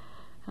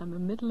 I'm a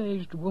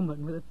middle-aged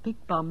woman with a big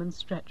bum and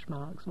stretch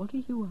marks. What are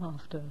you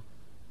after?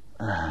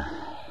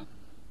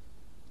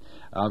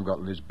 I've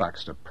got Liz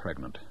Baxter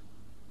pregnant.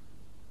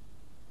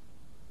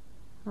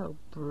 Oh,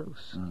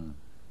 Bruce.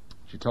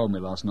 She told me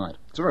last night.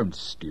 It's her own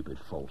stupid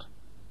fault.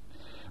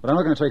 But I'm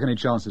not going to take any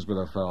chances with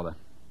her father.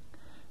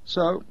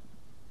 So,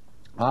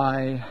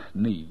 I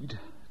need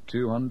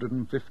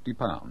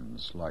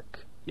 £250,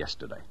 like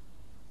yesterday.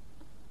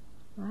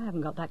 I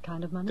haven't got that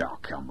kind of money. Oh,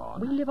 come on.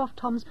 We live off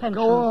Tom's pension.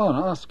 Go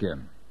on, ask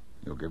him.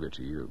 He'll give it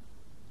to you.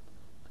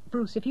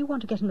 Bruce, if you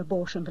want to get an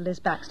abortion for Liz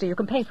Baxter, you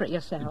can pay for it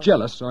yourself. You're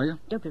jealous, are you?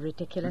 Don't be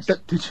ridiculous.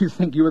 Did you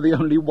think you were the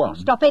only one?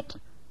 Stop it.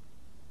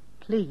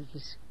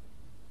 Please.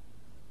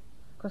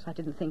 course, I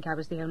didn't think I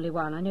was the only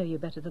one. I know you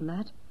better than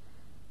that.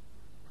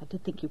 I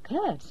did think you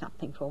cared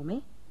something for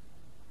me.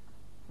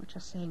 What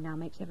you're saying now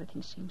makes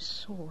everything seem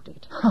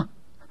sordid.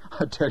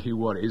 I tell you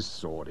what is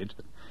sordid.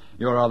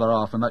 Your other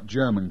half and that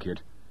German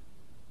kid.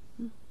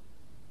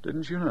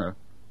 Didn't you know?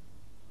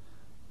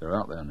 They're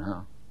out there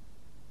now.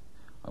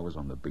 I was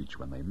on the beach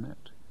when they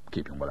met,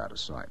 keeping well out of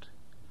sight.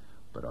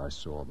 But I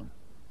saw them.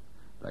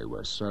 They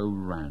were so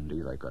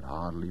randy they could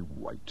hardly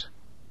wait.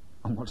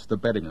 And what's the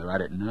betting? They're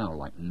at it now,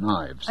 like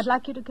knives. I'd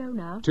like you to go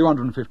now.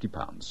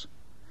 £250.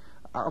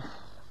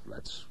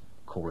 Let's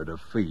call it a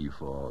fee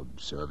for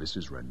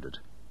services rendered.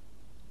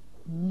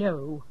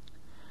 No.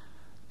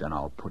 Then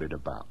I'll put it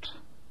about.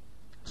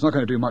 It's not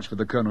going to do much for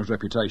the Colonel's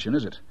reputation,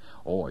 is it?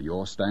 Or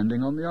you're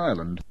standing on the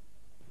island.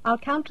 I'll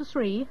count to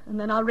 3, and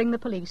then I'll ring the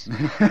police.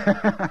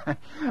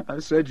 I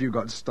said you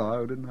got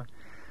style, didn't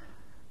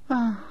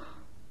I?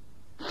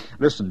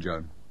 Listen,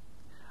 Joan.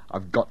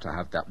 I've got to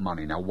have that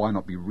money. Now, why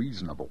not be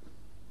reasonable?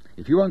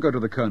 If you won't go to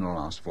the Colonel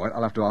and ask for it,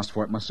 I'll have to ask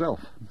for it myself.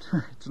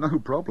 It's no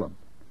problem.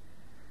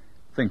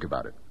 Think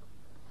about it.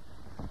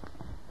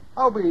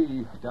 I'll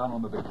be down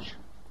on the beach.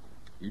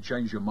 You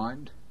change your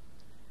mind,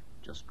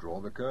 just draw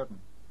the curtain.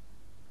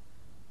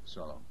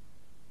 So long.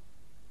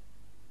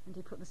 And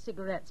he put the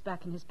cigarettes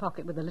back in his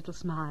pocket with a little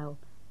smile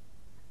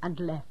and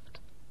left.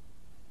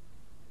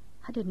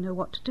 I didn't know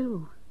what to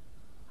do.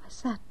 I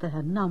sat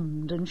there,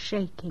 numbed and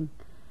shaking.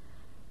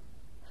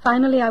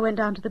 Finally, I went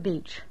down to the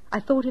beach. I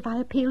thought if I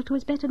appealed to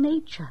his better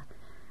nature,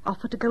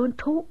 offered to go and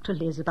talk to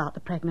Liz about the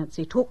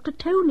pregnancy, talk to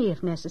Tony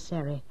if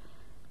necessary.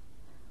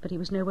 But he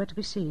was nowhere to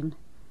be seen.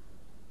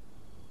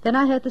 Then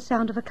I heard the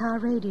sound of a car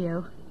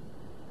radio,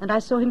 and I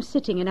saw him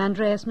sitting in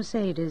Andreas'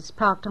 Mercedes,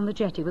 parked on the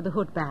jetty with the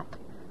hood back.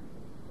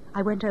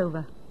 I went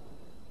over.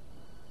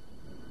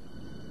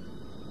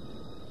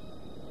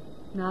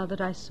 Now that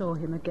I saw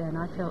him again,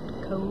 I felt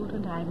cold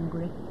and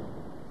angry.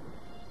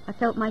 I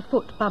felt my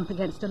foot bump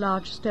against a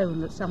large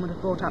stone that someone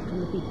had brought up from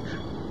the beach.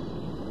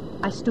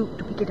 I stooped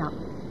to pick it up.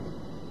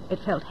 It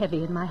felt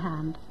heavy in my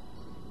hand.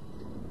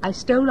 I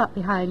stole up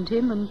behind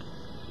him and...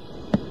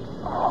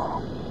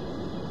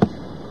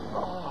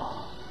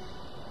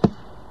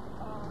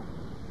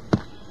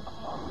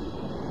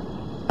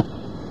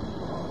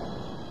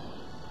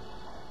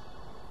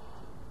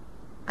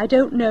 I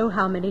don't know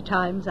how many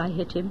times I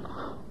hit him.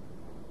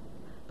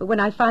 But when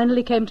I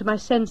finally came to my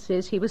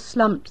senses, he was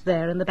slumped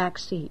there in the back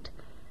seat.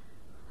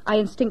 I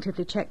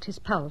instinctively checked his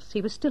pulse.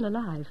 He was still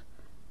alive.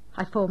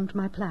 I formed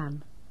my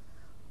plan.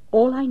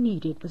 All I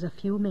needed was a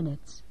few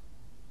minutes.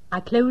 I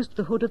closed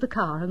the hood of the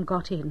car and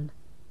got in.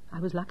 I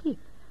was lucky.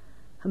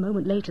 A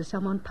moment later,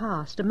 someone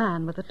passed, a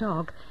man with a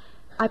dog.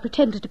 I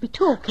pretended to be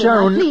talking.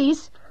 Joan!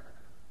 Please.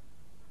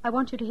 I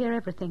want you to hear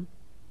everything.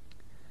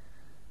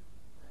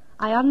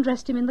 I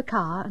undressed him in the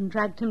car and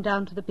dragged him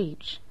down to the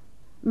beach.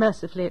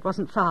 Mercifully, it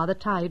wasn't far. The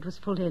tide was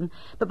full in.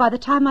 But by the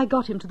time I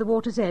got him to the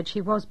water's edge,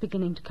 he was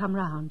beginning to come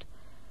round.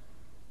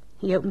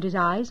 He opened his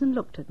eyes and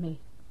looked at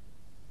me.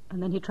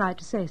 And then he tried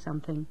to say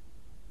something.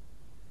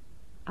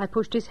 I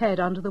pushed his head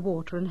under the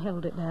water and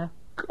held it there.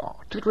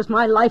 God. It was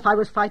my life I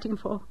was fighting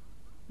for.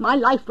 My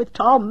life with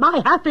Tom.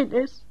 My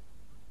happiness.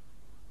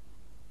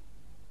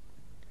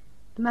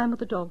 The man with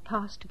the dog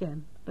passed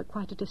again, but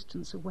quite a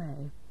distance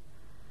away.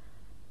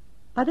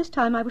 By this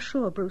time I was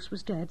sure Bruce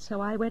was dead,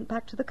 so I went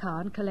back to the car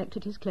and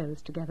collected his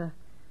clothes together.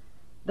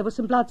 There were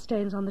some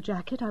bloodstains on the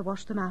jacket. I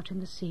washed them out in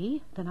the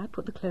sea. Then I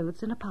put the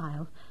clothes in a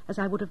pile, as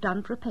I would have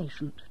done for a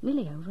patient.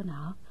 Nearly over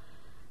now.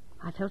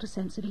 I felt a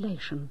sense of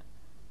elation.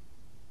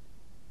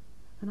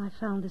 Then I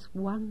found this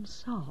one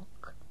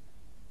sock.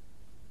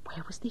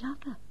 Where was the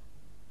other?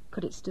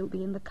 Could it still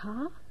be in the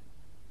car?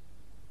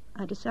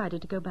 I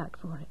decided to go back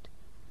for it.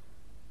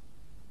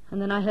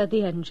 And then I heard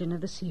the engine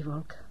of the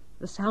Seavolk,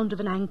 the sound of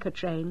an anchor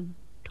train,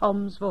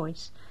 Tom's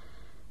voice.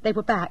 They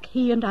were back.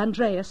 He and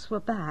Andreas were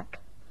back.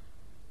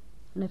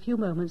 In a few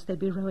moments they'd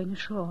be rowing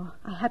ashore.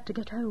 I had to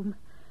get home.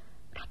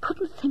 But I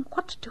couldn't think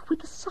what to do with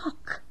the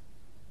sock.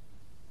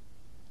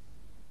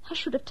 I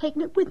should have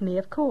taken it with me,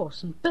 of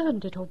course, and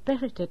burned it or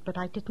buried it, but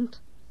I didn't.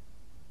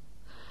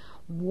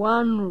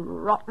 One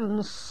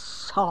rotten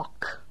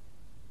sock.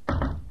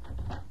 Come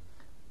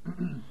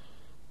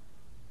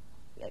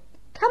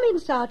in,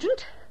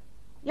 Sergeant.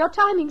 Your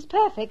timing's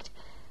perfect.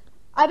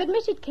 I've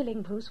admitted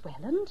killing Bruce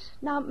Welland.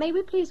 Now, may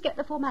we please get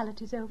the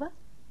formalities over?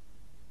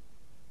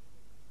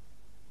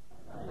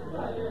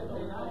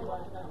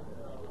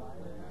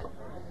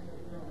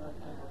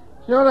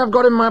 You know what I've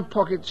got in my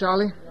pocket,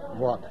 Charlie?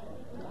 What?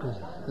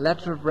 A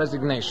letter of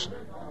resignation.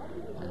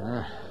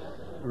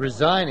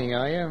 Resigning,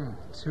 are you?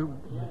 Too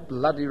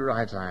bloody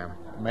right I am.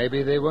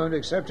 Maybe they won't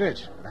accept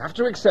it. I have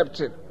to accept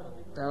it.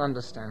 They'll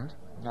understand.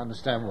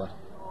 Understand what?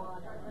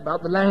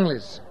 About the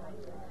Langleys.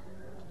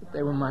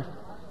 They were my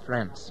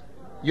friends.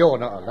 You're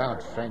not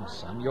allowed friends,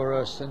 son. You're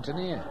a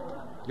centenier.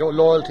 Your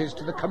loyalty's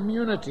to the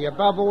community,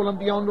 above all and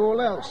beyond all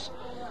else.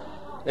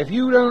 If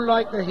you don't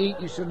like the heat,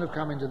 you shouldn't have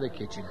come into the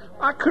kitchen.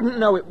 I couldn't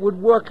know it would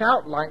work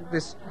out like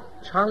this.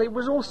 Charlie, it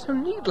was all so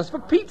needless. For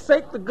Pete's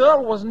sake, the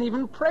girl wasn't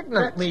even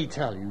pregnant. Let me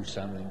tell you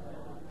something.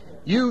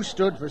 You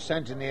stood for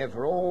Centenier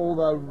for all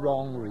the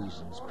wrong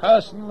reasons.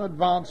 Personal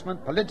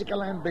advancement,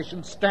 political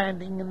ambition,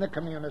 standing in the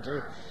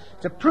community.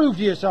 To prove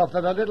to yourself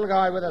that a little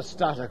guy with a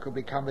stutter could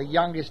become the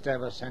youngest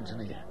ever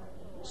Centenier.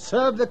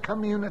 Serve the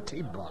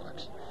community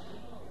bollocks.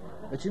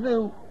 But you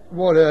know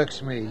what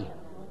irks me?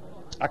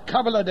 A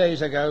couple of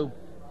days ago,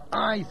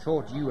 I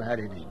thought you had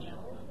it in you.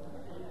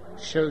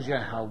 Shows you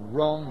how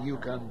wrong you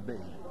can be.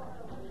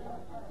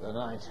 Good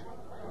night.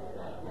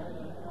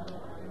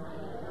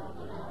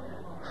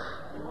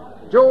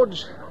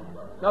 George,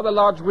 another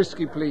large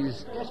whiskey,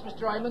 please. Yes,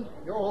 Mr. Raymond.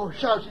 Your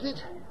shout, is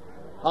it?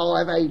 I'll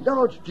have a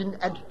large gin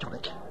and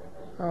tonic.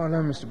 Oh, no,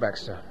 Mr.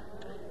 Baxter.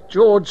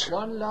 George.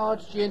 One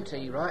large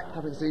G&T, right?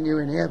 Haven't seen you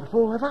in here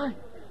before, have I?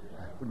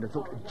 Wouldn't have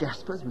thought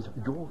Jasper's was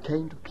your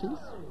kind of place.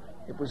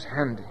 It was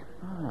handy.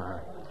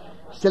 Ah.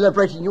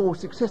 Celebrating your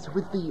success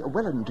with the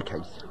Welland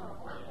case.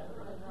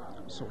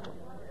 Sort of.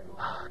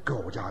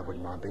 God, I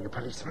wouldn't mind being a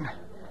policeman.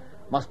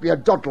 Must be a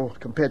doddle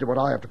compared to what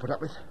I have to put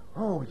up with.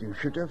 Oh, you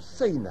should have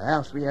seen the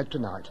house we had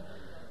tonight.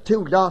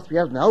 Till last we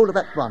had in the whole of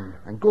that run,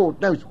 and God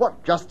knows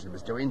what Justin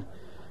was doing.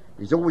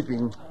 He's always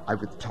been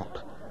over the top,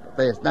 but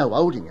there's no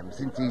holding him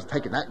since he's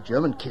taken that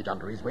German kid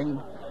under his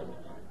wing.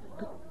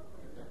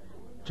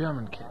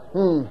 German kid?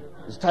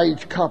 The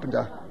stage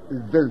carpenter,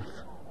 Wolf.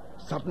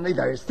 Suddenly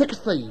they're as thick as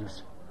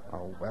thieves.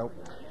 Oh, well,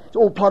 it's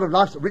all part of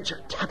life's rich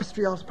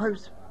tapestry, I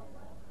suppose.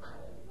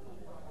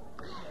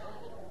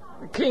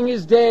 The king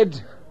is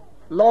dead.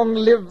 Long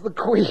live the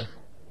queen.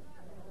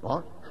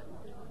 What?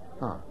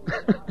 Oh.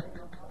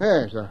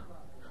 Yes,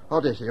 I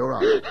dare say you're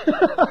right.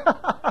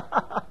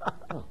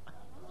 Oh.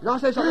 Did I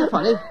say something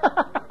funny?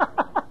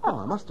 Oh,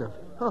 I must have.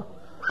 Oh.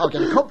 I'll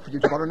get a cop for you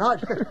tomorrow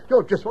night.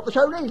 You're just what the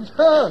show needs.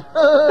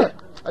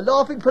 A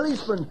laughing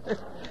policeman.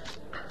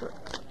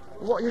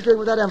 What are you doing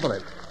with that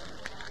envelope?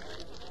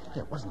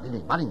 There wasn't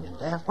any money in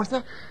there, was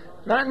there?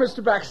 Night,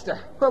 Mr. Baxter.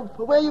 Well,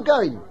 where are you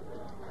going?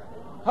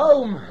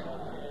 Home.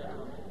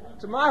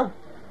 To my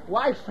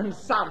wife and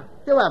son.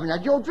 You haven't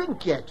had your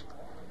drink yet.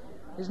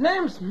 His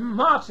name's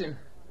Martin.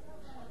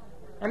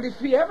 And if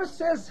he ever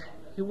says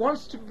he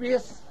wants to be a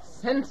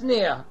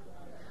centenier,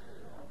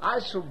 I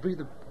shall be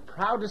the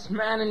proudest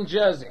man in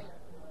Jersey.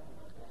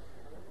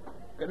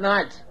 Good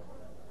night.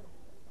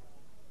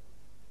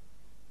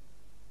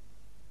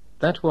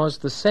 That was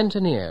The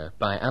Centenier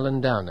by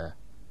Alan Downer,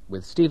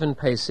 with Stephen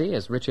Pacey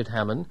as Richard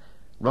Hammond,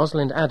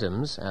 Rosalind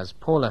Adams as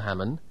Paula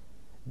Hammond,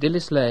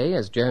 Dilys Lay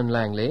as Joan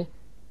Langley,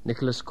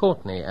 Nicholas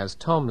Courtney as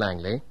Tom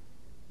Langley,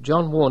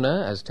 John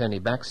Warner as Tony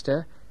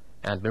Baxter,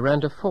 and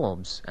Miranda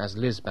Forbes as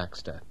Liz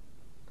Baxter.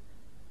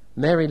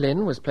 Mary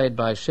Lynn was played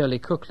by Shirley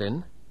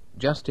Cooklin,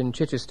 Justin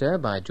Chichester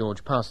by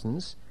George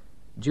Parsons,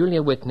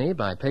 Julia Whitney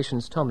by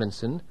Patience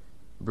Tomlinson,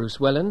 Bruce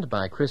Welland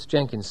by Chris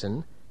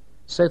Jenkinson,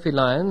 Sophie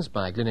Lyons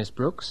by Glynis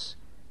Brooks,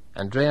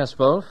 Andreas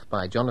Wolff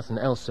by Jonathan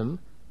Elsom,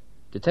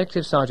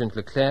 Detective Sergeant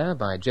Leclerc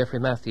by Geoffrey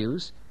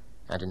Matthews,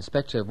 and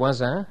Inspector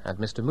Voisin and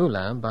Mr.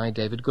 Moulin by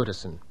David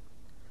Goodison.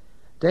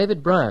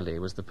 David Brierley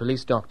was the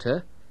police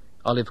doctor,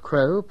 Olive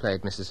Crowe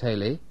played Mrs.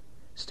 Haley,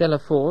 Stella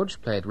Forge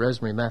played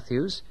Rosemary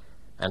Matthews,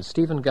 and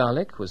Stephen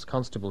Garlick was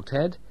Constable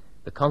Ted,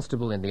 the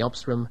constable in the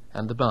ops room,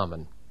 and the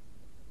barman.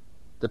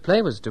 The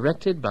play was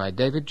directed by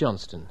David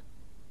Johnston.